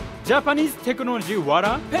लगाओ जापानीज टेक्नोलोजी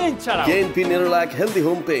वाला पेंट चलाओ KNP Nerolac Healthy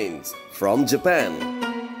Home Paints from Japan.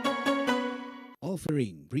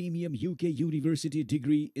 Offering premium UK University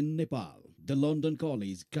degree in Nepal. The London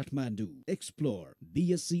College, Kathmandu. Explore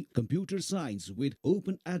BSc Computer Science with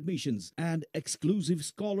open admissions and exclusive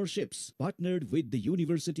scholarships. Partnered with the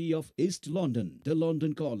University of East London. The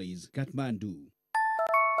London College, Kathmandu.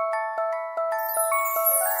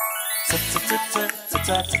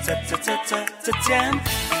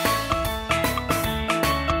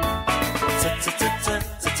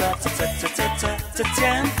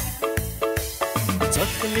 ज्याम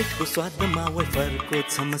चकलेटको स्वादमा वेफरको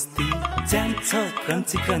छ मस्ती ज्याम छ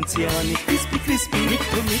crunchy crunchy अनि crispy crispy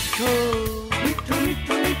मिठो मिठो मिठो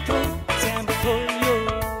मिठो मिठो ज्याम हो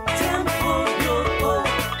यो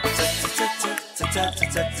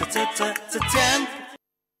ज्याम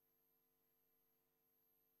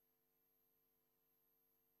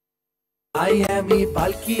आइएमई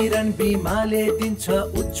बालकिरण बिमाले दिन्छ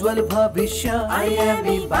उज्जवल भविष्य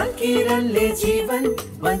आइएमई बालकिरणले जीवन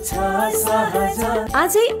बन्छ सहज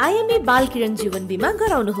आजै आइएमई बालकिरण जीवन बिमा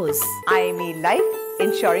गराउनुहोस् आइएमई लाइफ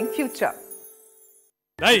इन्स्योरिङ फ्युचर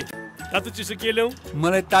दाइ तातो चिसो के ल्याउँ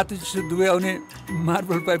मलाई तातो चिसो दुवै आउने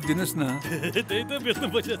मार्बल पाइप दिनुहोस् न त्यही त बेच्नु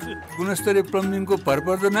पर्छ गुणस्तरीय प्लम्बिङको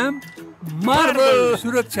भरपर्दो नाम मार्बल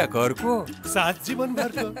सुरक्षा घरको साथ जीवन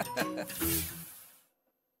घरको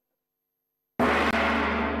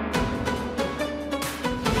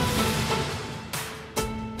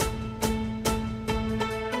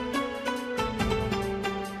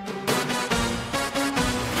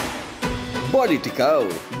बढी टिकाउ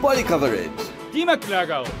बढी कभरेज दिमाग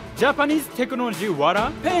लगाओ जापानीज टेक्नोलोजी वाला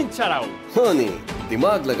पेंट चलाओ हो नि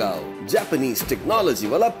दिमाग लगाओ जापानीज टेक्नोलोजी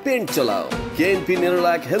वाला पेंट चलाओ KNP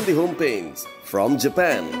Nirolac healthy home paints from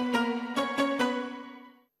Japan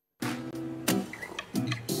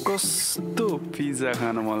कस्तो पिज्जा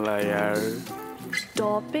खान मन लाग्यो यार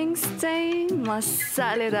टपिङ्स चाहिँ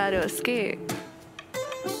मसालेदार होस् के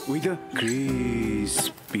with a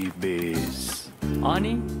crispy base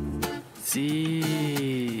अनि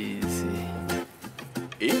cheesy.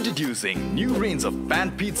 Introducing new range of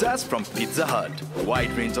pan pizzas from Pizza Hut.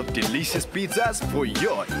 Wide range of delicious pizzas for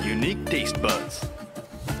your unique taste buds.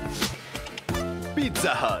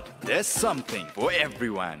 Pizza Hut, there's something for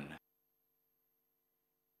everyone.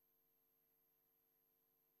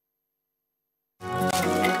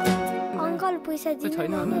 Uncle, पैसा दिनु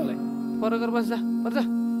छैन उनीहरुलाई पर गरेर बस जा पर जा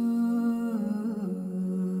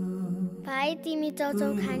भाइ तिमी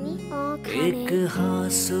चाउचाउ खानी एक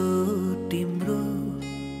हाँसो तिम्रो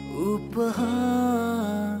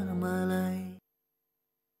उपहार मलाई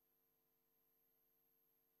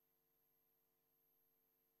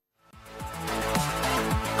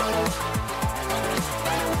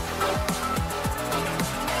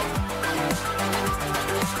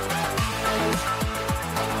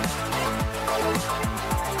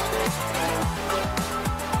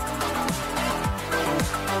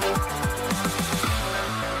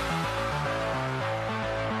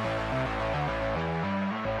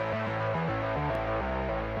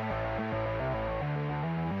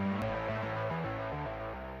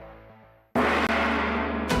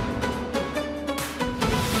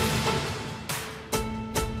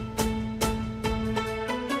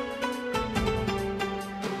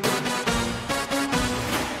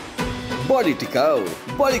बढी टिकाउ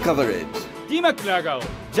बढी कभरेज दिमाग लगाओ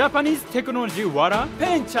जापानीज टेक्नोलोजी वाला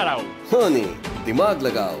पेंट चलाओ हो नि दिमाग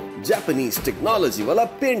लगाओ जापानीज टेक्नोलोजी वाला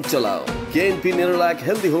पेंट चलाओ KNP Nirolac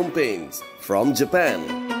healthy home paints from Japan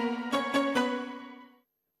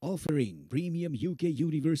Offering premium UK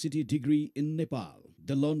university degree in Nepal.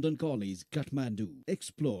 The London College, Kathmandu.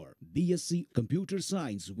 Explore BSc Computer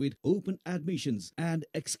Science with open admissions and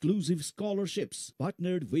exclusive scholarships.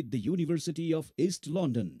 Partnered with the University of East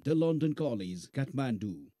London. The London College,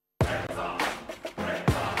 Kathmandu.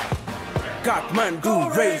 Kathmandu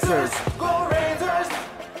Razors. Go Razors!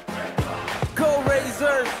 Go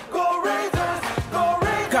Razors. Go Razors! Go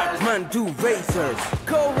Razors! Kathmandu Razors.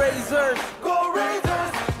 Go Razors. Go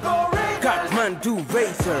Razors! Go Razors! Kathmandu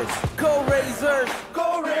Razors. Go Razors. Go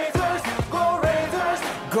Razors! Go Razors!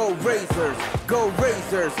 Go Razors. Go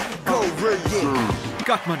Razors. Go Razors.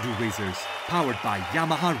 Kathmandu Razors, powered by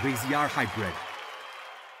Yamaha Razor Hybrid.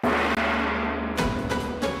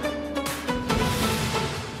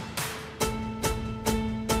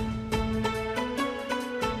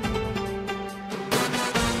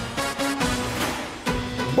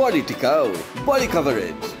 बढी टिकाउ बढी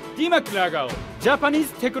coverage दिमाग लगाओ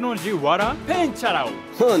Japanese technology वाला paint चलाओ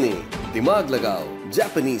हो नि दिमाग लगाओ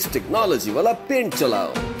जापानीज टेक्नोलोजी वाला पेंट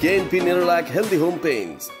चलाओ KNP Nirolac healthy home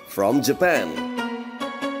paints from Japan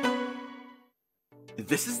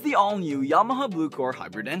This is the all-new Yamaha Blue Core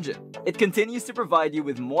hybrid engine. It continues to provide you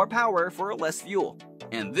with more power for less fuel.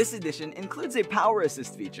 And this edition includes a power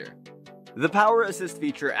assist feature. The power assist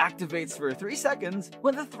feature activates for 3 seconds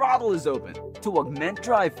when the throttle is open to augment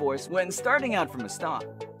drive force when starting out from a stop.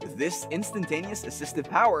 This instantaneous assistive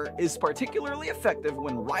power is particularly effective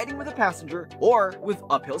when riding with a passenger or with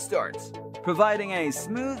uphill starts, providing a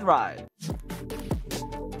smooth ride.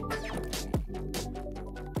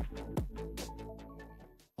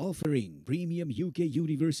 Offering premium UK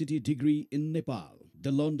university degree in Nepal.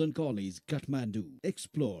 The London College, Kathmandu.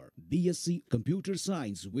 Explore BSc Computer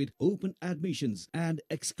Science with open admissions and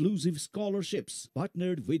exclusive scholarships.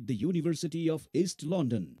 Partnered with the University of East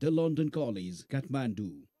London. The London College, Kathmandu.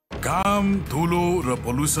 काम धुलो र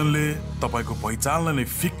पोल्युसनले तपाईको पहिचानलाई नै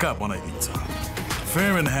फिक्का बनाइदिन्छ।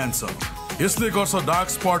 Fair and handsome यसले गर्छ डार्क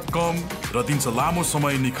स्पट कम र दिन्छ लामो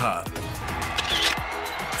समय निखार।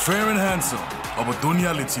 फेयर एन्ड ह्यान्डसम अब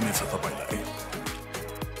दुनियाँले चिनेछ तपाईलाई।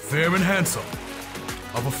 फेयर एन्ड ह्यान्डसम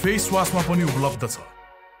अब फेस वाशमा पनि उपलब्ध छ।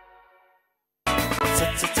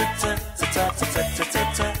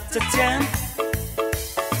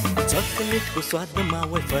 चकलेटको स्वादमा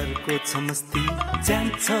वेफरको छ मस्ती, ज्याम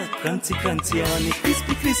छ क्रन्ची क्रन्ची अनि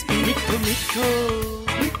क्रिस्पी क्रिस्पी, मिठो मिठो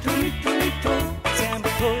मिठो मिठो मिठो ज्याम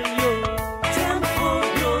हो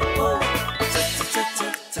यो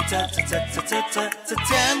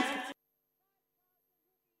ज्याम।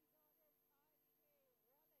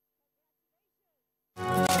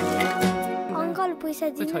 अङ्कल पैसा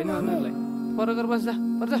दिनु छैन उनीहरुलाई पर गर बस जा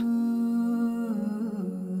पर्छ।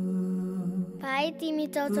 भाइ तिमी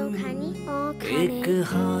चाउचाउ खानी? एक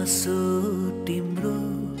हाँसो तिम्रो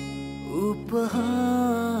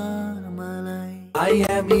उपहार मलाई।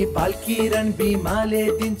 आयामी बालकिरण बिमाले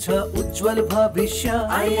दिन्छ उज्जवल भविष्य।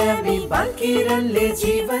 आयामी बालकिरणले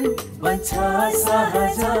जीवन बन्छ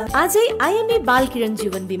सहज। आजै आयामी बालकिरण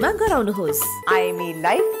जीवन बिमा गराउनुहोस्। आयामी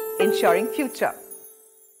लाइफ इन्स्योरिङ फ्युचर।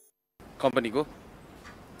 कम्पनीको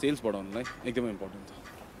सेल्स बढाउनलाई एकदमै इम्पोर्टेन्ट छ।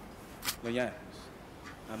 ल यहाँ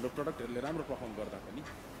हाम्रो प्रोडक्टहरुले राम्रो परफर्म गर्दा पनि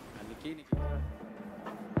हामीले केही न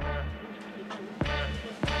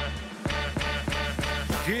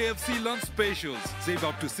KFC lunch specials. Save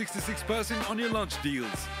up to 66% on your lunch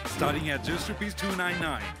deals. Starting at just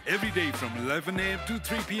 ₹299 every day from 11 a.m. to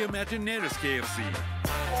 3 p.m. at your nearest KFC.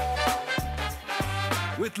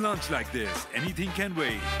 With lunch like this, anything can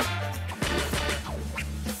wait.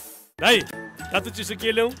 भाइ तातो चिसो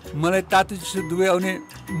के ल्याऊ? मलाई तातो चिसो दुवै आउने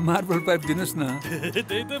मार्बल पाइप दिनुस् न।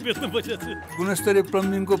 त्यही त बेच्नु पर्छ। गुणस्तरीय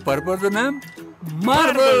प्लम्बिङको भरपर्दो नाम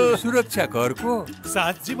मार्बल सुरक्षा घरको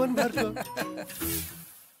साथ जीवन भरको।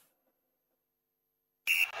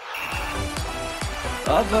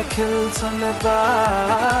 अब खेल्छन्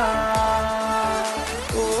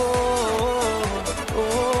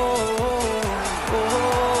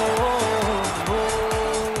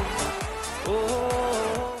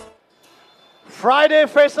Friday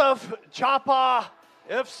face-off Chapa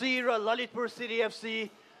FC र ललितपुर City FC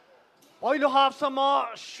पहिलो हाफसम्म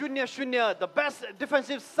 0-0 the best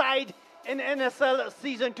defensive side in NSL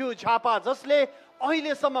season 2 Chapa जसले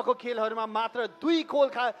अहिलेसम्मको खेलहरुमा मात्र 2 गोल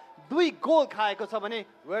खाएको छ भने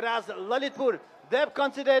whereas Lalitpur they've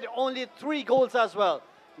considered only 3 goals as well.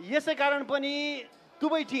 यसै कारण पनि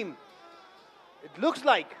दुवै टिम it looks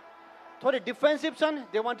like थोरै defensive छन्.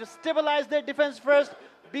 They want to stabilize their defense first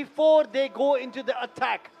before they go into the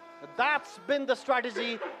attack. That's been the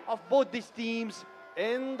strategy of both these teams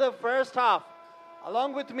in the first half.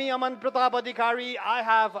 Along with me, Aman Pratap Adhikari, I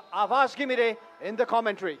have Avash Ghimire in the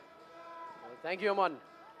commentary. Thank you, Aman.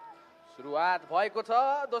 सुरुवात भएको छ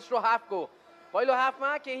दोस्रो हाफको। पहिलो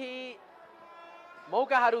हाफमा केही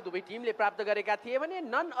मौकाहरू दुवै टिमले प्राप्त गरेका थिए भने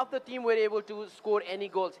none of the team were able to score any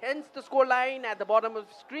goals. Hence the score line at the bottom of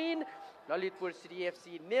the screen. Lalitpur City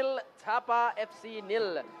FC 0, Thapa FC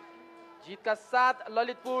 0. जितका साथ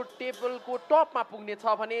ललितपुर टेबलको टपमा पुग्ने छ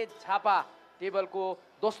भने झापा टेबलको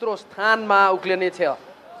दोस्रो स्थानमा उक्लिने छ।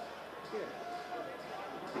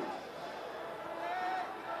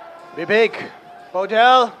 Vivek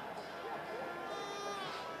Bodel.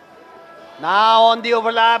 Now on the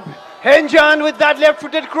overlap. Henjan with that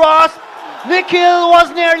left-footed cross. Nikhil was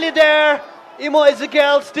nearly there. Imo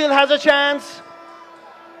Ezekiel still has a chance.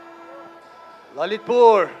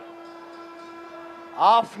 Lalitpur.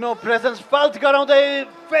 Afno presence felt around the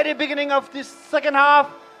very beginning of the second half.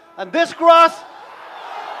 And this cross.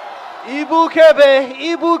 Ibu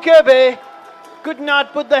Kebe could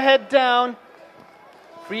not put the head down.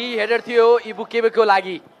 Free header थियो इबु केबेको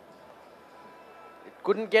लागि. It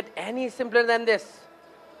couldn't get any simpler than this.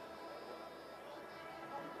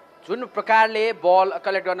 जुन प्रकारले बल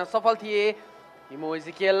collect गर्न सफल थिए इमो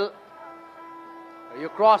Ezekiel यो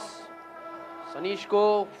cross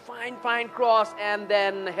सनीशको fine cross and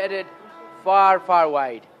then headed far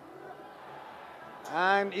wide.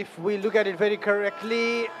 And if we look at it very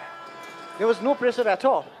correctly, there was no pressure at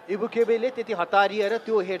all. Ibu Kebele त्यति हतारिएर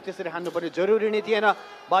त्यो head त्यसरी हान्नु पर्ने जरुरी नै थिएन.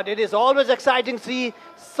 But it is always exciting to see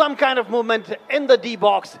some kind of movement in the D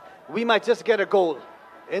box. We might just get a goal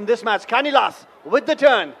in this match. Kanilas with the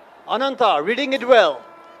turn. Ananta reading it well.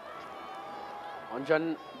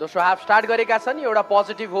 अन्जन दोस्रो half start गरेका छन्. एउटा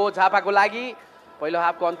positive हो झापाको लागि. पहिलो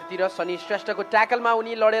हाफको अन्त्यतिर सनी श्रेष्ठको ट्याकलमा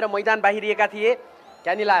उनी लडेर मैदान बाहिरिएका थिए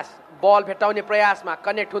क्यानिलास बल भेट्टाउने प्रयासमा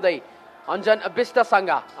कनेक्ट हुँदै अन्जन विष्टसँग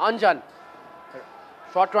अन्जन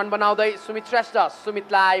सर्ट रन बनाउँदै सुमित श्रेष्ठ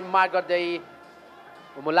सुमितलाई मार्क गर्दै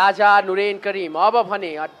मुलाजा नुरेन करिम अब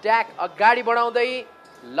भने अट्याक अगाडि बढाउँदै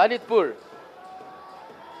ललितपुर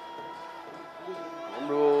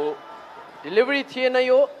हाम्रो डिलिभरी थिएन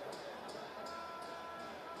यो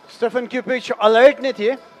Stefan Kšičić alert ne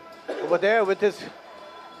thiye over there with his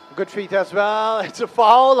good feet as well. It's a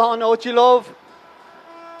foul on Ochilov.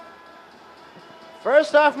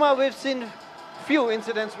 First half we've seen few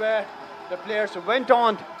incidents where the players went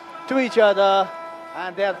on to each other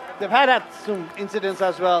and they've had some incidents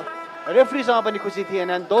as well. Referees पनि खुसी थिएन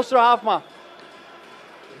and दोस्रो हाफमा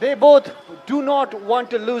they both do not want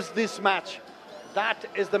to lose this match. That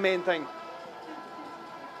is the main thing.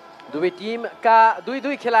 दुवै टिमका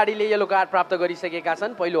दुई खेलाडीले yellow card प्राप्त गरिसकेका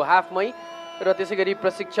छन् पहिलो हाफमै र त्यसैगरी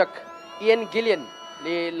प्रशिक्षक इयन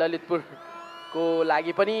गिलियनले ललितपुरको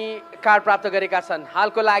लागि पनि कार्ड प्राप्त गरेका छन्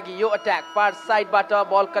हालको लागि यो अट्याक फार साइडबाट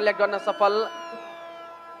बल कलेक्ट गर्न सफल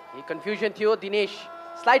यही कन्फ्युजन थियो दिनेश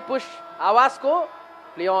स्लाइड पुश आवाजको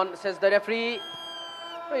play on says the referee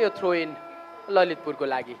र यो थ्रो इन ललितपुरको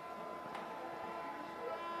लागि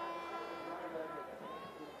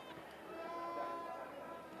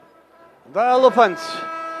The Elephants,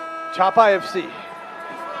 Chapa FC.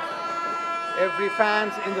 Every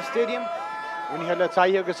fans in the stadium, उनीहरूलाई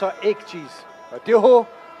चाहिएको छ एक चीज, त्यो हो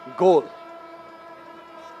goal.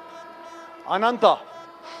 Ananta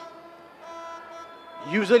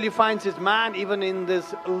usually finds his man even in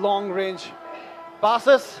this long range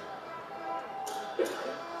passes.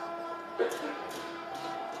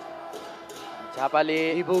 Chapale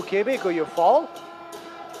Ibu Kebeko यो fall.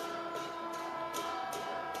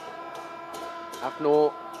 आफ्नो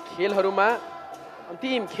खेलहरुमा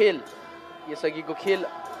अन्तिम खेल यसअघिको खेल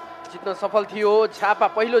जित्न सफल थियो छापा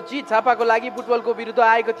पहिलो जित छापाको लागि फुटबलको विरुद्ध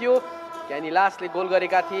आएको थियो क्यानिलासले गोल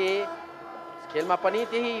गरेका थिए खेलमा पनि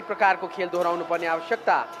त्यही प्रकारको खेल दोहोराउनु पर्ने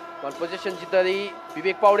आवश्यकता बल पोजिसन जित्दै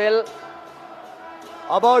विवेक पौडेल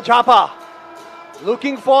अब छापा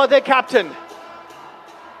looking for their captain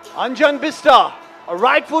Anjan Bista a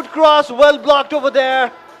right foot cross well blocked over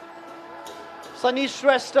there Sanish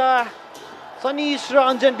Shrestha Sanish र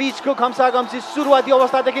अन्जन बीचको खम्साखम्सी सुरुवाती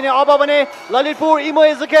अवस्थादेखि नै अब भने ललितपुर इमो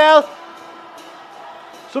इजकेल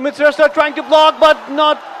Sumit Shrestha trying to block but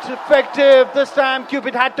not effective this time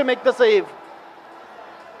Cupid had to make the save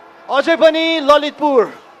अझै पनि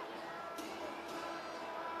Lalitpur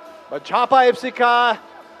but Chapa FC का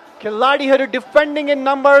खेलाडीहरू defending in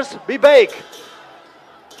numbers Vivek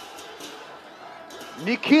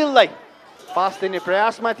निखिललाई pass दिने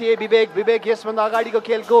प्रयासमा थिए विवेक यसभन्दा अगाडिको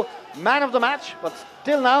खेलको man of the match but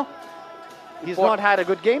still now he's not had a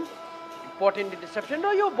good game important interception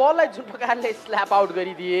र यो बललाई जुन प्रकारले स्ल्याप आउट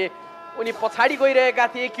गरिदिए उनी पछाडी गइरहेका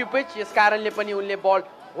थिए क्युपिच यस कारणले पनि उनले बल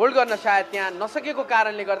होल्ड गर्न सायद त्यहाँ नसकेको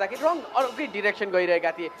कारणले गर्दाखेरि रङ अर्कै डाइरेक्सन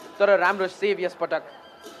गइरहेका थिए तर राम्रो सेभ यस पटक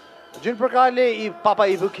जुन प्रकारले पापा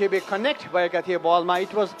इबुखेबे कनेक्ट भएका थिए बलमा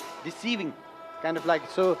it was deceiving kind of like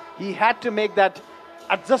so he had to make that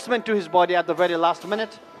adjustment to his body at the very last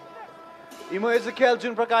minute Imo Ezekiel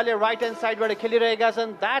जुन प्रकारले right hand side बाट खेलिरहेका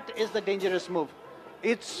छन् that is the dangerous move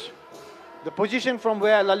it's the position from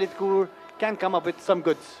where Lalitpur can come up with some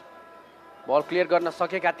goods ball clear गर्न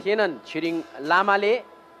सकेका थिएनन् छिरिङ लामाले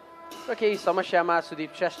र केही समस्यामा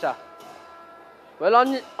Sudeep Shrestha well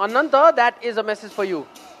Ananta that is a message for you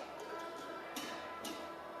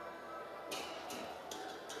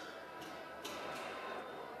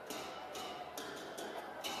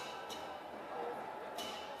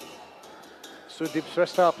Sudeep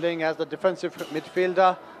Shrestha playing as the defensive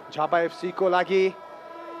midfielder. Chapa FC ko lagi.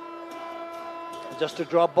 Just a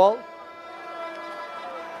drop ball.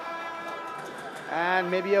 And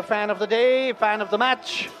maybe a fan of the day, fan of the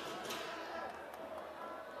match.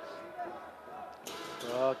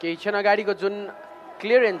 केही क्षण अगाडिको जुन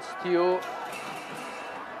clearance थियो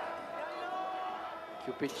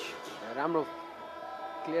क्युपिच राम्रो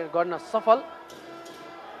clear गर्न सफल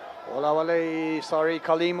Olawale, sorry,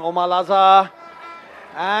 Kalim Omalaza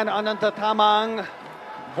and Ananta Tamang,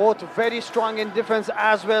 both very strong in defense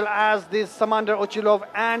as well as this Samander Ochilov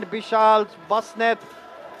and Bishal Basnet.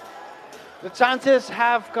 The chances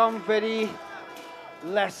have come very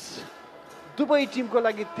less. Dubai team ko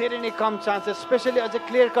lagi धेरै नै कम chances, especially as a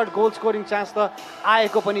clear-cut goal scoring chance त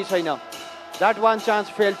आएको पनि छैन. That one chance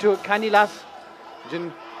fell to Kanilas,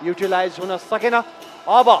 जुन utilize हुन सकेन.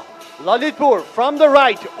 अब Lalitpur from the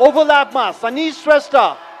right, overlap ma, Sanish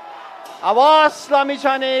Shrestha. Avash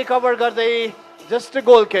Lamichane cover garde, just a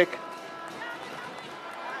goal kick.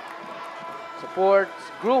 Support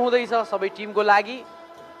grow हुँदैछ सबै टिमको लागि।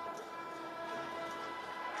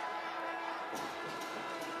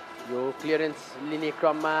 यो क्लियरेन्स लिने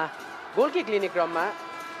क्रममा गोल किक लिने क्रममा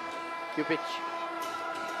यो पिच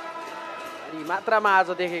भारी मात्रामा आज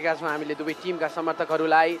देखेका छौँ हामीले दुवै टिमका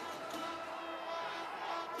समर्थकहरूलाई।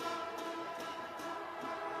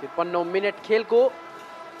 53 मिनट खेलको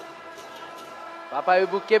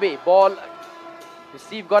पापायुबुकेबे बल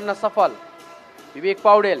रिसिभ गर्न सफल। विवेक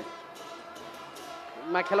पौडेल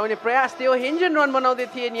मा खेलाउने प्रयास थियो। हिन्जन रन बनाउँदै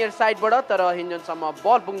थिए नियर साइडबाट तर हिन्जनसम्म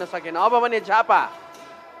बल पुग्न सकेन। अब भने Jhapa.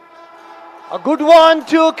 A good one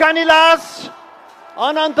to Kanilas.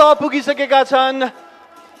 अनन्त पुगिसकेका छन्।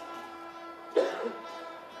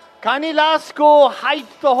 कानिलासको हाइट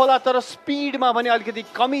त होला तर स्पिडमा भने अलिकति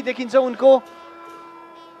कमी देखिन्छ उनको।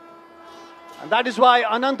 And that is why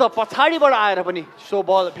अनन्त पछाडिबाट आएर पनि सो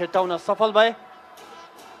बल भेट्टाउन सफल भए।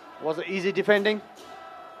 Was an easy defending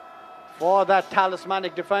for that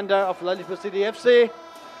talismanic defender of Lalitpur City FC.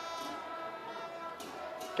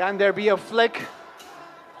 Can there be a flick?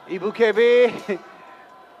 Ibukebe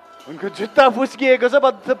उनको जुत्ता फुस्किएको छ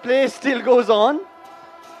but the play still goes on.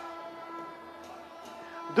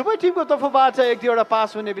 दुवै टिमको तर्फबाट एक दुईवटा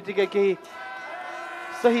पास हुने बित्तिकै केही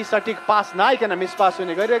सही सटिक पास नआइकन मिस पास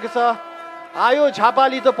हुने गरिरहेको छ। आयो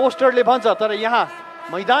झापाली त पोस्टरले भन्छ तर यहाँ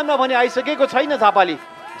मैदानमा भने आइसकेको छैन झापाली।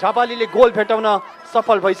 झापालीले गोल भेटाउन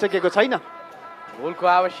सफल भइसकेको छैन। गोलको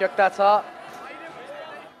आवश्यकता छ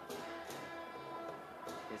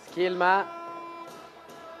यस खेलमा।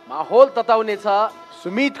 माहौल तताउने छ।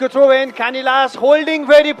 सुमितको throw in. Kanilas holding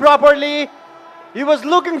very properly. He was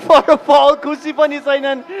looking for a foul. खुसी पनि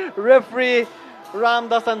छैनन् रेफरी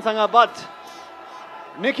रामदसनसँग but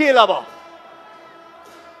Nikhil अब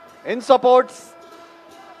in supports.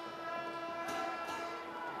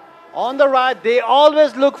 On the right, they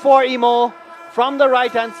always look for Imo from the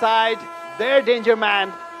right hand side. Their danger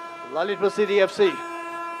man, Lalitpur City FC.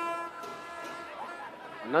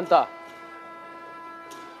 Nanta.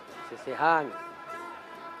 Sesehang.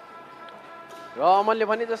 र अमनले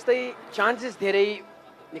भने जस्तै chances धेरै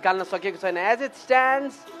निकाल्न सकेको छैन। एज इट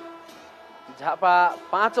स्ट्यान्ड्स झापा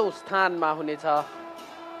 5औं स्थानमा हुनेछ।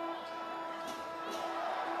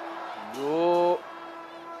 यो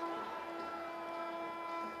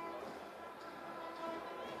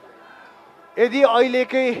यदि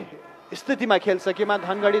अहिलेकै स्थितिमा खेल्छ केमा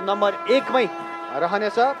धनगढी नम्बर 1 मै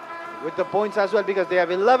रहनेछ with the points as well because they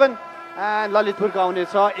have 11 and ललितपुरको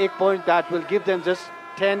आउनेछ 1 point that will give them just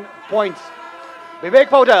 10 points. Vivek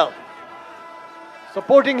Paudel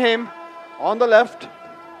supporting him on the left.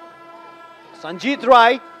 Sanjit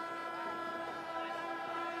Rai.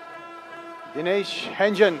 Dinesh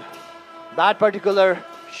Henjan. That particular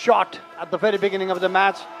shot at the very beginning of the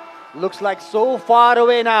match looks like so far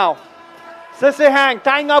away now. Sesehang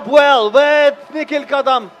tying up well with Nikhil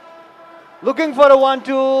Kadam. Looking for a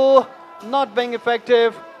 1-2. Not being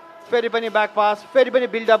effective. Ferry pani back pass. Ferry pani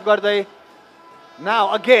build up gardai.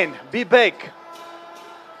 Now again, be big.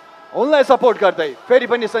 Only support gardai. Ferry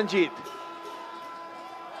pani Sanjit.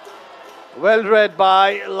 Well read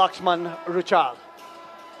by Lakshman Ruchal.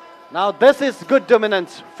 Now this is good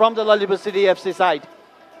dominance from the Lalitpur City FC side.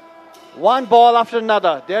 One ball after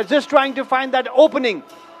another. They're just trying to find that opening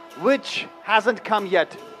which hasn't come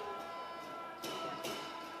yet.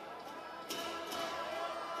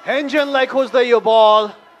 Henjan like who's the your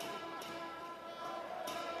ball.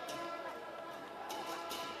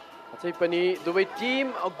 अझै पनि दुवै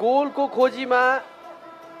team गोलको खोजीमा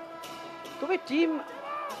दुवै team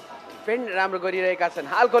defend राम्रो गरिरहेका छन्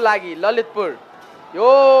हालको लागि। ललितपुर यो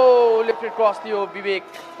लिफ्टेड क्रस थियो विवेक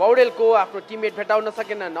पौडेलको आफ्नो टिममेट भेटाउन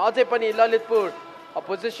सकेनन्। अझै पनि ललितपुर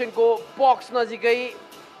अपोजिसनको बक्स नजिकै।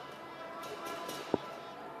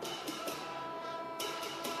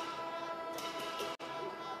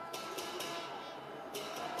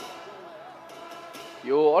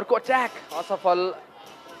 यो अर्को अट्याक असफल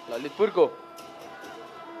ललितपुरको।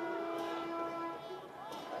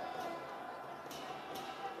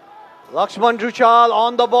 Lakshman Ruchal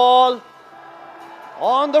on the ball.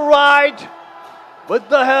 On the right. With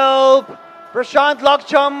the help. Prashant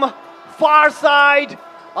Laksham. Far side.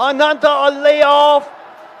 Ananta a layoff.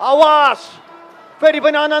 Avash.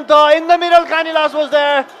 Feripan Ananta in the middle. Kanilas was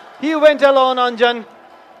there. He went alone, Anjan.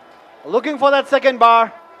 Looking for that second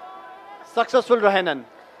bar. Successful रहेनन्।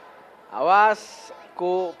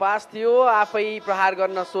 आवासको pass थियो आफै प्रहार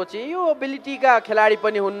गर्न सोचे। यो एबिलिटीका खेलाडी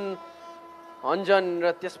पनि हुन् अन्जन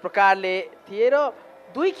र त्यस प्रकारले थिए र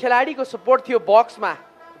दुई खेलाडीको सपोर्ट थियो बक्समा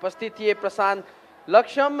उपस्थित थिए प्रशान्त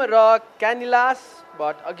लक्ष्म र क्यानिलास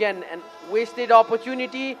but again an wasted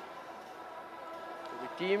opportunity.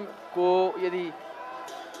 टिमको यदि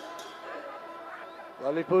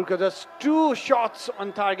Lalitpurko just 2 shots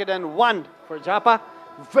on target and 1 for Japa.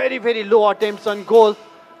 Very, very low attempts on goal.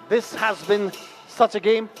 This has been such a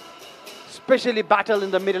game, especially battle in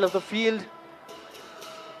the middle of the field.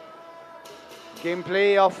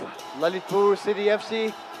 Gameplay of Lalitpur City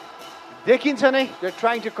FC. They're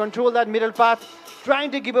trying to control that middle path,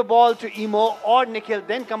 trying to give a ball to Imo or Nikhil,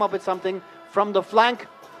 then come up with something from the flank.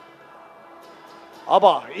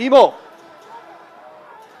 Abba, Imo.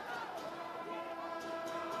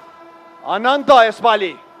 Ananta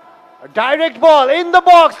Espali. A direct ball in the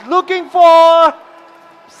box, looking for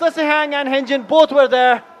Sesihang and Henjin, both were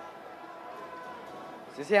there.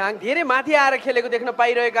 Sesihang धेरै माथि आएर खेलेको देख्न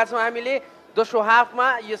पाइरहेका छौं हामीले दोस्रो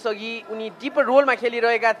हाफमा यसअघि उनी डिपर रोलमा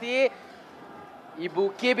खेलिरहेका थिए इबु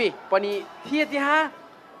केबे पनि थिए त्यहाँ.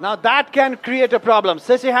 Now that can create a problem.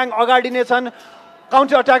 Sesihang अगाडि नै छन्,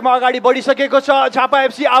 काउन्टर अट्याकमा अगाडि बढिसकेको छ. Japa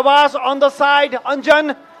FC Avash on the side,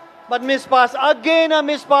 Anjan, but miss pass, again a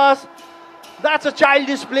miss pass. That's a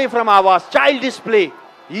childish play from Avash, childish play.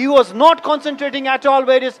 He was not concentrating at all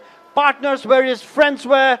where his partners, where his friends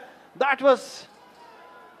were. That was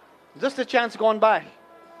just a chance gone by.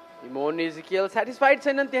 Imon Ezekiel satisfied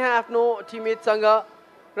छैनन् त्यहाँ आफ्नो टिममेटसँग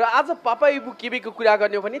र आज पापा इबु केबेको कुरा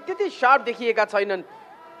गर्ने हो भने त्यति शार्प देखिएका छैनन्.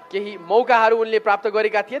 केही मौकाहरू उनले प्राप्त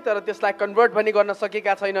गरेका थिए तर त्यसलाई कन्भर्ट पनि गर्न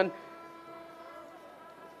सकेका छैनन्.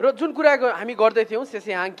 र जुन कुरा हामी गर्दै थियौं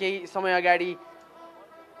सेसेहाङ केही समय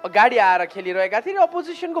अगाडि आएर खेलिरहेका थिए र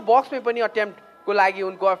अपोजिसनको बक्समै पनि अटेम्प्टको लागि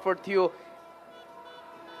उनको एफर्ट थियो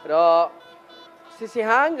र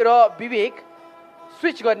सेसेहाङ र विवेक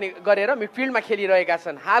स्विच गरेर मिडफिल्डमा खेलिरहेका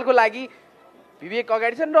छन्. हालको लागि विवेक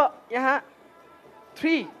अगाडि छन् र यहाँ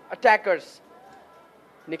 3 अट्याकर्स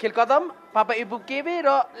निखिल कदम, पापा इबु केबे र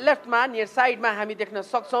लेफ्टमा नियर साइडमा हामी देख्न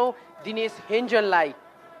सक्छौं दिनेश हेन्जनलाई.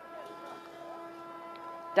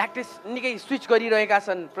 ट्याक्टिस निकै स्विच गरिरहेका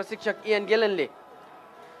छन् प्रशिक्षक इयन गिलनले.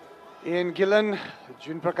 इयन गिलन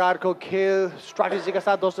जुन प्रकारको खेल स्ट्र्याटेजीका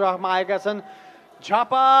साथ दोस्रो हाफमा आएका छन्.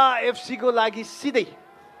 झापा एफसी को लागि सिधै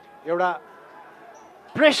एउटा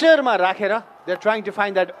प्रेसरमा राखेर they are trying to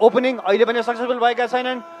find that opening. अहिले पनि सक्सेसफुल भएका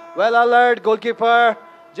छैनन्. Well alert goalkeeper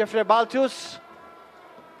जेफ्रे बाल्टुस.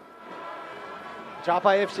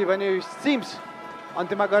 Jhapa FC भने सिम्स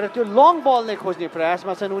अन्त्यमा गएर त्यो लङ बल नै खोज्ने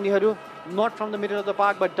प्रयासमा छन् उनीहरू. Not from the middle of the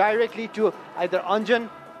park, but directly to either Anjan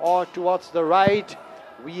or towards the right.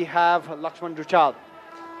 We have Lakshman Ruchal.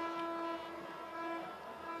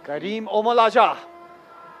 Karim Omalaja.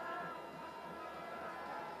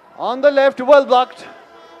 On the left, well blocked.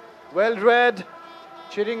 Well read.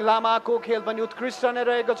 Chiring Lama ko khel pani utkrisht नै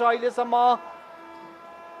रहेको छ अहिलेसम्म.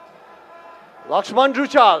 Lakshman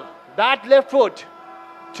Ruchal. That left foot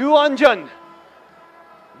to Anjan.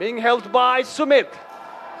 Being helped by Sumit.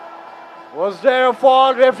 Was there a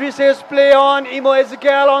fall? Referee says play on. Imo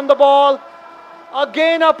Ezekiel on the ball.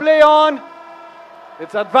 Again a play on.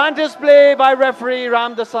 It's advantage play by referee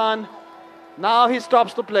Ramdasan. Now he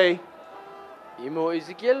stops the play. Imo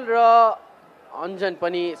Ezekiel र Anjan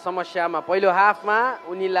पनि समस्यामा पहिलो हाफमा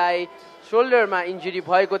उनीलाई शोल्डरमा injury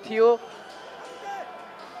भएको थियो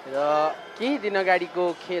र केही दिन अगाडिको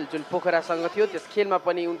खेल जुन पोखरासँग थियो त्यस खेलमा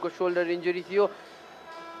पनि उनको शोल्डर इन्जुरी थियो.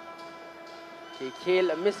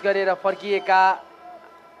 खेल मिस गरेर फर्किएका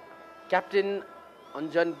captain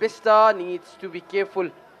Anjan Bisht needs to be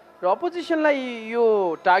careful र अपोजिसनलाई यो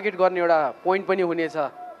टार्गेट गर्ने एउटा पोइन्ट पनि हुनेछ.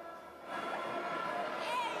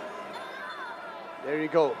 There you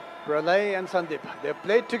go. Pralay and Sandeep. They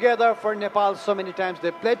played together for Nepal so many times.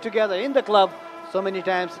 They played together in the club so many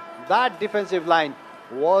times. That defensive line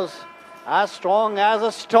was as strong as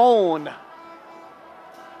a stone.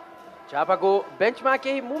 झापाको बेन्चमा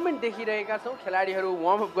केही movement देखिरहेका छौं. खेलाडीहरू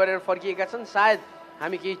warm up गरेर फर्किएका छन्. सायद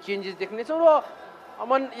हामी केही चेन्जेस देख्ने छौं र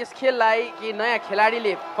अमन यस खेललाई केही नयाँ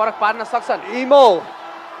खेलाडीले फरक पार्न सक्छन्. Imo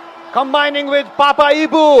combining with Papa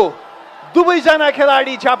Ibu. दुवैजना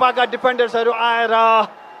खेलाडी झापाका डिफेन्डर्सहरू आएर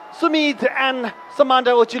Sumit and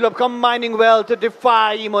Samantha Ochilop combining well to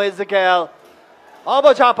defy Imo Ezekiel.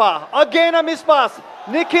 Aba Japa, again a miss pass.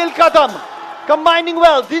 Nikhil Kadam combining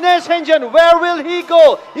well. Dinesh Henjan, where will he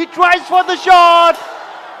go? He tries for the shot.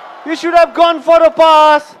 He should have gone for a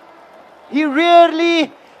pass. He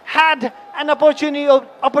rarely had an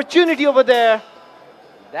opportunity over there.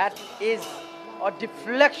 That is a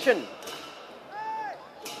deflection.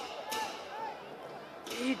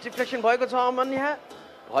 Deflection भएको छ अमन यहाँ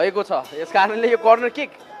भएको छ. यसकारणले यो corner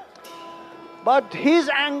kick. But his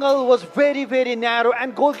angle was very, very narrow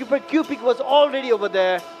and goalkeeper Cupik was already over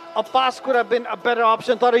there. A pass could have been a better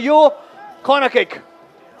option. तर यो corner kick.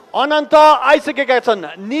 Ananta आइसकेका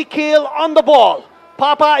छन्. Nikhil on the ball.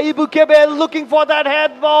 Papa Ibukebe looking for that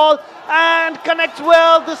head ball and connects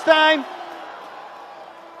well this time.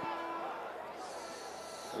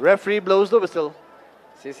 Referee blows the whistle.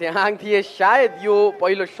 सेसेहाङ थिए सायद यो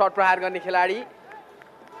पहिलो shut प्रहार गर्ने खेलाडी.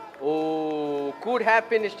 Oh, could have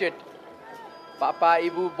finished it. Papa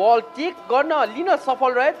इबु ball take गर्न लिन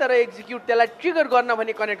सफल रहे तर एक्जिक्युट त्यसलाई ट्रिगर गर्न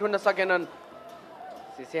भने कनेक्ट हुन सकेनन्.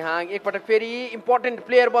 सेसेहाङ एकपटक फेरि इम्पोर्टेन्ट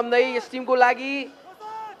प्लेयर बन्दै यस टिमको लागि.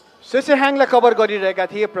 सेसेहाङलाई कभर गरिरहेका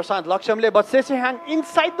थिए प्रशान्त लक्ष्मणले, but सेसेहाङ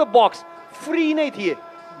inside the box free नै थिए.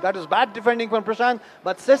 That was bad defending from Prashant,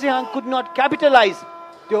 but Sesehang could not capitalize.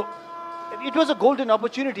 It was a golden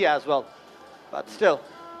opportunity as well, but still.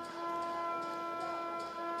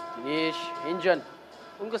 Anish Sherpa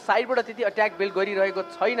उनको साइडबाट त्यति अट्याक बेल गरिरहेको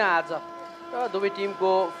छैन आज. र दुवै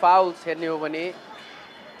टिमको फाउल्स हेर्ने हो भने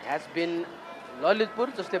has been ललितपुर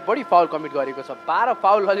जसले बढी फाउल कमिट गरेको छ. 12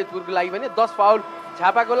 फाउल ललितपुरको लागि भने 10 फाउल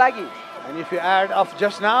झापाको लागि. And if you add up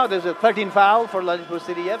just now, there's a 13 foul for Lalitpur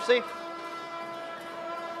City FC.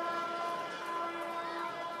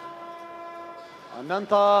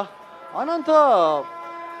 अनन्त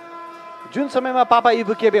जुन समयमा पापा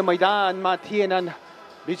इबु केबे मैदानमा थिएनन्,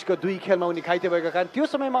 बिचको दुई खेलमा उनी घाइते भएका कारण त्यो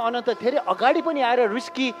समयमा अनन्त धेरै अगाडि पनि आएर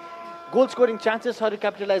रिस्की गोल स्कोरिङ चान्सेसहरू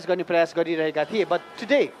क्यापिटलाइज गर्ने प्रयास गरिरहेका थिए. But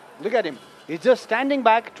today look at him, he's just standing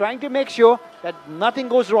back trying to make sure that nothing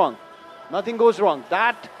goes wrong.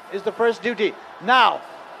 That is the first duty. Now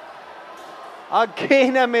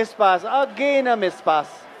again a miss pass.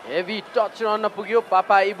 Heavy touch गर्न पुग्यो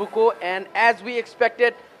पापा इबुको, and as we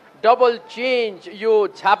expected double change यो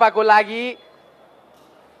झापाको लागि.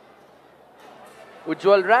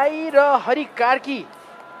 उज्जवल राई र हरि कार्की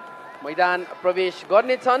मैदान प्रवेश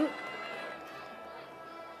गर्नेछन्.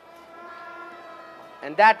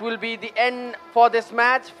 And that will be the end for this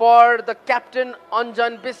match for the captain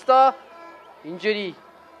Anjan Bista. Injury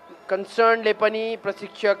concern ले पनि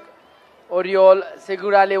प्रशिक्षक ओरियोल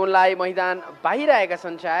सेगुराले उनलाई मैदान बाहिर आएका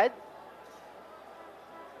छन् सायद.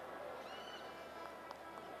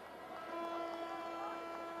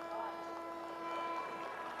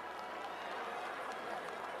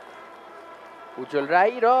 उज्जवल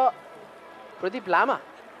राई र प्रदीप लामा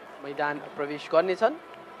मैदान प्रवेश गर्नेछन्.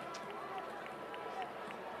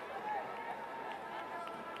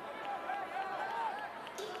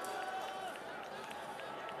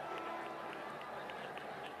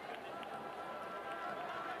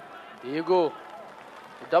 Here you go.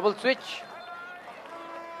 Double switch.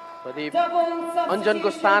 Pradeep अञ्जनको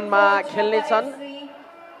स्थानमा खेल्नेछन्.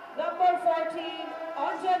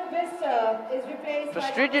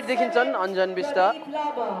 Frustrated देखिन्छन् अञ्जन Bisht.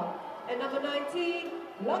 And number 19,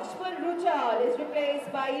 Lakshman Ruchal is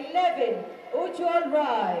replaced by 11, Ujjwal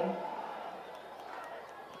Rai.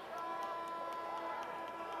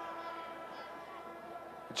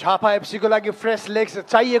 Jhapa FC को लागि फ्रेश लेग्स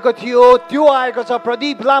चाहिएको थियो, त्यो आएको छ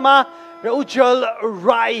प्रदीप लामा र उज्जवल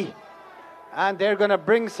Rai. And they're going to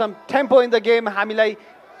bring some tempo in the game. हामीलाई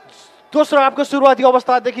दोस्रो हाफको सुरुवाती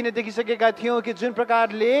अवस्थादेखि नै देखिसकेका थियौँ कि जुन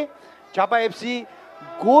प्रकारले झापा एफसी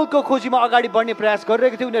गोलको खोजीमा अगाडि बढ्ने प्रयास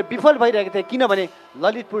गरिरहेको थियो, उनीहरू विफल भइरहेको थिए किनभने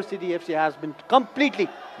Lalitpur city FC has been completely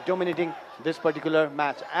dominating this particular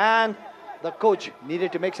match. And the coach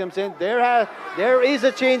needed to make some sense. There is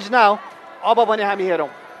a change now. अब भने हामी हेरौँ.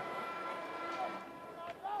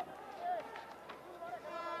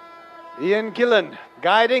 Ian Gillen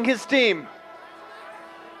guiding his team.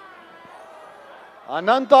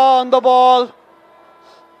 Ananta on the ball.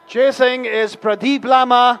 Chasing is Pradeep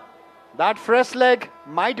Lama. That fresh leg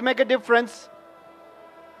might make a difference.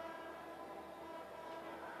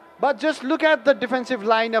 But just look at the defensive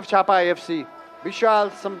line of Chapa AFC.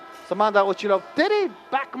 Vishal, Samanda Ochilov, धेरै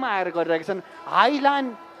ब्याकमा आएर गरिरहेका छन्.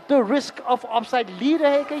 Highline the risk of offside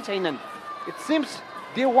लिइरहेकै छैनन्. It seems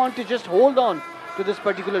they want to just hold on to this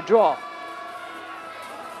particular draw.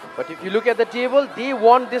 But if you look at the table, they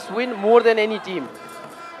want this win more than any team.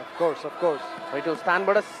 Of course. छैटौं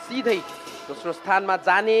स्थानबाट सिधै दोस्रो स्थानमा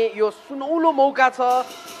जाने यो सुनौलो मौका छ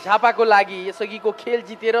झापाको लागि. यसअघिको खेल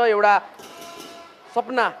जितेर एउटा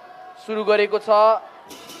सपना सुरु गरेको छ.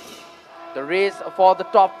 The race for the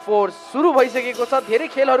top 4 सुरु भइसकेको छ. धेरै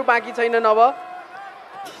खेलहरू बाँकी छैनन्. अब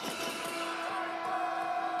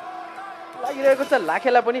लागिरहेको छ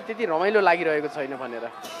लाखेला पनि त्यति रमाइलो लागिरहेको छैन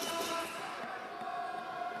भनेर.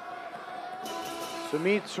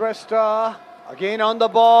 Kshitij Shrestha again on the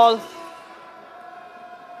ball.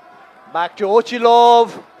 Back to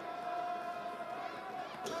Ochilov.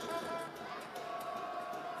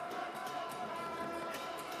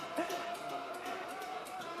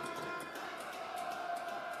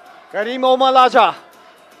 Garima Tamang.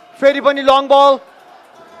 Feri pani long ball.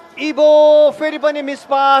 Ibo feri pani miss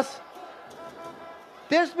pass.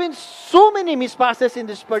 There's been so many miss passes in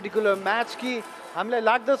this particular match ki हामीलाई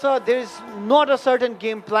लाग्दछ there is not a certain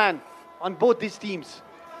game plan on both these teams.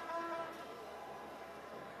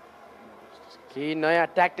 केही नयाँ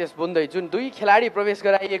tactics बुन्दै जुन दुई खेलाडी प्रवेश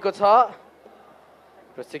गराइएको छ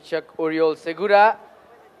प्रशिक्षक Oryol सेगुरा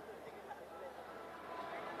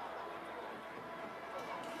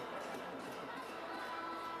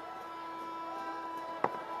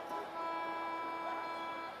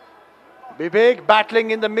Vivek battling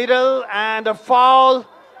in the middle and a foul.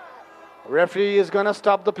 Referee is going to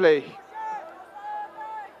stop the play.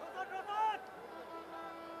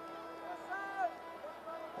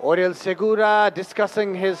 Oriel Segura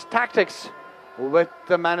discussing his tactics with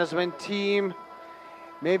the management team.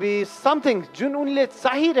 Maybe something जुन उनले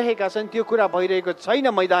चाहिरहेका छन् त्यो कुरा भइरहेको छैन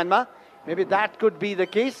मैदानमा. Maybe that could be the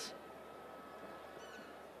case.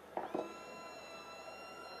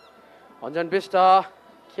 अन्जन बिष्ट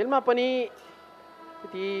खेलमा पनि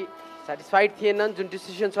त्यति सेटिस्फाइड थिएनन् जुन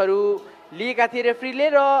डिसिजन्सहरू लिएका थिए रेफ्रीले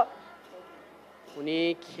र उनी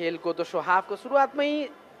खेलको दोस्रो हाफको सुरुवातमै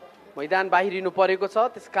मैदान बाहिरिनु परेको छ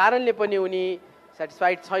त्यसकारणले पनि उनी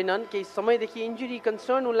सेटिस्फाइड छैनन् केही समयदेखि इन्जुरी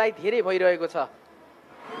कन्सर्न उनलाई धेरै भइरहेको छ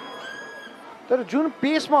तर जुन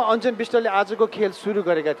पेसमा अन्जन बिष्टले आजको खेल सुरु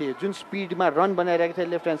गरेका थिए जुन स्पिडमा रन बनाइरहेका थिए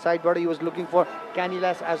लेफ्ट ह्यान्ड साइडबाट he was looking for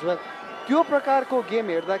क्यानिलास as well त्यो प्रकारको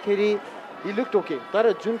गेम हेर्दाखेरि he looked okay तर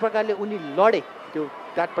जुन प्रकारले उनी लडे त्यो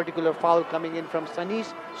that particular foul coming in from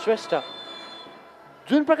Sanish Shrestha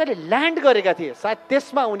जुन प्रकारले ल्यान्ड गरेका थिए सायद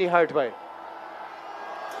त्यसमा उनी हर्ट भए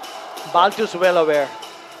Baltus well aware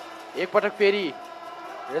एकपटक फेरि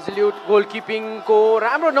रेजोल्युट गोलकिपिङको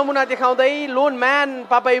राम्रो नमुना देखाउँदै लोन म्यान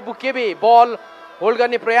पापाई बुकेबे बल होल्ड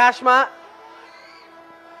गर्ने प्रयासमा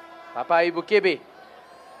पापाई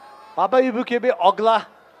बुकेबे अग्ला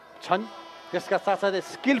छन् त्यसका साथसाथै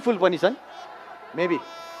स्किलफुल पनि छन् maybe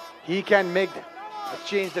he can make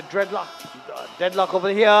change the deadlock over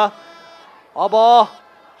here अब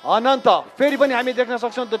अनन्त फेरि पनि हामी देख्न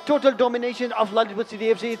सक्छौं the total domination of Lalitpur City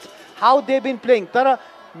FC it's how they've been playing तर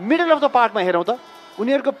middle of the park मा हेरौं त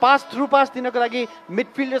उनीहरुको पास थ्रु पास दिनको लागि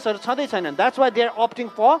मिडफिल्डर्सहरु छँदै छैनन् that's why they are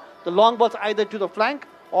opting for the long balls either to the flank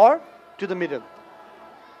or to the middle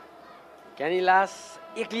क्यानिलास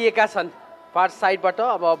एक्लिएका छन् फार साइडबाट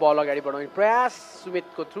अब बल अगाडि बढाउने प्रयास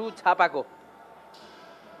सुमितको through छापाको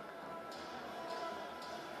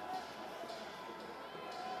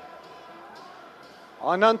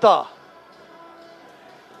Ananta.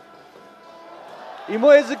 Imo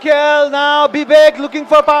Ezekiel now. Vivek looking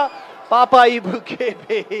for Papa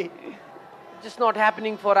Ibukebe. Just not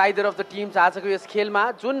happening for either of the teams. आजको यस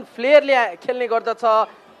खेलमा जुन फ्लेयरले खेल्ने गर्दछ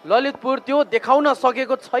ललितपुर त्यो देखाउन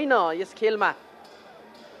सकेको छैन यस खेलमा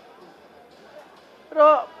र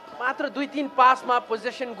मात्र 2-3 पासमा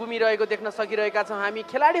पोजिसन गुमिरहेको देख्न सकिरहेका छौं हामी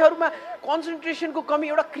खेलाडीहरुमा कन्सन्ट्रेसनको कमी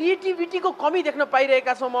एउटा क्रिएटिभिटीको कमी देख्न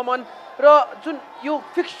पाइरहेका छौं ममन र जुन यो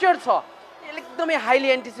फिक्सचर छ एकदमै हाइली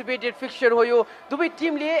एन्टिसिपेटेड फिक्सचर हो यो दुवै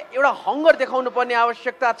टिमले एउटा हंगर देखाउनु पर्ने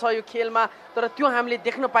आवश्यकता छ यो खेलमा तर त्यो हामीले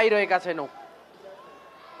देख्न पाइरहेका छैनौं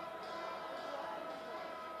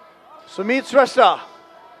Sumit Shrestha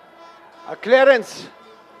a clearance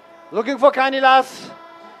looking for Kanilas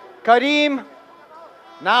Karim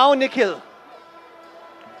now Nikhil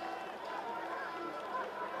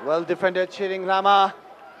well defended Chiring Lama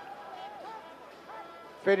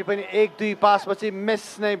फेरि पनि 1-2 पास पछि मिस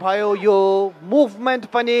नै भयो यो मुभमेन्ट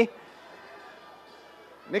पनि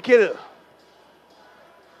Nikhil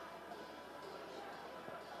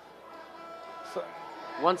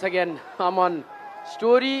once again Aman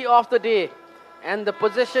story of the day and the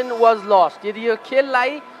possession was lost यदि यो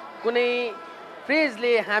खेललाई कुनै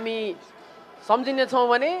फ्रेजले हामी सम्झिने छौं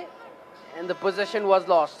भने and the possession was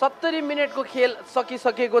lost 70 मिनेटको खेल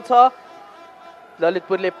सकिसकेको छ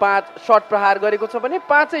ललितपुरले 5 शट प्रहार गरेको छ भने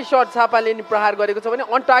 5 शट छापाले नि प्रहार गरेको छ भने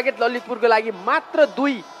अन टार्गेट ललितपुरको लागि मात्र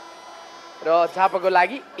 2 र छापाको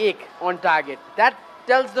लागि 1 on target that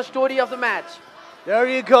tells the story of the match there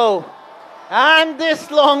you go and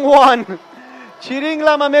this long one Chiring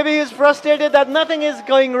Lama maybe is frustrated that nothing is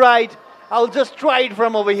going right I'll just try it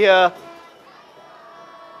from over here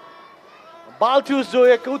Baltus जो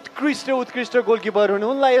एक उत्कृष्ट goalkeeper हुन्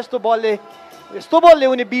उनलाई यस्तो बलले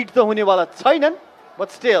उनी beat त हुनेवाला छैनन्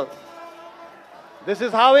but still this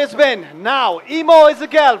is how it's been now Imo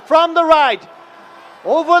Ezekiel from the right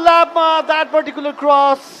overlap that particular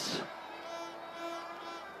cross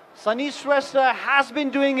Sanish Shrestha has been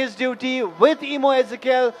doing his duty with Imo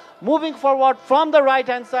Ezekiel moving forward from the right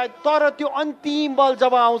hand side तर त्यो अन्तिम बल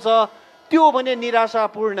जब आउँछ त्यो भने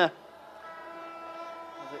निराशापूर्ण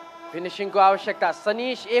finishing को आवश्यकता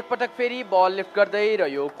सनीश एक पटक फेरि बल लिफ्ट गर्दै र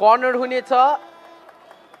यो कर्नर हुनेछ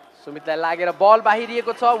सुमितलाई लागेर बल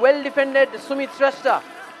बाहिरिएको छ वेल डिफेन्डेड सुमित श्रेष्ठ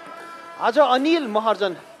आज अनिल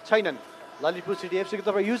महर्जन छैनन् Lalitpur City FC को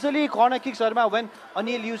तर्फ usually corner kicks when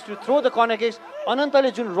Anil used to throw the corner kicks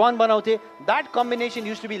अनन्तले जुन run बनाउँथे that combination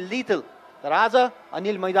used to be lethal तर आज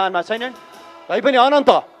अनिल मैदानमा छैनन् तैपनि अनन्त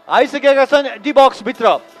आइसकेका छन् डी बक्स भित्र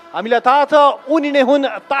हामीलाई थाहा छ उनी नै हुन्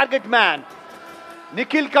target man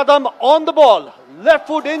Nikhil Kadam on the ball left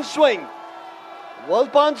foot in swing well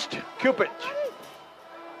punched Cupid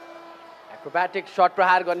एक्रोब्याटिक shut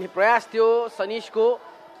प्रहार गर्ने प्रयास थियो सनीशको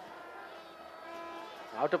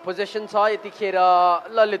आउट अफ पोजिसन छ यतिखेर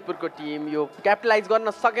ललितपुरको टिम यो क्यापिटलाइज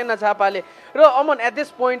गर्न सकेन झापाले र अमन at this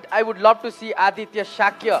point I would love to see Aditya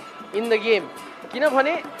Shakya in the game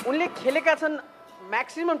किनभने उनले खेलेका छन्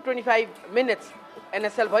म्याक्सिमम 25 मिनट्स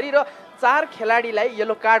एनएसएल भरि र 4 खेलाडीलाई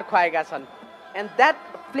येलो कार्ड खुवाएका छन् and that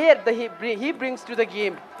player Hee brings to the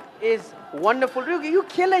game is wonderful यो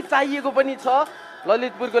खेललाई चाहिएको पनि छ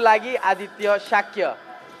ललितपुरको लागि Aditya Shakya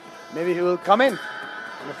maybe he will come in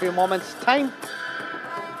a few moments time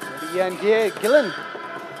Ian Gillen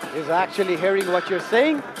is actually hearing what you're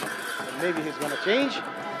saying maybe he's going to change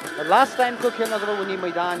the last time को खेल्न जब उनी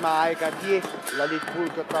मैदानमा आएका थिए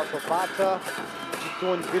ललितपुरको तर्फबाट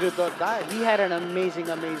चितवन विरुद्ध he had an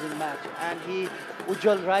amazing match and he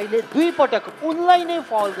उज्जवल राईले दुई पटक उनलाई नै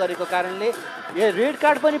फाउल गरेको कारणले यो रेड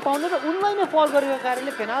कार्ड पनि पाउनु र उनलाई नै फाउल गरेको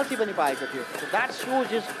कारणले पेनाल्टी पनि पाएको थियो so that shows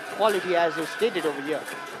his quality as you stated over here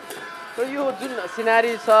so यो जुन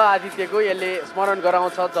सिनारी छ आदित्यको यसले स्मरण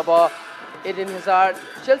गराउँछ जब एडेन हेजार्ड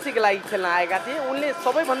चेल्सीको लागि खेल्न आएका थिए उनले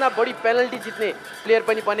सबैभन्दा बढी पेनल्टी जित्ने प्लेयर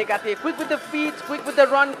पनि बनेका थिए quick with the feet quick with the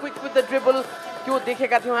run quick with the dribble त्यो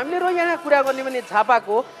देखेका थियौँ हामीले र यहाँ कुरा गर्ने भने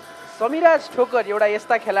झापाको समीराज ठोकर एउटा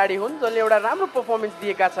यस्ता खेलाडी हुन् जसले एउटा राम्रो परफर्मेन्स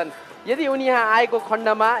दिएका छन् यदि उनी यहाँ आएको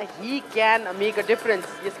खण्डमा ही क्यान मेक अ डिफरेन्स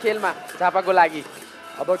यस खेलमा झापाको लागि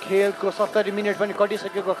अब खेलको 70 मिनेट पनि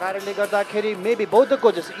कटिसकेको कारणले गर्दाखेरि maybe both the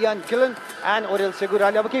coaches Ian गिलन and Aurel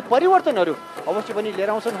सेगुराले अब केही परिवर्तनहरू अवश्य पनि लिएर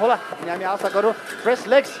आउँछन् होला अनि हामी आशा गरौँ fresh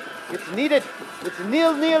legs it's needed it's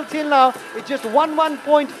nil till now it's just 1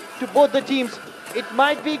 point to both the teams it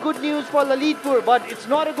might be good news for Lalitpur but it's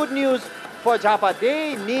not a good news for Japa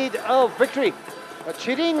they need a victory but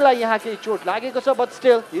Chiringलाई यहाँ केही चोट लागेको छ but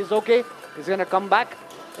still he's okay he's going to come back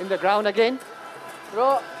in the ground again र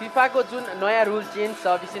फिफाको जुन नयाँ rule change छ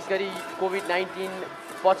विशेष गरी कोभिड-19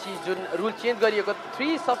 पछि जुन रुल चेन्ज गरिएको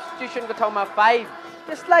 3 सब्स्टिट्युसनको ठाउँमा 5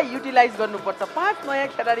 त्यसलाई युटिलाइज गर्नुपर्छ 5 नयाँ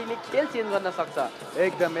खेलाडीले खेल चेन्ज गर्न सक्छ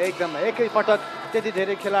एकदम एकै पटक त्यति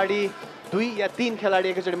धेरै खेलाडी 2 या 3 खेलाडी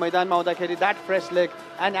एकैचोटि मैदानमा आउँदाखेरि that fresh leg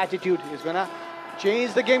and attitude is going to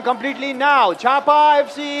change the game completely now Chapa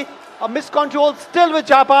FC a miscontrol still with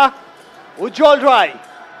Chapa Ujjwal Rai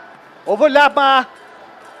overlapमा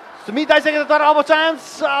Sumit आइसकेको तर अब chance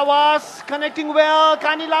was connecting well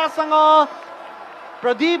Kanilaसँग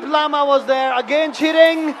Pradeep Lama was there again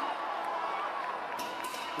cheating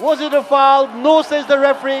was it a foul no says the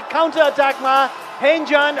referee counter attack ma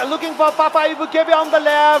Henjan looking for Papa Ibukebe on the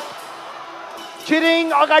left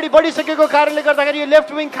cheating अगाडि बढिसकेको कारणले गर्दाखेरि यो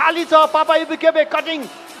left wing खाली छ Papa Ibukebe cutting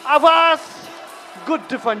Avash good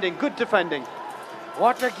defending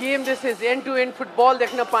What a game this is end-to-end football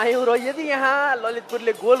देख्न पायौँ र यदि यहाँ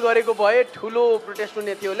ललितपुरले गोल गरेको भए ठुलो प्रोटेस्ट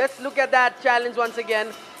हुने थियो Let's look at that challenge once again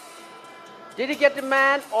Did he get the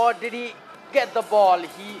man or did he get the ball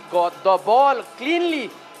He got the ball cleanly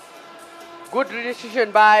Good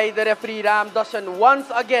decision by the referee Ram Darshan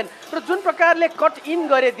once again र जुन प्रकारले cut in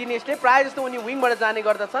गरे दिनेशले प्राय जस्तो उनी विङबाट जाने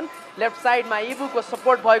गर्दछन् left साइडमा इबुको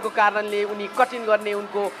सपोर्ट भएको कारणले उनी कट इन गर्ने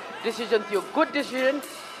उनको डिसिजन थियो गुड डिसिजन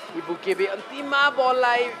इबुकेबे अन्तिममा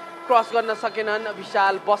बललाई क्रस गर्न सकेनन्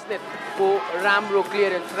विशाल बस्नेतको राम्रो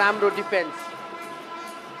क्लियरेन्स राम्रो defence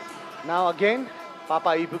Now again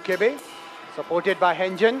Papa Ibukebe supported by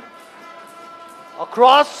Henjan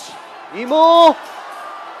across Imo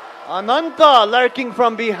Ananta lurking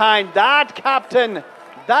from behind that captain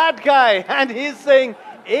that guy and he's saying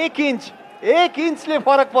 1 inch ले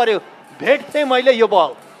फरक पर्यो भेट्थे मैले यो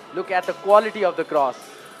बल Look at the quality of the cross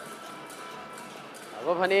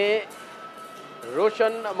अब भने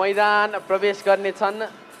रोशन मैदान प्रवेश गर्ने छन्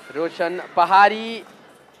रोशन पहाडी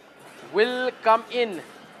will come in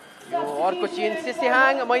यो अर्को चेन्ज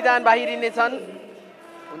सिसिहाङ मैदान बाहिरिने छन्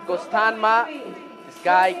उनको स्थानमा this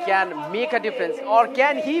guy can make a difference or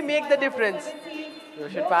can he make the difference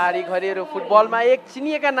Roshan पहाडी घरेरो फुटबलमा एक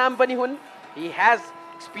चिनिएका नाम पनि हुन् he has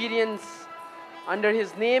experience under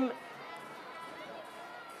his name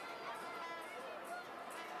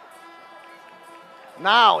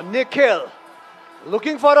Now Nikhil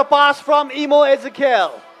looking for a pass from Imo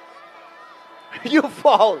Ezekiel. You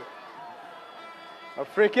foul. A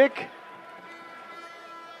free kick.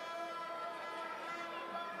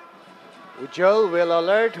 Ujjwal will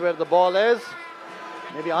alert where the ball is.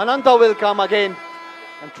 Maybe Ananta will come again.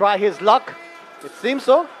 and try his luck. It seems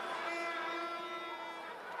so.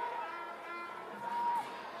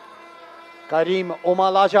 Karim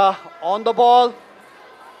Omalaja on the ball.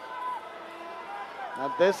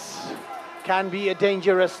 Now this can be a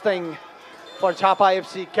dangerous thing for Chapa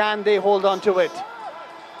FC. Can they hold on to it?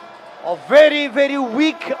 A very, very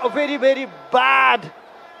weak, a very, very bad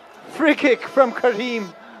free kick from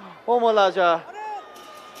Karim Omalaja.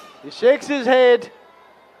 He shakes his head.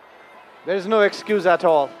 There is no excuse at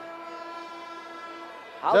all.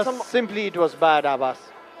 Just simply it was bad, Abbas.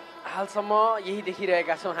 हालसम्म यही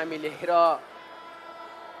देखिरहेका छौं हामीले र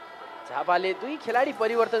झापाले दुई खेलाडी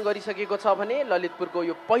परिवर्तन गरिसकेको छ भने ललितपुरको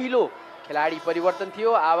यो पहिलो खेलाडी परिवर्तन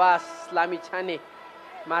थियो। आवास लामिछाने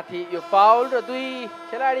माथि यो फाउल र दुई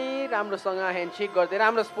खेलाडी राम्रोसँग ह्यान्डशेक गर्दै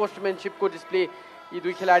राम्रो स्पोर्ट्सम्यानशिपको डिस्प्ले यी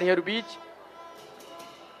दुई खेलाडीहरू बीच।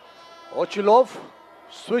 Ochilov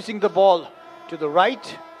switching the ball to the right.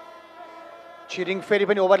 Chiring फेरि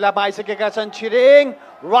पनि ओभरल्याप आइसकेका छन्। Chiring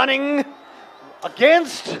running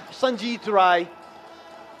against Sandesh Rai.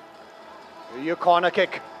 यो corner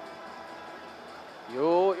kick.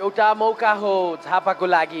 यो एउटा मौका हो झापाको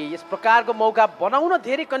लागि। यस प्रकारको मौका बनाउन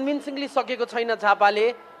धेरै कन्भिन्सिङली सकेको छैन झापाले।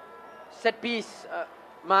 सेट पिस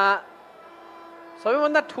मा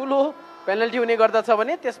सबैभन्दा ठुलो पेनल्टी हुने गर्दछ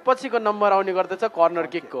भने त्यसपछिको नम्बर आउने गर्दछ कर्नर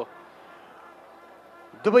किकको।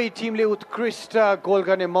 दुवै टिमले उत्कृष्ट गोल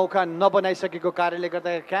गर्ने मौका नबनाइसकेको कारणले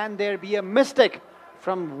गर्दा can there be a mistake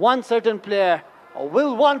from one certain player, or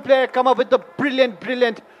will one player come up with the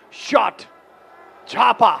brilliant shot?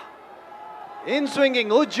 Chapa in swinging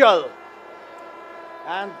Ujjal,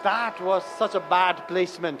 and that was such a bad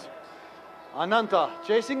placement. Ananta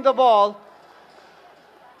chasing the ball.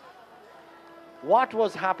 What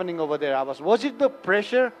was happening over there, Abbas? Was it the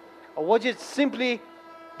pressure, or was it simply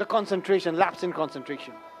the concentration, lapse in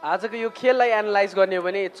concentration? आजको यो खेललाई analyse गर्ने हो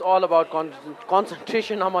भने it's all about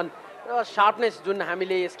concentration अमन र sharpness जुन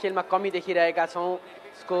हामीले यस खेलमा कमी देखिरहेका छौं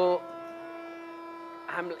यसको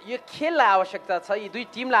हाम्रो यो खेललाई आवश्यकता छ, यी दुई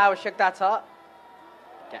टिमलाई आवश्यकता छ।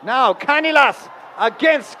 Now Canilas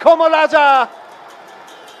against Komolaja.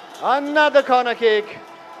 Another corner kick.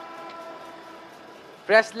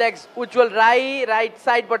 Fresh legs Ujjwal Rai right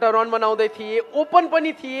साइडबाट रन बनाउँदै थिए, ओपन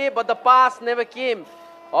पनि थिए, but the pass never came.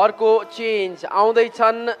 अर्को चेन्ज आउँदै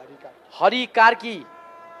छन् हरि कार्की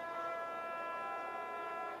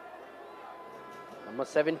नम्बर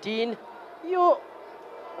 17। यो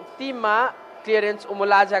टिममा क्लियरेन्स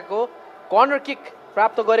ओमोलाजाको कर्नर किक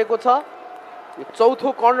प्राप्त गरेको छ। यो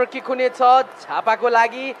चौथो कर्नर किक हुनेछ झापाको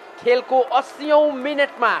लागि खेलको 80औं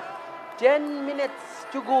मिनेटमा। 10 minutes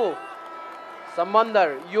to go।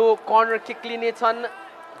 सम्बन्धर यो कर्नर किक लिनेछन्।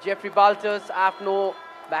 जेफ्री बाल्टर्स आफ्नो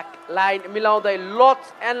back line मिलाउँदै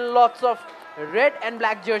lots and lots of red and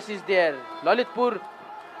black jerseys there. Lalitpur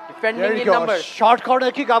defending in numbers. Short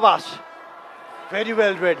corner kick, Abbas. Very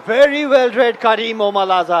well read Karim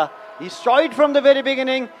Omalaza. He saw it from the very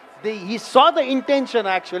beginning. He saw the intention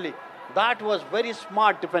actually. That was very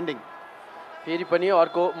smart defending. फेरि पनि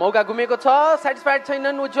अर्को मौका गुमेको छ। Satisfied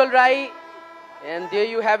छैनन् उज्जवल Rai, and there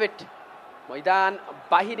you have it. मैदान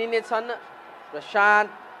बाहिरिने छन् प्रशान्त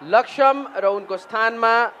लक्ष्म र उनको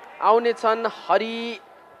स्थानमा आउने छन् हरि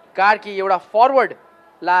कार्की। एउटा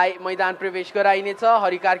फरवर्डलाई मैदान प्रवेश गराइनेछ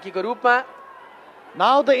हरि कार्कीको रूपमा।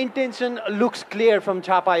 Now the intention looks clear from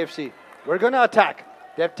Chapa FC. We're going to attack.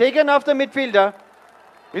 They have taken off the midfielder.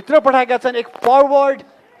 भित्र पठाएका छन् एक forward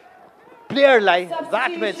प्लेयरलाई.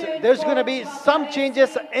 That means there's going to be some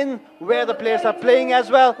changes in where the players are playing as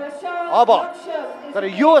well. अब तर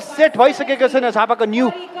यो set भइसकेको छैन झापाको new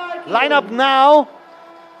lineup now.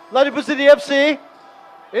 Lalitpur City FC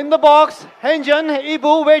in the box. Henjan,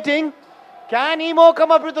 Ibu waiting. Can Imo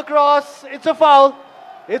come up with the cross? It's a foul.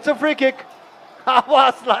 It's a free kick.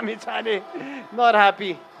 Awas Lamichane not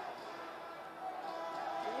happy.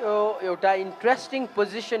 यो एउटा interesting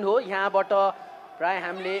position हो। यहाँबाट प्राय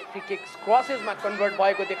हामीले free kicks क्रसेसमा convert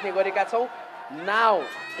भएको देख्ने गरेका छौं। Now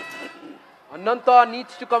Anant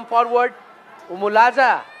needs to come forward.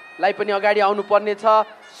 उमुलाजालाई पनि अगाडि आउनु पर्ने छ।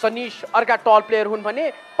 सनीश अर्का टल प्लेयर हुन्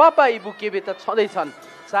भने पापा इबु केबे त छँदै छन्।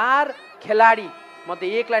 चार खेलाडी मध्ये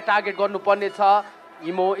एकलाई टार्गेट गर्नुपर्ने छ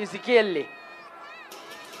इमो इजिकेलले।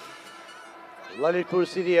 Lalitpur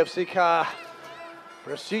City FC ka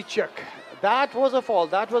Prasichak. That was a fall.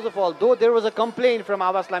 Though there was a complaint from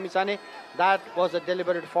Abbas Lamisane, that was a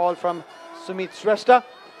deliberate fall from Sunil Shrestha.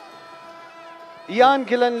 Ian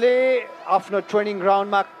Gillenle आफ्नो ट्रेनिङ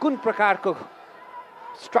ग्राउन्डमा कुन प्रकारको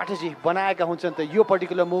स्ट्र्याटेजी बनाएका हुन्छन् त यो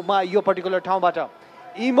पर्टिकुलर मुभमा यो पर्टिकुलर ठाउँबाट।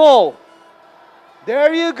 Imo,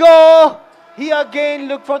 there you go. He again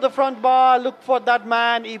looked for the front bar, looked for that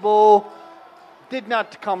man. Ibo did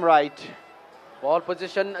not come right. Ball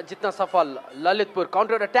position जित्न सफल ललितपुर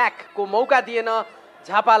काउन्टर अट्याक को मौका दिएन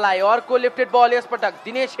झापालाई अर्को lifted ball यसपटक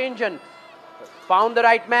Dinesh हेन्जन found the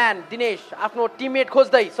right man Dinesh आफ्नो teammate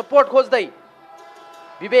खोज्दै support खोज्दै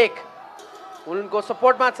विवेक उनको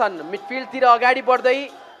सपोर्टमा छन् मिडफिल्डतिर अगाडि बढ्दै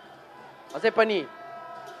अझै पनि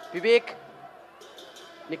विवेक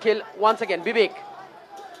निखिल वन्स अगेन विवेक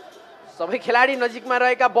सबै खेलाडी नजिकमा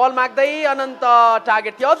रहेका बल माग्दै अनन्त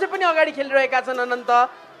टार्गेट थियो अझै पनि अगाडि खेलिरहेका छन् अनन्त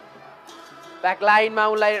ब्याक लाइनमा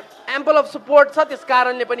उनलाई एम्पल अफ सपोर्ट छ त्यस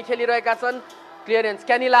कारणले पनि खेलिरहेका छन् क्लियरेन्स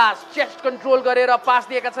क्यानिलास चेस्ट कन्ट्रोल गरेर पास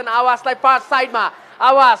दिएका छन् आवासलाई पास साइडमा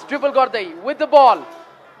आवास ट्रिपल गर्दै विथ द बल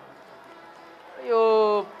यो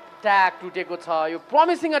अट्याक टुटेको छ यो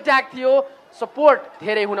प्रमिसिङ अट्याक थियो सपोर्ट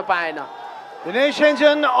धेरै हुन पाएन Dinesh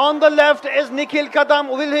Henjan on the left is Nikhil Kadam.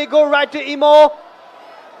 Will he go right to Imo?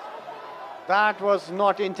 That was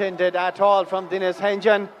not intended at all from Dinesh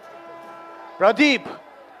Henjan. Pradeep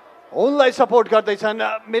उनलाई सपोर्ट गर्दैछन्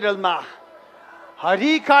मिडलमा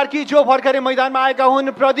हरि कार्की जो भर्खरै मैदानमा आएका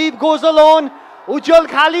हुन् प्रदीप goes alone उज्जवल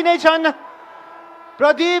खाली नै छन्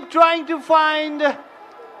Pradeep trying to find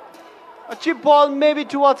a chip ball maybe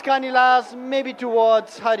towards Kanilas, maybe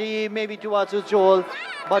towards Hari, maybe towards Ujjwal,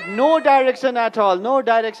 but no direction at all, no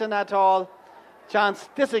direction at all. Chance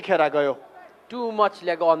त्यसै खेर गयो. Too much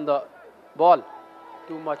leg on the ball,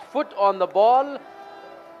 too much foot on the ball.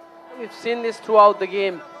 We've seen this throughout the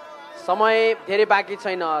game. समय धेरै बाँकी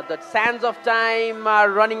छैन. The sands of time are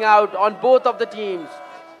running out on both of the teams.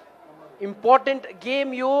 Important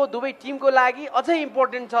game यो दुवै टिमको लागि अझै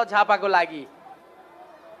important छ झापाको लागि.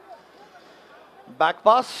 Back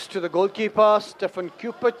pass to the goalkeeper Stefan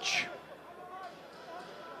Kupic.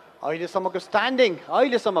 अहिलेसम्मको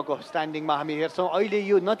स्ट्यान्डिङमा हामी हेर्छौं. अहिले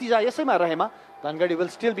यो नतिजा यसैमा रहेमा Dhangadhi will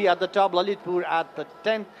still be at the top, Lalitpur at the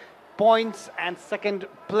 10 points and second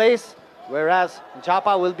place, whereas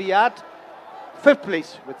Japa will be at 5th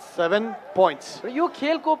place with 7 points. यो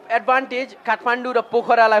खेलको एडभान्टेज काठमाडौँ र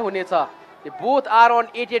पोखरालाई हुनेछ. They both are on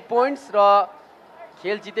 88 points र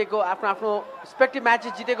खेल जितेको आफ्नो respective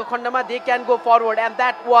matches जितेको खण्डमा they can go forward, and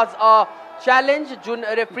that was a challenge जुन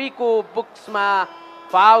रेफ्रीको बुक्समा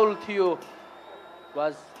foul थियो.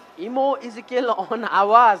 Was Imo Ezekiel on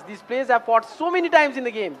Awaz. These players have fought so many times in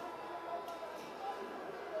the game.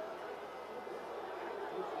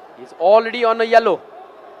 He's already on a yellow.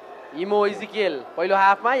 Imo Ezekiel पहिलो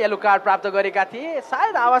हाफमा yellow card प्राप्त गरेका थिए.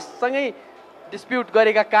 सायद आवाजसँगै dispute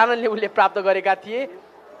गरेका कारणले उनले प्राप्त गरेका थिए.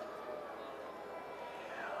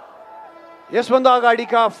 यसभन्दा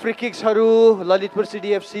अगाडिका फ्री किक्सहरू ललितपुर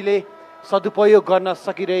सिडिएफसी ले सदुपयोग गर्न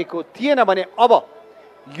सकिरहेको थिएन भने अब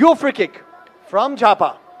यो free kick from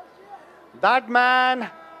Japa. That man,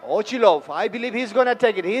 Ochilov, I believe he's going to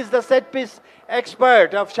take it. He's the set piece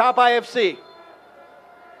expert of Japa FC.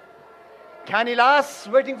 Kanilas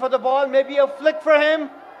waiting for the ball, maybe a flick for him.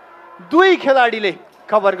 दुई खेलाडीले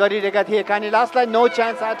cover गरिरहेका थिए कानिलासलाई. No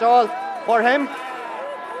chance at all for him.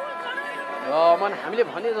 मन हामीले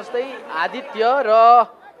भने जस्तै आदित्य र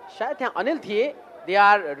सायद त्यहाँ अनिल थिए. They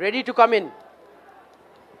are ready to come in.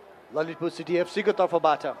 Lalitpur City FC को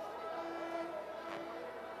तर्फबाट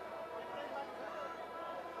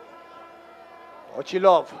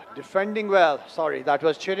Ochilov defending well. Sorry, that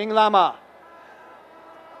was Chiring Lama.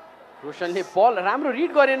 रोशनले बल राम्रो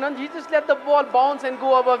रिड गरेनन्. He just let the ball bounce and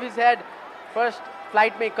go above his head. First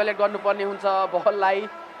flight मै collect गर्नुपर्ने हुन्छ बललाई.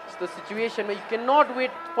 It's the situation where you cannot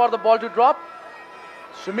wait for the ball to drop.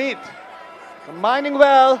 Sumit combining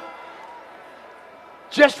well.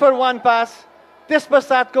 Just for one pass. त्यस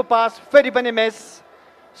पश्चातको pass फेरि पनि miss.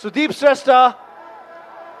 Sudeep Shrestha,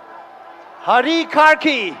 Hari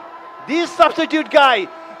Karki, this substitute guy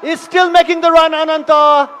is still making the run.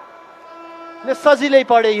 Ananta ले सजिलै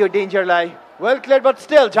पढे यो डेन्जरलाई. Well cleared, but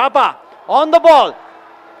still Japa on the ball.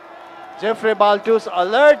 Jeffrey Baltus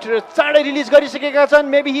alert, चाँडै release गरिसकेका छन्.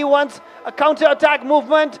 Maybe he wants a counter attack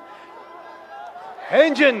movement.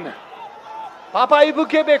 Henjan, Papa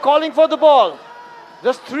Ibukebe calling for the ball.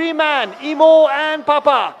 Just 3-man, Imo and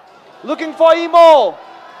Papa looking for Imo.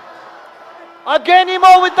 Again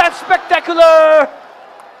Imo with that spectacular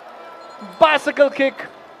bicycle kick.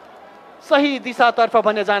 सही दिशातर्फ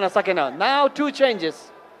भने जान सकेन. Now 2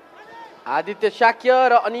 changes. Aditya Shakya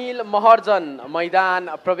र अनिल महर्जन मैदान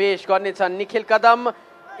प्रवेश गर्नेछन्. निखिल कदम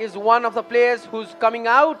is one of the players who's coming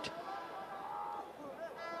out.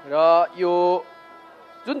 र यो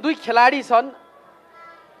जुन दुई खेलाडी छन्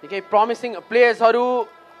निकै promising players हरू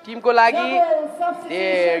टिमको लागि.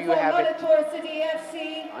 There you have it.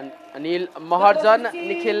 Anil Maharjan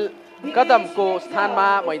Nikhil कदमको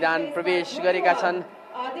स्थानमा मैदान प्रवेश गरेका छन्.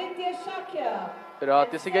 र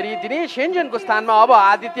त्यसैगरी दिनेश हेन्जनको स्थानमा अब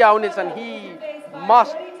आदित्य आउनेछन्. He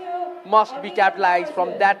must must be capitalized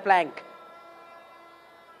from that flank.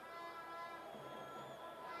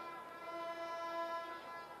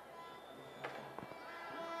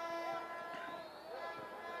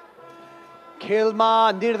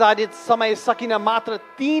 खेलमा निर्धारित समय सकिन मात्र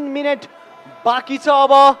 3 मिनेट बाँकी छ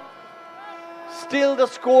अब. Still the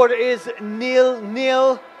score is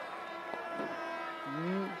 0-0.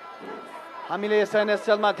 हामीले यस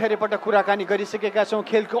एनएसएलमा धेरै पटक कुराकानी गरिसकेका छौं.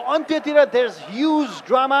 खेलको अन्त्यतिर there's huge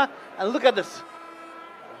drama and look at this.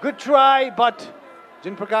 Good try but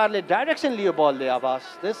जुन प्रकारले डाइरेक्सन लियो बलले आवास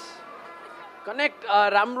this कनेक्ट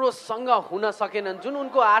राम्रोसँग हुन सकेनन्. जुन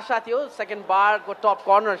उनको आशा थियो सेकेन्ड बारको टप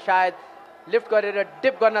कर्नर सायद लिफ्ट गरेर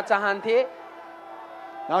डिप गर्न चाहन्थे.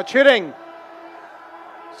 Now cheering.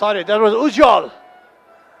 Sorry, that was Ujjwal.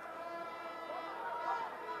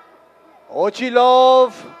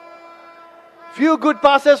 Ochilov. Few good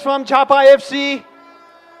passes from Chapa FC.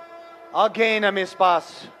 Again a miss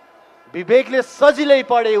pass. विवेकले सजिलै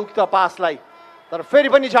पढे उक्त पासलाई. तर फेरि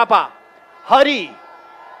पनि Chapa. Hari.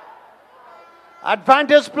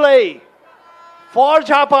 Advantage play for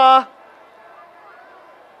Chapa.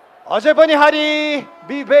 अझै पनि Hari.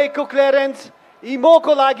 विवेकको क्लियरेन्स.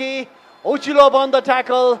 इमोको लागि. Ochilov on the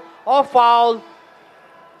tackle or foul.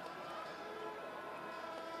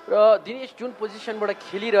 र दिनेश जुन पोजिसनबाट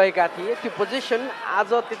खेलिरहेका थिए त्यो पोजिसन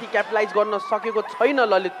आज त्यति क्यापिटलाइज गर्न सकेको छैन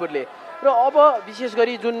ललितपुरले. र अब विशेष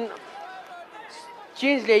गरी जुन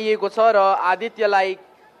चेन्ज ल्याइएको छ र आदित्यलाई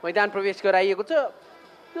मैदान प्रवेश गराइएको छ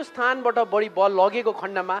त्यो स्थानबाट बढी बल लगेको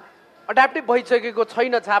खण्डमा अड्याप्टिभ भइसकेको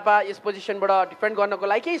छैन छापा. यस पोजिसनबाट डिफेन्ड गर्नको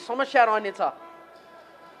लागि केही समस्या रहनेछ.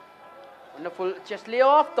 वन्डरफुल चेस्ट ले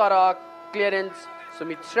अफ तर क्लियरेन्स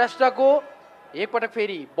सुमित श्रेष्ठको. एकपटक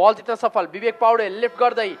फेरि बल जित्न सफल. विवेक पौडेल लिफ्ट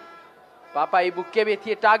गर्दै पापा इबुकेबे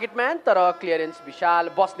थिए टार्गेट म्यान तर क्लियरेन्स विशाल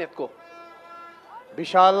बस्नेतको.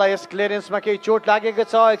 विशाललाई यस क्लियरेन्समा केही चोट लागेको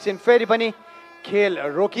छ. एकछिन फेरि पनि खेल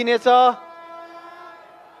रोकिनेछ.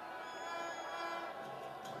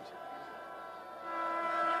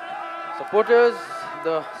 Supporters,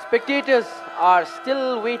 the spectators are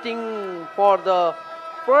still waiting for the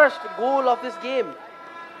first goal of this game.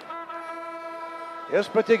 Yes,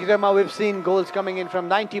 particularly we've seen goals coming in from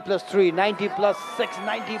 90+3, 90+6,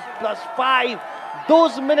 90+5.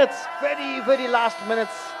 Those minutes, very last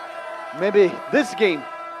minutes. Maybe this game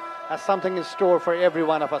has something in store for every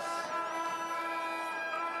one of us.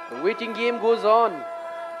 The waiting game goes on.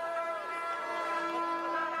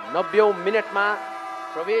 90 मिनेटमा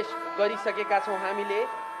प्रवेश गरिसकेका छौं हामीले.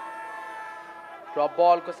 Drop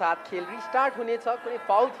बलको साथ खेल restart हुनेछ. कुनै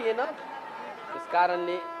फाउल थिएन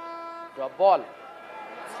त्यसकारणले ड्रप बल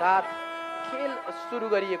साथ खेल सुरु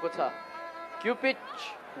गरिएको छ. क्युपिच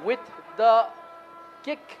with the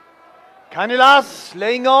kick. Kanilas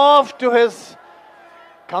laying off to his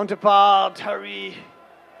counterpart Hari.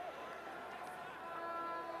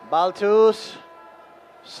 Baltus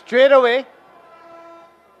straight away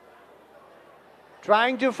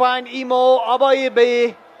trying to find Imo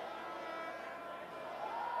Abaibe.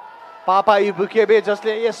 Papa Ibukebe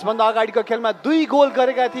जसले यसभन्दा अगाडिको खेलमा 2 गोल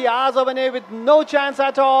गरेका थिए. आज भने with no chance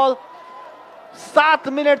at all. 7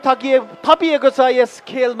 minute थपिएको छ यस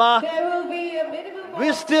खेलमा.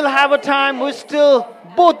 We still have a time.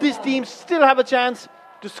 Both these teams still have a chance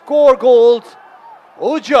to score goals.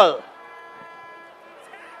 Ujjwal.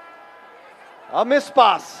 A miss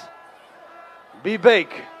pass. Vivek.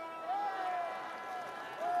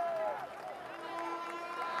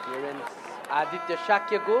 Aditya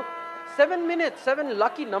शाक्यको 7 minutes 7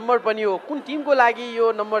 lucky number पनि हो. कुन टिमको लागि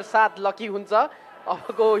यो नम्बर 7 लकी हुन्छ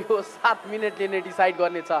अबको यो 7 मिनेटले नै डिसाइड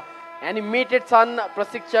गर्नेछ. एनिमेटेड छन्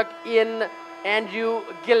प्रशिक्षक इयन एन्ड्रयू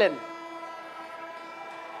गिलेन.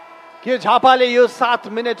 के झापाले यो 7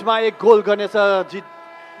 मिनेटमा एक गोल गर्नेछ,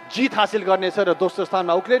 जित हासिल गर्नेछ र दोस्रो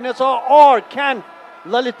स्थानमा उक्लिनेछ, or can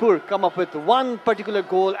Lalitpur come up with one particular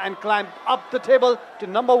goal and climb up the table to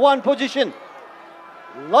number 1 position?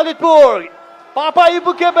 Lalitpur, Papa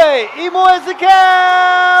Ibukebe, Imo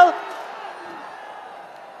Ezekiel.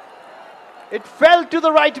 It fell to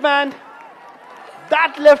the right man.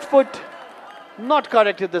 That left foot not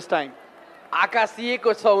corrected this time.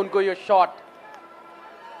 आकाशिएको छ उनको यो shut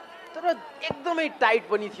तर एकदमै tight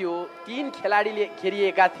पनि थियो. 3 खेलाडीले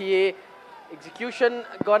घेरिएका थिए. Execution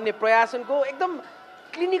गर्ने प्रयासनको एकदम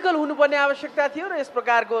क्लिनिकल हुनुपर्ने आवश्यकता थियो र यस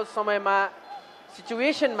प्रकारको समयमा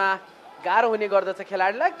सिचुएसनमा गाह्रो हुने गर्दछ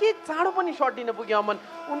खेलाडीलाई. के चाँडो पनि शट दिन पुग्यो अमन.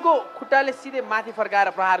 उनको खुट्टाले सिधै माथि फर्काएर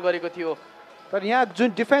प्रहार गरेको थियो. तर यहाँ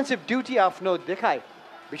जुन डिफेन्सिभ ड्युटी आफ्नो देखाए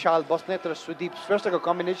विशाल बस्नेत र सुदीप श्रेष्ठको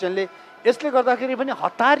कम्बिनेसनले यसले गर्दाखेरि पनि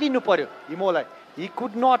हतारिनु पर्यो इमोलाई. He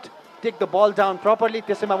could not take the ball down properly.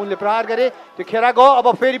 त्यसैमा उनले प्रहार गरे, त्यो खेरा गयो.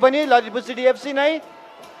 अब फेरि पनि ललितपुर सिटी एफसी नै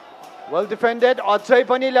Well defended. Ajay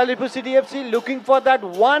Pani Lalitpur City FC looking for that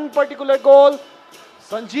one particular goal.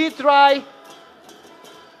 Sanjit Rai.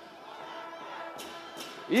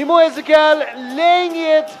 Imo Ezekiel laying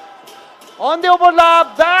it on the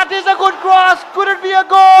overlap. That is a good cross. Could it be a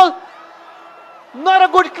goal? Not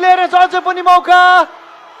a good clearance. Ajay Pani Mauka.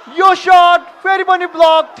 Your shot. Very Pani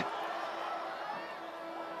blocked.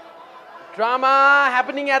 Drama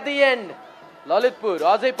happening at the end. Lalitpur,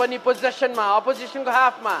 Ajay Pani possession ma, opposition ko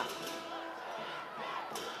half ma.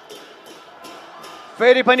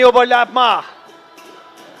 Very Pani overlap ma.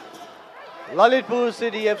 Lalitpur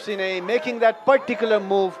City FC ne making that particular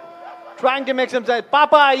move, trying to make some sense.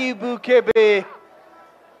 Papa Ayubu Kebe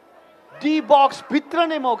D box भित्र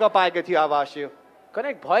नै मौका पाएका थियो आवास यो.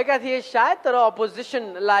 Connect भएका थिए शायद तर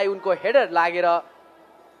अपोजिसनलाई उनको हेडर लागेर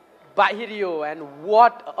बाहिरियो and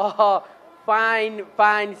what a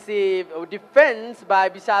fine save defence bye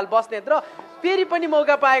विशाल बस्नेत र फेरि पनि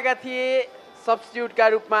मौका पाएका थिए सब्स्टिट्युटका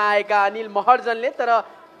रूपमा आएका अनिल महर्जनले तर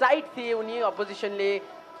टाइट थिए उनी अपोजिसनले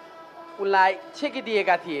उनलाई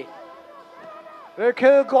छेकिदिएका थिए.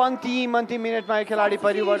 खेलको अन्तिम मिनेटमा खेलाडी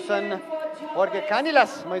परिवर्तन अर्के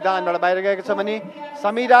कानिलास मैदानबाट बाहिर गएका छ भने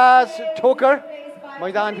समिराज ठोकर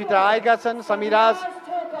मैदानभित्र आएका छन्. समिराज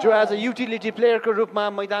जो एज अ युटिलिटी प्लेयरको रूपमा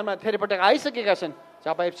मैदानमा धेरै पटक आइसकेका छन्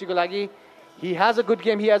झापा एफसीको लागि. He has a good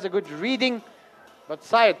game, he has a good reading, but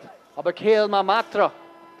सायद अब खेलमा मात्र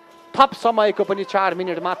थप समयको पनि 4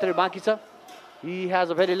 मिनेट मात्र बाँकी छ. He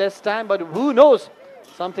has a very less time, but who knows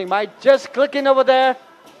something might just click in over there.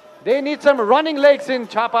 They need some running legs in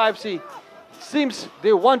Chapa FC. Seems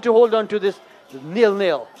they want to hold on to this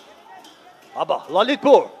 0-0. Abba,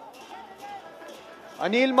 Lalitpur.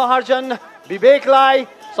 Anil Maharjan, Vivek Lai.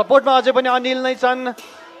 Support ma ajai pani Anil nai chan.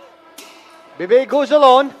 Vivek goes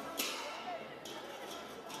alone.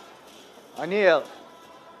 Anil.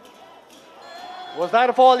 Was that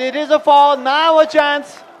a fall? It is a fall. Now a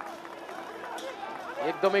chance.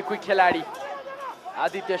 एकदमै quick खेलाडी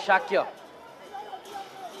Aditya Shakya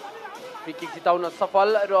free kick जिताउन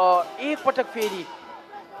सफल र एक पटक फेरि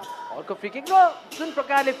अर्को free kick र जुन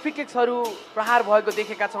प्रकारले फ्री किक्सहरू प्रहार भएको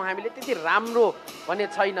देखेका छौं हामीले त्यति राम्रो भन्ने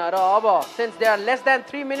छैन र अब since they are less than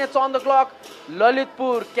 3 minutes on the clock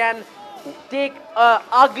Lalitpur can take a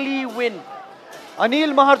ugly win.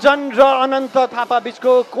 Anil Maharjan र अनन्त थापा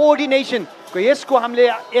बीचको कोअर्डिनेसन को यसको हामीले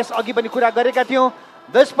यस अघि पनि कुरा गरेका थियौं.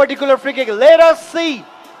 This particular free kick, let us see.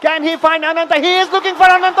 Can he find Ananta? He is looking for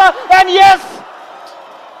Ananta, and yes!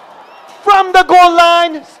 From the goal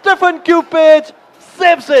line, Stephen Cupid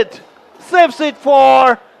saves it. Saves it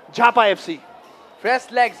for Japa FC. Fresh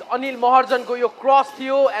legs, Anil Maharjan ko yo cross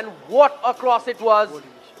थियो, and what a cross it was.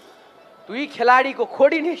 दुई खेलाडी को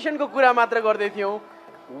coordination को कुरा मात्र गर्दै थियौं.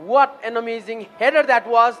 What an amazing header that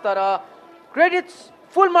was. तर credits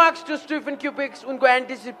full marks to Stephen Cupid. उनको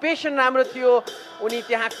anticipation राम्रो थियो. उनी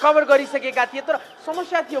त्यहाँ कभर गरिसकेका थिए तर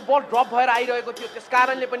समस्या थियो बल ड्रप भएर आइरहेको थियो.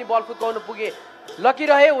 त्यसकारणले पनि बल फुत्काउन पुगे. लकी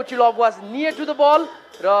रहे ओचिलभ वाज नियर टु द बल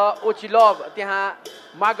र ओचिलभ त्यहाँ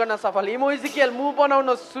मार्क गर्न सफल. इमो इजिकियल मुभ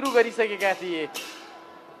बनाउन सुरु गरिसकेका थिए.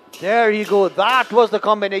 There you go. That was the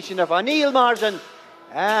combination of Anil Maharjan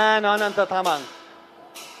and Ananta Tamang.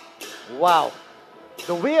 Wow.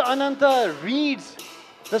 The way Ananta reads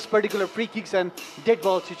this particular free kicks and dead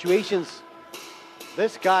ball situations,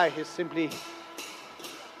 this guy is simply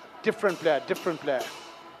different player.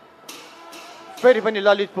 फेरि पनि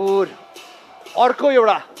ललितपुर अर्को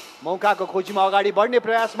एउटा मौकाको खोजीमा अगाडि बढ्ने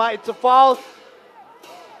प्रयासमा. It's a foul.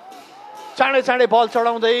 चाँडै बल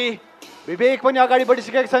चढाउँदै विवेक पनि अगाडि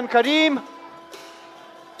बढिसकेका छन्. करिम.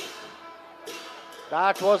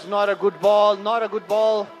 That was not a good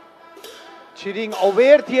ball. Tshering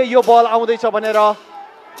अवेर थिए यो बल आउँदैछ भनेर.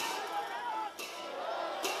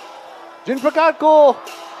 जुन प्रकारको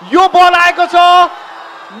यो बल आएको छ,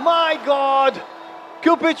 my god,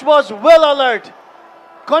 Cupid was well alert,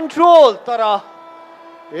 control. तर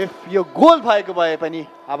if यो गोल भएको भए पनि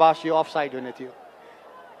आवास यो अफसाइड हुने थियो.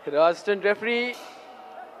 र असिस्टेन्ट रेफरी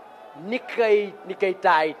निकै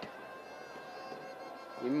टाइट.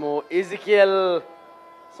 इमो इजिकियल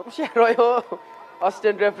समस्या रह्यो.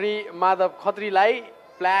 असिस्टेन्ट रेफरी माधव खत्रीलाई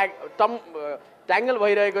फ्ल्याग ट्याङ्गल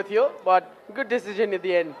भइरहेको थियो, but good decision at the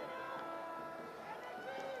and.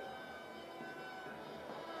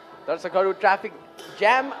 दर्शकहरू ट्राफिक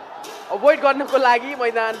ज्याम अभोइड गर्नको लागि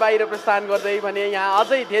मैदान बाहिर प्रस्थान गर्दै भने यहाँ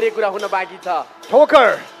अझै धेरै कुरा हुन बाँकी छ.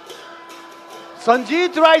 ठोकर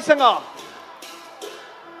Sanjit राईसँग.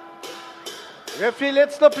 Referee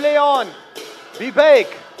let's the play on. Vivek.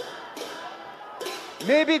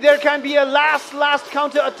 Maybe there can be a last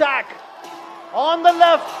counter attack on the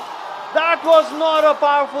left. That was not a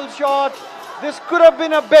powerful shot. This could have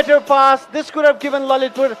been a better pass. This could have given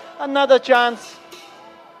Lalitpur another chance.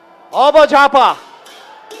 Aba Jhapa.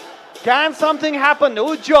 Can something happen?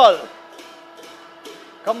 Ujjwal.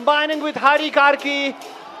 Combining with Aayan Karki.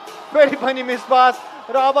 Very funny miss pass.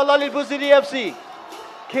 र अब Lalitpur city FC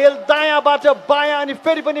खेल दायाँबाट बायाँ अनि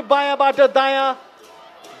फेरि पनि बायाँबाट दायाँ.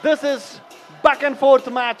 This is back and forth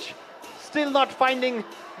match. Still not finding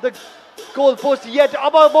the goal post yet.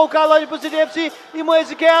 अब मौका Lalitpur city FC. Imo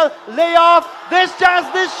Ezekiel layoff. This chance,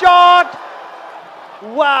 this shot.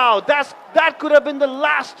 Wow, that could have been the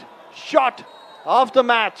last shot of the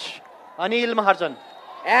match. Anil Maharjan.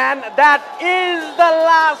 And that is the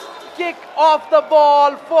last kick of the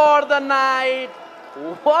ball for the night.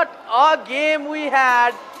 What a game we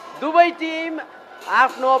had. Dubai team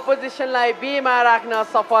आफ्नो oppositionलाई बेमा राख्न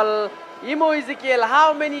सफल. Imo Ezekiel,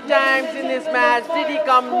 how many times in this match did he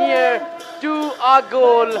come near to a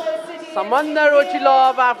goal? Samandar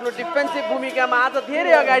Ochilov आफ्नो defensive भूमिकामा आज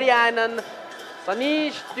धेरै अगाडि आएनन्.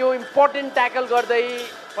 सनीश त्यो इम्पोर्टेन्ट ट्याकल गर्दै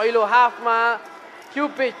पहिलो हाफमा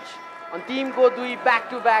क्युपिच अनि टिमको दुई ब्याक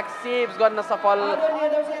टु ब्याक सेभ्स गर्न सफल.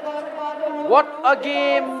 What a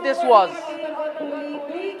game this was.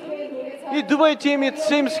 यी दुवै टिम it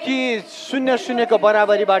seems कि 0-0 को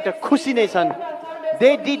बराबरीबाट खुसी नै छन्.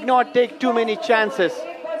 They did not take too many chances.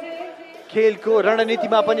 खेलको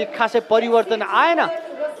रणनीतिमा पनि खासै परिवर्तन आएन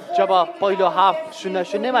जब पहिलो हाफ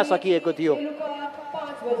 0-0 मा सकिएको थियो.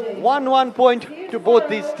 1-1 point to both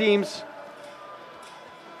these teams.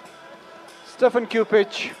 Stefan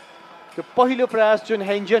Kupic त्यो पहिलो प्रयास जुन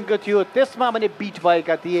हेन्जनको थियो त्यसमा पनि बीट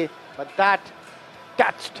भएका थिए, but that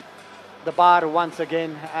touched the bar once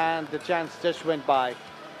again and the chance just went by.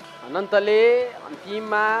 अनन्तले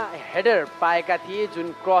अन्तिममा हेडर पाएका थिए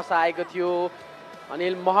जुन क्रस आएको थियो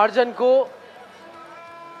अनिल महर्जनको.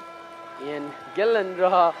 इयन गेलन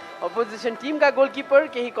र अपोजिसन टिमका गोलकिपर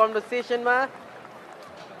केही कन्भर्सेसनमा.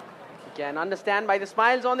 You can understand by the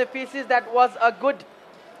smiles on their faces that was a good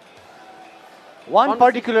one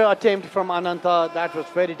particular attempt from Ananta that was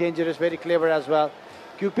very dangerous, very clever as well.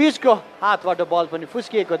 Kupicको हातबाट बल पनि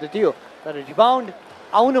फुस्किएको थियो तर rebound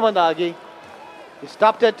आउनुभन्दा अघि he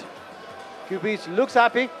stopped it. Kupic looks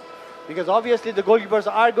happy because obviously the goalkeepers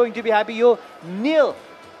are going to be happy. यो nil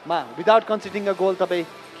मा without conceding a goal तपाई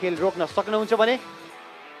खेल रोक्न सक्नुहुन्छ भने.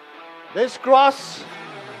 This cross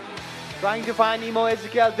trying to find Imo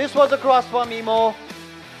Ezekiel. This was a cross from Imo.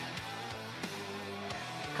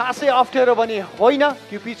 खासै अप्ठ्यारो पनि होइन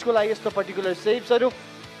क्युपिचको लागि यस्तो particular सेभ्सहरू.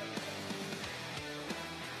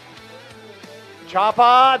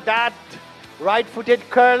 Chapa, that right-footed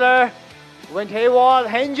curler went haywire.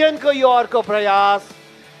 हेन्जनको यो अर्को प्रयास.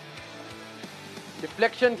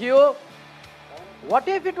 डिफ्लेक्सन थियो. What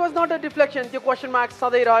if it was not a deflection? त्यो क्वेसन मार्क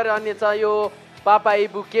सधैँ रहनेछ. यो पापा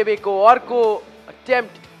इबु केबेको अर्को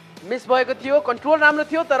अटेम्प्ट मिस भएको थियो. कन्ट्रोल राम्रो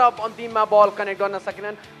थियो तर अन्तिममा बल कनेक्ट गर्न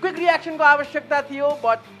सकेनन्. क्विक रियाक्सनको आवश्यकता थियो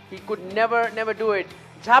but he could never do it.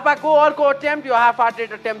 झापाको अर्को अटेम्प्ट यो हाफ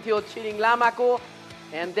हार्टेड अटेम्प्ट थियो छिरिङ लामाको.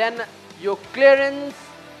 and then यो क्लियरेन्स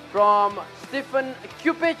फ्रम स्टेफन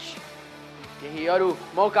क्युपिच. केही अरू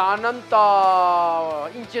मौका अनन्त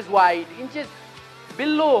इन्चेस वाइड, इन्चेस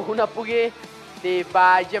बिल्लो हुन पुगे ते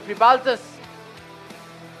बाई जेफ्री बाल्टस.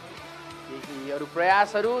 केही अरू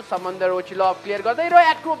प्रयासहरू समन्दर ओचिलभ क्लियर गर्दै र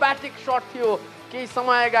एक्रोब्याटिक शट थियो केही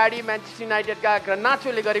समय अगाडि म्यान्चेस्टर युनाइटेडका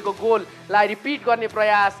ग्रनाचोले गरेको गोललाई रिपिट गर्ने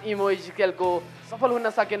प्रयास इमो इजिकेलको सफल हुन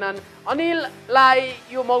सकेनन्. अनिललाई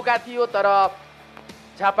यो मौका थियो तर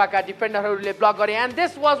झापाका डिफेन्डरहरूले ब्लक गरे. And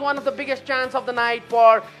this was one of the biggest chance of the night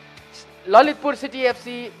for Lalitpur city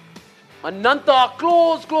FC. Anant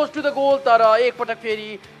close to the goal तर एकपटक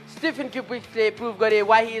फेरि स्टेफन क्युपिचले प्रुभ गरे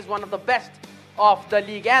why he is one of the best of the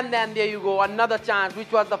league. And then there you go, another chance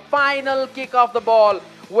which was the final kick of the ball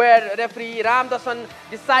where referee Ramdasan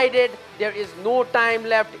decided there is no time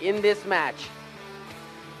left in this match.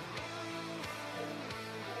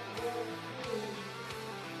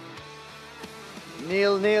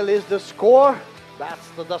 Nil is the score. That's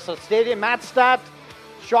the Dasar Stadium match stat.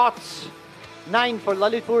 Shots 9 for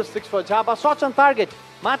Lalitpur, 6 for Jhapa. Shots on target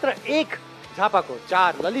मात्र 1 झापाको,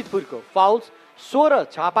 4 ललितपुरको. Fouls 16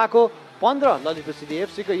 झापाको, 15 Lalitpur city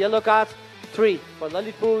एफसीको. Yellow cards 3 for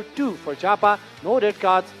Lalitpur, 2 for Jhapa. No red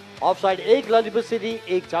cards. Offside 1 Lalitpur city,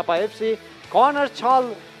 1 Jhapa FC. Corner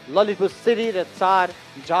 6 Lalitpur city र 4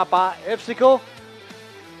 Jhapa FC को.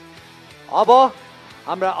 अब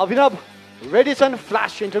हाम्रा अभिनव ready छन्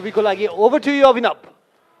flash इन्टरभ्यूको लागि. Over to you, Abhinav.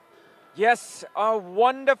 Yes, a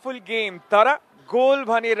wonderful game. तर goal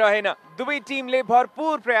भने रहेन दुवै टिमले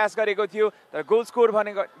भरपूर प्रयास गरेको थियो तर गोल स्कोर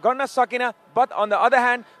भने गर्न सकेन but on the other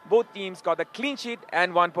hand both teams got the clean sheet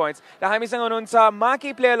and 1 points र हामीसँग हुनुहुन्छ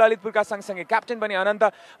माकी प्लेयर ललितपुरका सँगसँगै क्याप्टेन पनि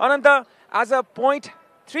अनन्त आज पोइन्ट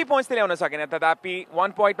 3 पोइन्ट्स ल्याउन सकेन तथापि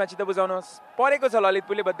 1 पोइन्टमा चित्त बुझाउन परेको छ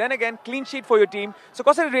ललितपुरले but then again clean sheet for your team so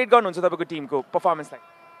कसरी रेट गर्नुहुन्छ तपाईँको टिमको पर्फर्मेन्सलाई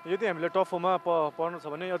यदि हामीले टप 4 मा पर्नु छ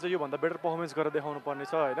भने अझ योभन्दा बेटर पर्फर्मेन्स गरेर देखाउनु पर्ने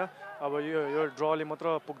छ होइन अब यो ड्रले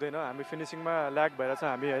मात्र पुग्दैन हामी फिनिसिङमा ल्याग भएर छ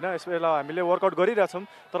हामी होइन यसबेला हामीले वर्कआउट गरिरहेछौँ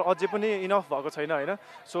तर अझै पनि इनफ भएको छैन होइन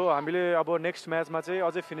सो हामीले अब नेक्स्ट म्याचमा चाहिँ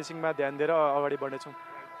अझै फिनिसिङमा ध्यान दिएर अगाडि बढ्नेछौँ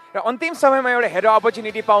र अन्तिम समयमा एउटा हेरो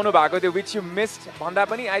अपर्च्युनिटी पाउनु भएको थियो विच यु मिस्ड भन्दा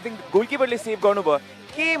पनि आई थिङ्क गोलकिपरले सेभ गर्नुभयो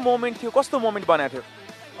के मोमेन्ट थियो कस्तो मोमेन्ट बनाएको थियो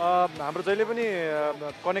हाम्रो जहिले पनि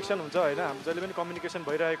कनेक्सन हुन्छ होइन हाम्रो जहिले पनि कम्युनिकेसन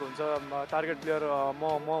भइरहेको हुन्छ टार्गेट प्लेयर म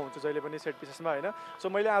हुन्छु जहिले पनि सेट पिसेसमा होइन सो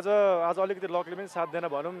मैले आज अलिकति लकले पनि साथ दिएन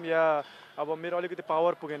भनौँ या अब मेरो अलिकति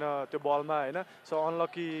पावर पुगेन त्यो बलमा होइन सो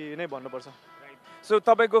अनलकी नै भन्नुपर्छ सो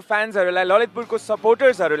तपाईँको फ्यान्सहरूलाई ललितपुरको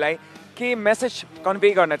सपोर्टर्सहरूलाई के मेसेज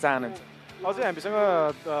कन्भे गर्न चाहनुहुन्छ अझै हामीसँग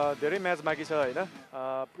धेरै म्याच बाँकी छ होइन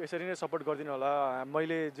यसरी नै सपोर्ट गरिदिनु होला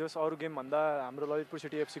मैले जस अरू गेमभन्दा हाम्रो ललितपुर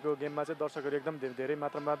सिटी एफसीको गेममा चाहिँ दर्शकहरू एकदम धेरै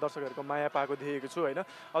मात्रामा दर्शकहरूको माया पाएको देखेको छु होइन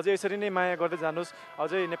अझै यसरी नै माया गर्दै जानुहोस्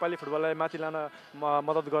अझै नेपाली फुटबललाई माथि लान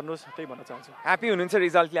मद्दत गर्नुहोस् त्यही भन्न चाहन्छु ह्याप्पी हुनुहुन्छ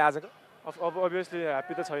रिजल्टले आजको अब अभियसली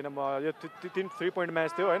ह्याप्पी त छैन म यो 3 पोइन्ट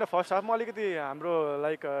म्याच थियो होइन फर्स्ट हाफमा अलिकति हाम्रो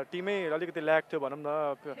लाइक टिमै अलिकति ल्याग थियो भनौँ न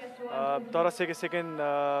तर सेकेन्ड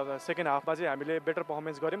हाफमा चाहिँ हामीले बेटर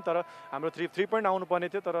पर्फर्मेन्स गऱ्यौँ तर हाम्रो 3 पोइन्ट आउनु पर्ने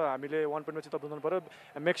थियो तर हामीले 1 पोइन्टमा चाहिँ बुझ्नु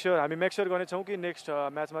पऱ्यो हामी मेक स्योर गर्नेछौँ कि नेक्स्ट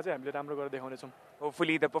म्याचमा चाहिँ हामीले राम्रो गरेर देखाउनेछौँ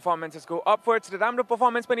hopefully the performances go upwards र राम्रो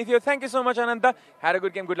पर्फर्मेन्स पनि थियो thank you so much Anant had a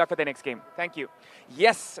good game good lock for the next game thank you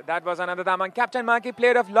yes that was Anant Tamang captain माकी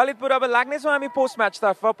player of Lalitpur अब लाग्नेछौँ हामी post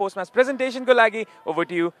match presentation ko lagi over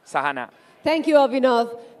to you Sahana Thank you Abhinav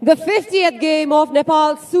the 50th game of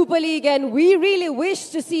Nepal Super League and we really wish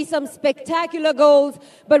to see some spectacular goals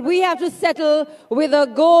but we have to settle with a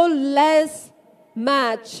goal-less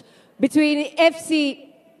match between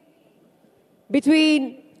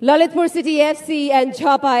Lalitpur City FC and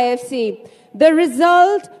Jhapa FC. The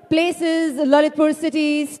result places Lalitpur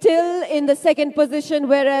City still in the second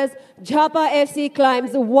position whereas Jhapa FC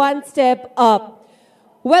climbs one step up.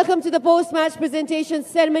 Welcome to the post-match presentation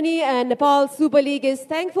ceremony and Nepal Super League is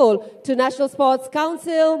thankful to National Sports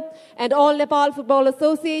Council and All Nepal Football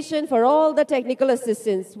Association for all the technical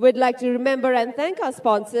assistance. We'd like to remember and thank our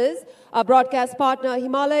sponsors, our broadcast partner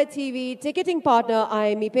Himalaya TV, ticketing partner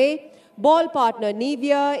IMEPay, ball partner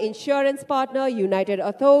Nivea, insurance partner United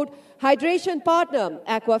Athod, hydration partner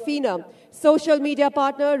Aquafina, social media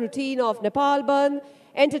partner Routine of Nepal Band,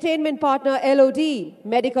 entertainment partner LOD,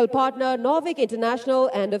 medical partner Novik International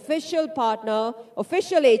and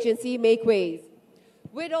official agency Makeways.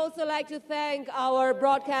 We'd also like to thank our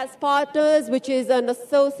broadcast partners which is an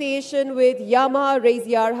association with Yamaha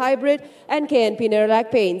Raziar Hybrid and KNP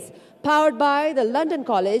Nerolac Paints, powered by the London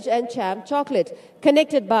College and Champ Chocolate,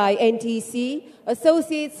 connected by NTC,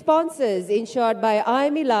 associate sponsors insured by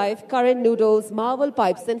IME Life, Current Noodles, Marvel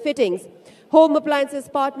Pipes and Fittings, home appliances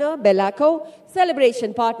partner Bellaco,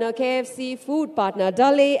 celebration partner KFC, food partner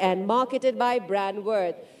Dale and marketed by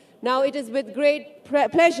Brandworth. Now it is with great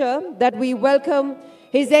pleasure that we welcome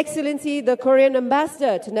His Excellency the Korean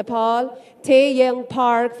Ambassador to Nepal, Taeyang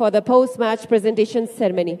Park for the post-match presentation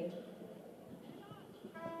ceremony.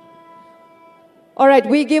 All right,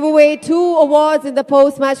 we give away 2 awards in the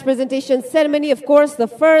post-match presentation ceremony. Of course, the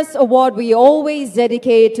first award we always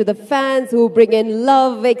dedicate to the fans who bring in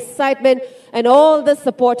love, excitement, and all the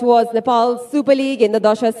support towards Nepal Super League in the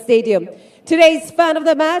Dasha Stadium. Today's fan of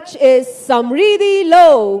the match is Samriddhi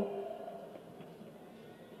Low.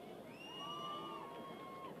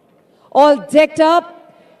 All decked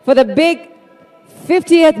up for the big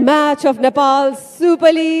 50th match of Nepal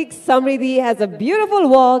Super League. Samriddhi has a beautiful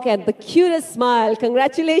walk and the cutest smile.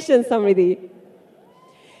 Congratulations, Samriddhi.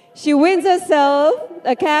 She wins herself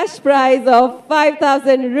a cash prize of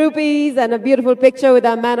 5,000 rupees and a beautiful picture with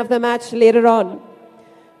our man of the match later on.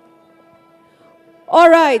 All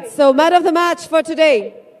right, so man of the match for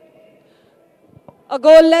today. A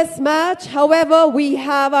goalless match. However, we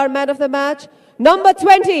have our man of the match. Number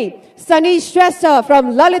 20, Sandesh Shrestha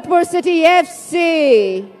from Lalitpur City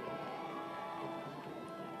FC.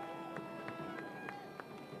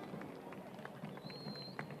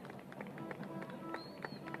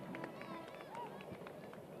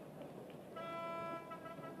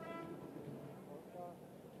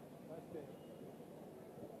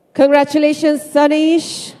 Congratulations,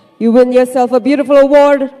 Sandesh. You win yourself a beautiful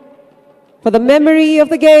award for the memory of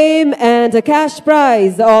the game and a cash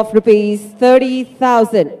prize of rupees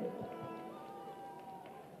 30,000.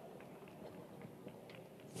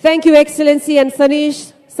 Thank you, Excellency. And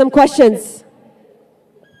Sanish, some questions.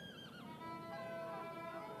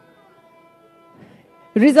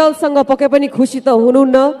 Results sanga pakai pani khushi ta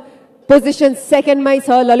hununna. Position second mai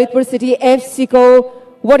cha Lalitpur City FC ko.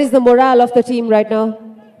 What is the morale of the team right now?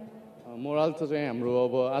 Morale ta चाहिँ हाम्रो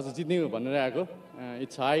अब आज जित्ने भनेर आएको.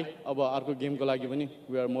 It's high. अब अर्को game को लागि पनि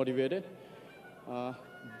we are motivated.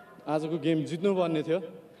 आजको गेम जित्नु पर्ने थियो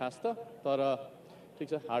खास त तर ठीक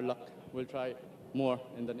छ hard luck. We'll try more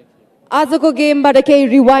in the next game. आजको गेम बाट केही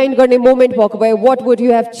rewind गर्ने moment भएको भए what would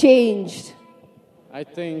you have changed? I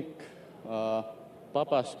think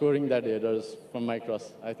Papa scoring that headers from my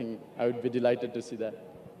cross. I think I would be delighted to see that.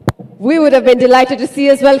 We would have been delighted to see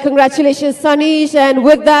as well. Congratulations, Sanish. And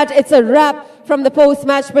with that, it's a wrap from the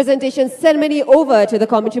post-match presentation ceremony. Over to the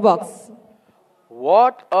commentary box.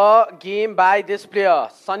 What a game by this player,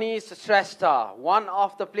 Sanish Shrestha. One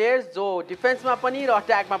of the players जो defense मा पनि र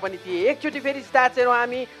attack मा पनि थिए. एकचोटि फेरि stats हेरौँ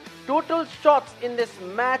हामी. Total shots in this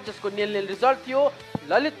match जसको nil-nil result थियो.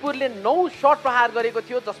 ललितपुरले 9 shot प्रहार गरेको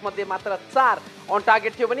थियो जसमध्ये मात्र 4 on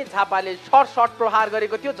target थियो भने झापाले 6 shot प्रहार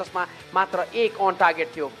गरेको थियो जसमा मात्र 1 on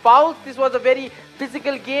target थियो. Fouls, this was a very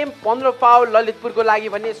physical game. 15 foul ललितपुरको लागि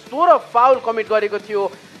भने 16 foul commit गरेको थियो.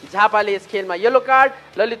 झापाले यस खेलमा येलो कार्ड,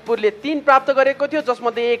 ललितपुरले 3 प्राप्त गरेको थियो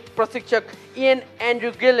जसमध्ये एक प्रशिक्षक इयन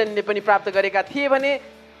एन्ड्रु गिलनले पनि प्राप्त गरेका थिए भने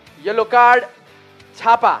येलो कार्ड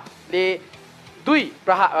झापाले 2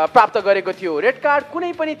 प्राप्त गरेको थियो. रेड कार्ड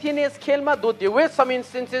कुनै पनि थिएन यस खेलमा. दो there were some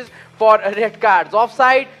instances for red cards.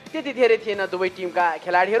 Offside त्यति धेरै थिएन. दुवै टिमका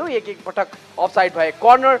खेलाडीहरू एक पटक अफसाइड भए.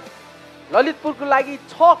 कर्नर ललितपुरको लागि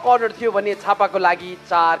 6 कर्नर थियो भने झापाको लागि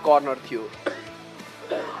 4 कर्नर थियो.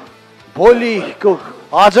 भोलिको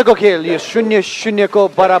आजको खेल यो 0-0 को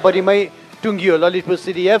बराबरीमै टुङ्गियो ललितपुर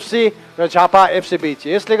सिटी एफसी र झापा एफसी बीच.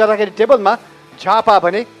 यसले गर्दाखेरि टेबलमा झापा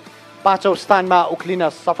भने 5औं स्थानमा उक्लिन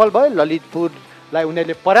सफल भयो. ललितपुरलाई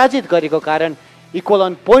उनीहरूले पराजित गरेको कारण इक्वल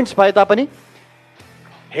अन पोइन्ट्स भए तापनि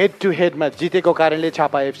हेड टु हेडमा जितेको कारणले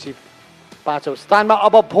झापा एफसी 5औं स्थानमा.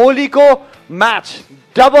 अब भोलिको म्याच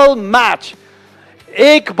डबल म्याच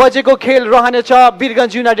 1 बजेको खेल रहनेछ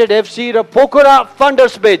वीरगञ्ज युनाइटेड एफसी र पोखरा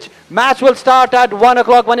थन्डर्स बीच. Match will start at 1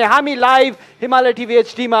 o'clock भने हामी लाइभ हिमालय टिभी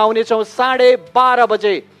एचडी मा आउनेछौँ 12:30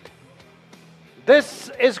 बजे. This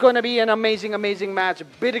is going to be an amazing match.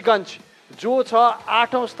 Birgunj जो छ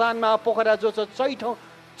 8औं स्थानमा, पोखरा जो छ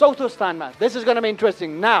 4थो स्थानमा. This is going to be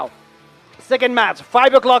interesting. Now, second match,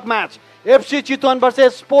 5 o'clock match. FC Chitwan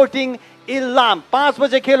versus Sporting Illam. 5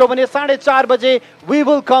 बजे खेल हो भने 4:30 बजे we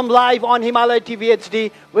will come live on Himalaya TV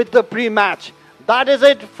HD with the pre-match. That is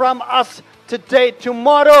it from us today.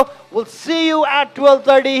 Tomorrow we'll see you at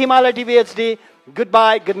 12:30 Himalaya TV HD.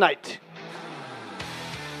 Goodbye, good night.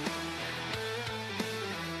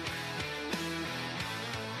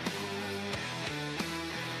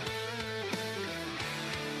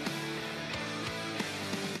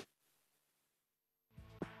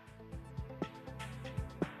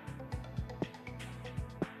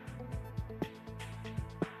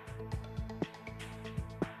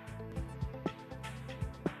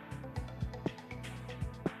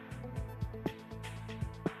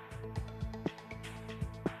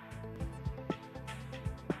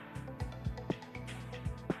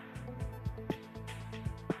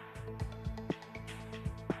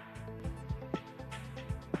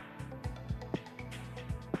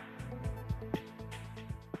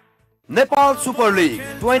 Nepal Super League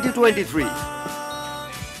 2023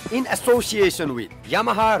 in association with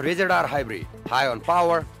Yamaha Razor Hybrid. High on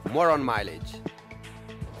power, more on mileage.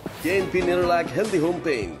 KNP Nirolak Healthy Home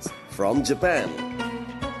Paints from Japan.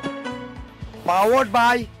 Powered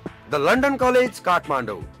by the London College,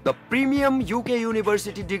 Kathmandu, the premium UK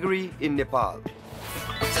university degree in Nepal.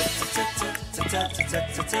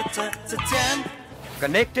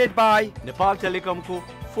 Connected by Nepal Telecom को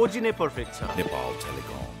 4G ने perfect छ. Nepal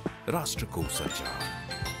Telecom राष्ट्रको सञ्चार.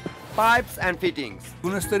 Pipes and fittings.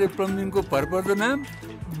 गुणस्तरीय प्लम्बिङको भरपर्दो नाम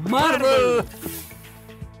marble.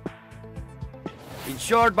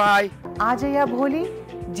 Insured by आज या भोलि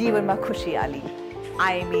जीवनमा खुशियाली.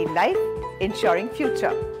 IME Life, ensuring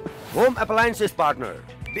future. Home appliances partner.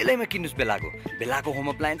 बेलैमा किन्नुस् बेलाको. बेलाको home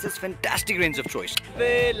appliances, fantastic range of choice.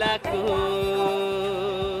 बेलाको.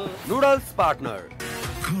 Noodles partner.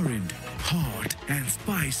 Current, hot and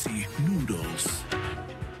spicy noodles.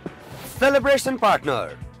 Celebration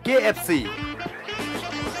partner, KFC.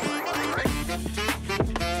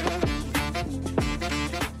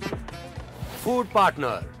 Food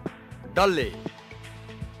partner, Dalle.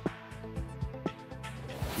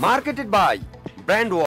 Marketed by Brand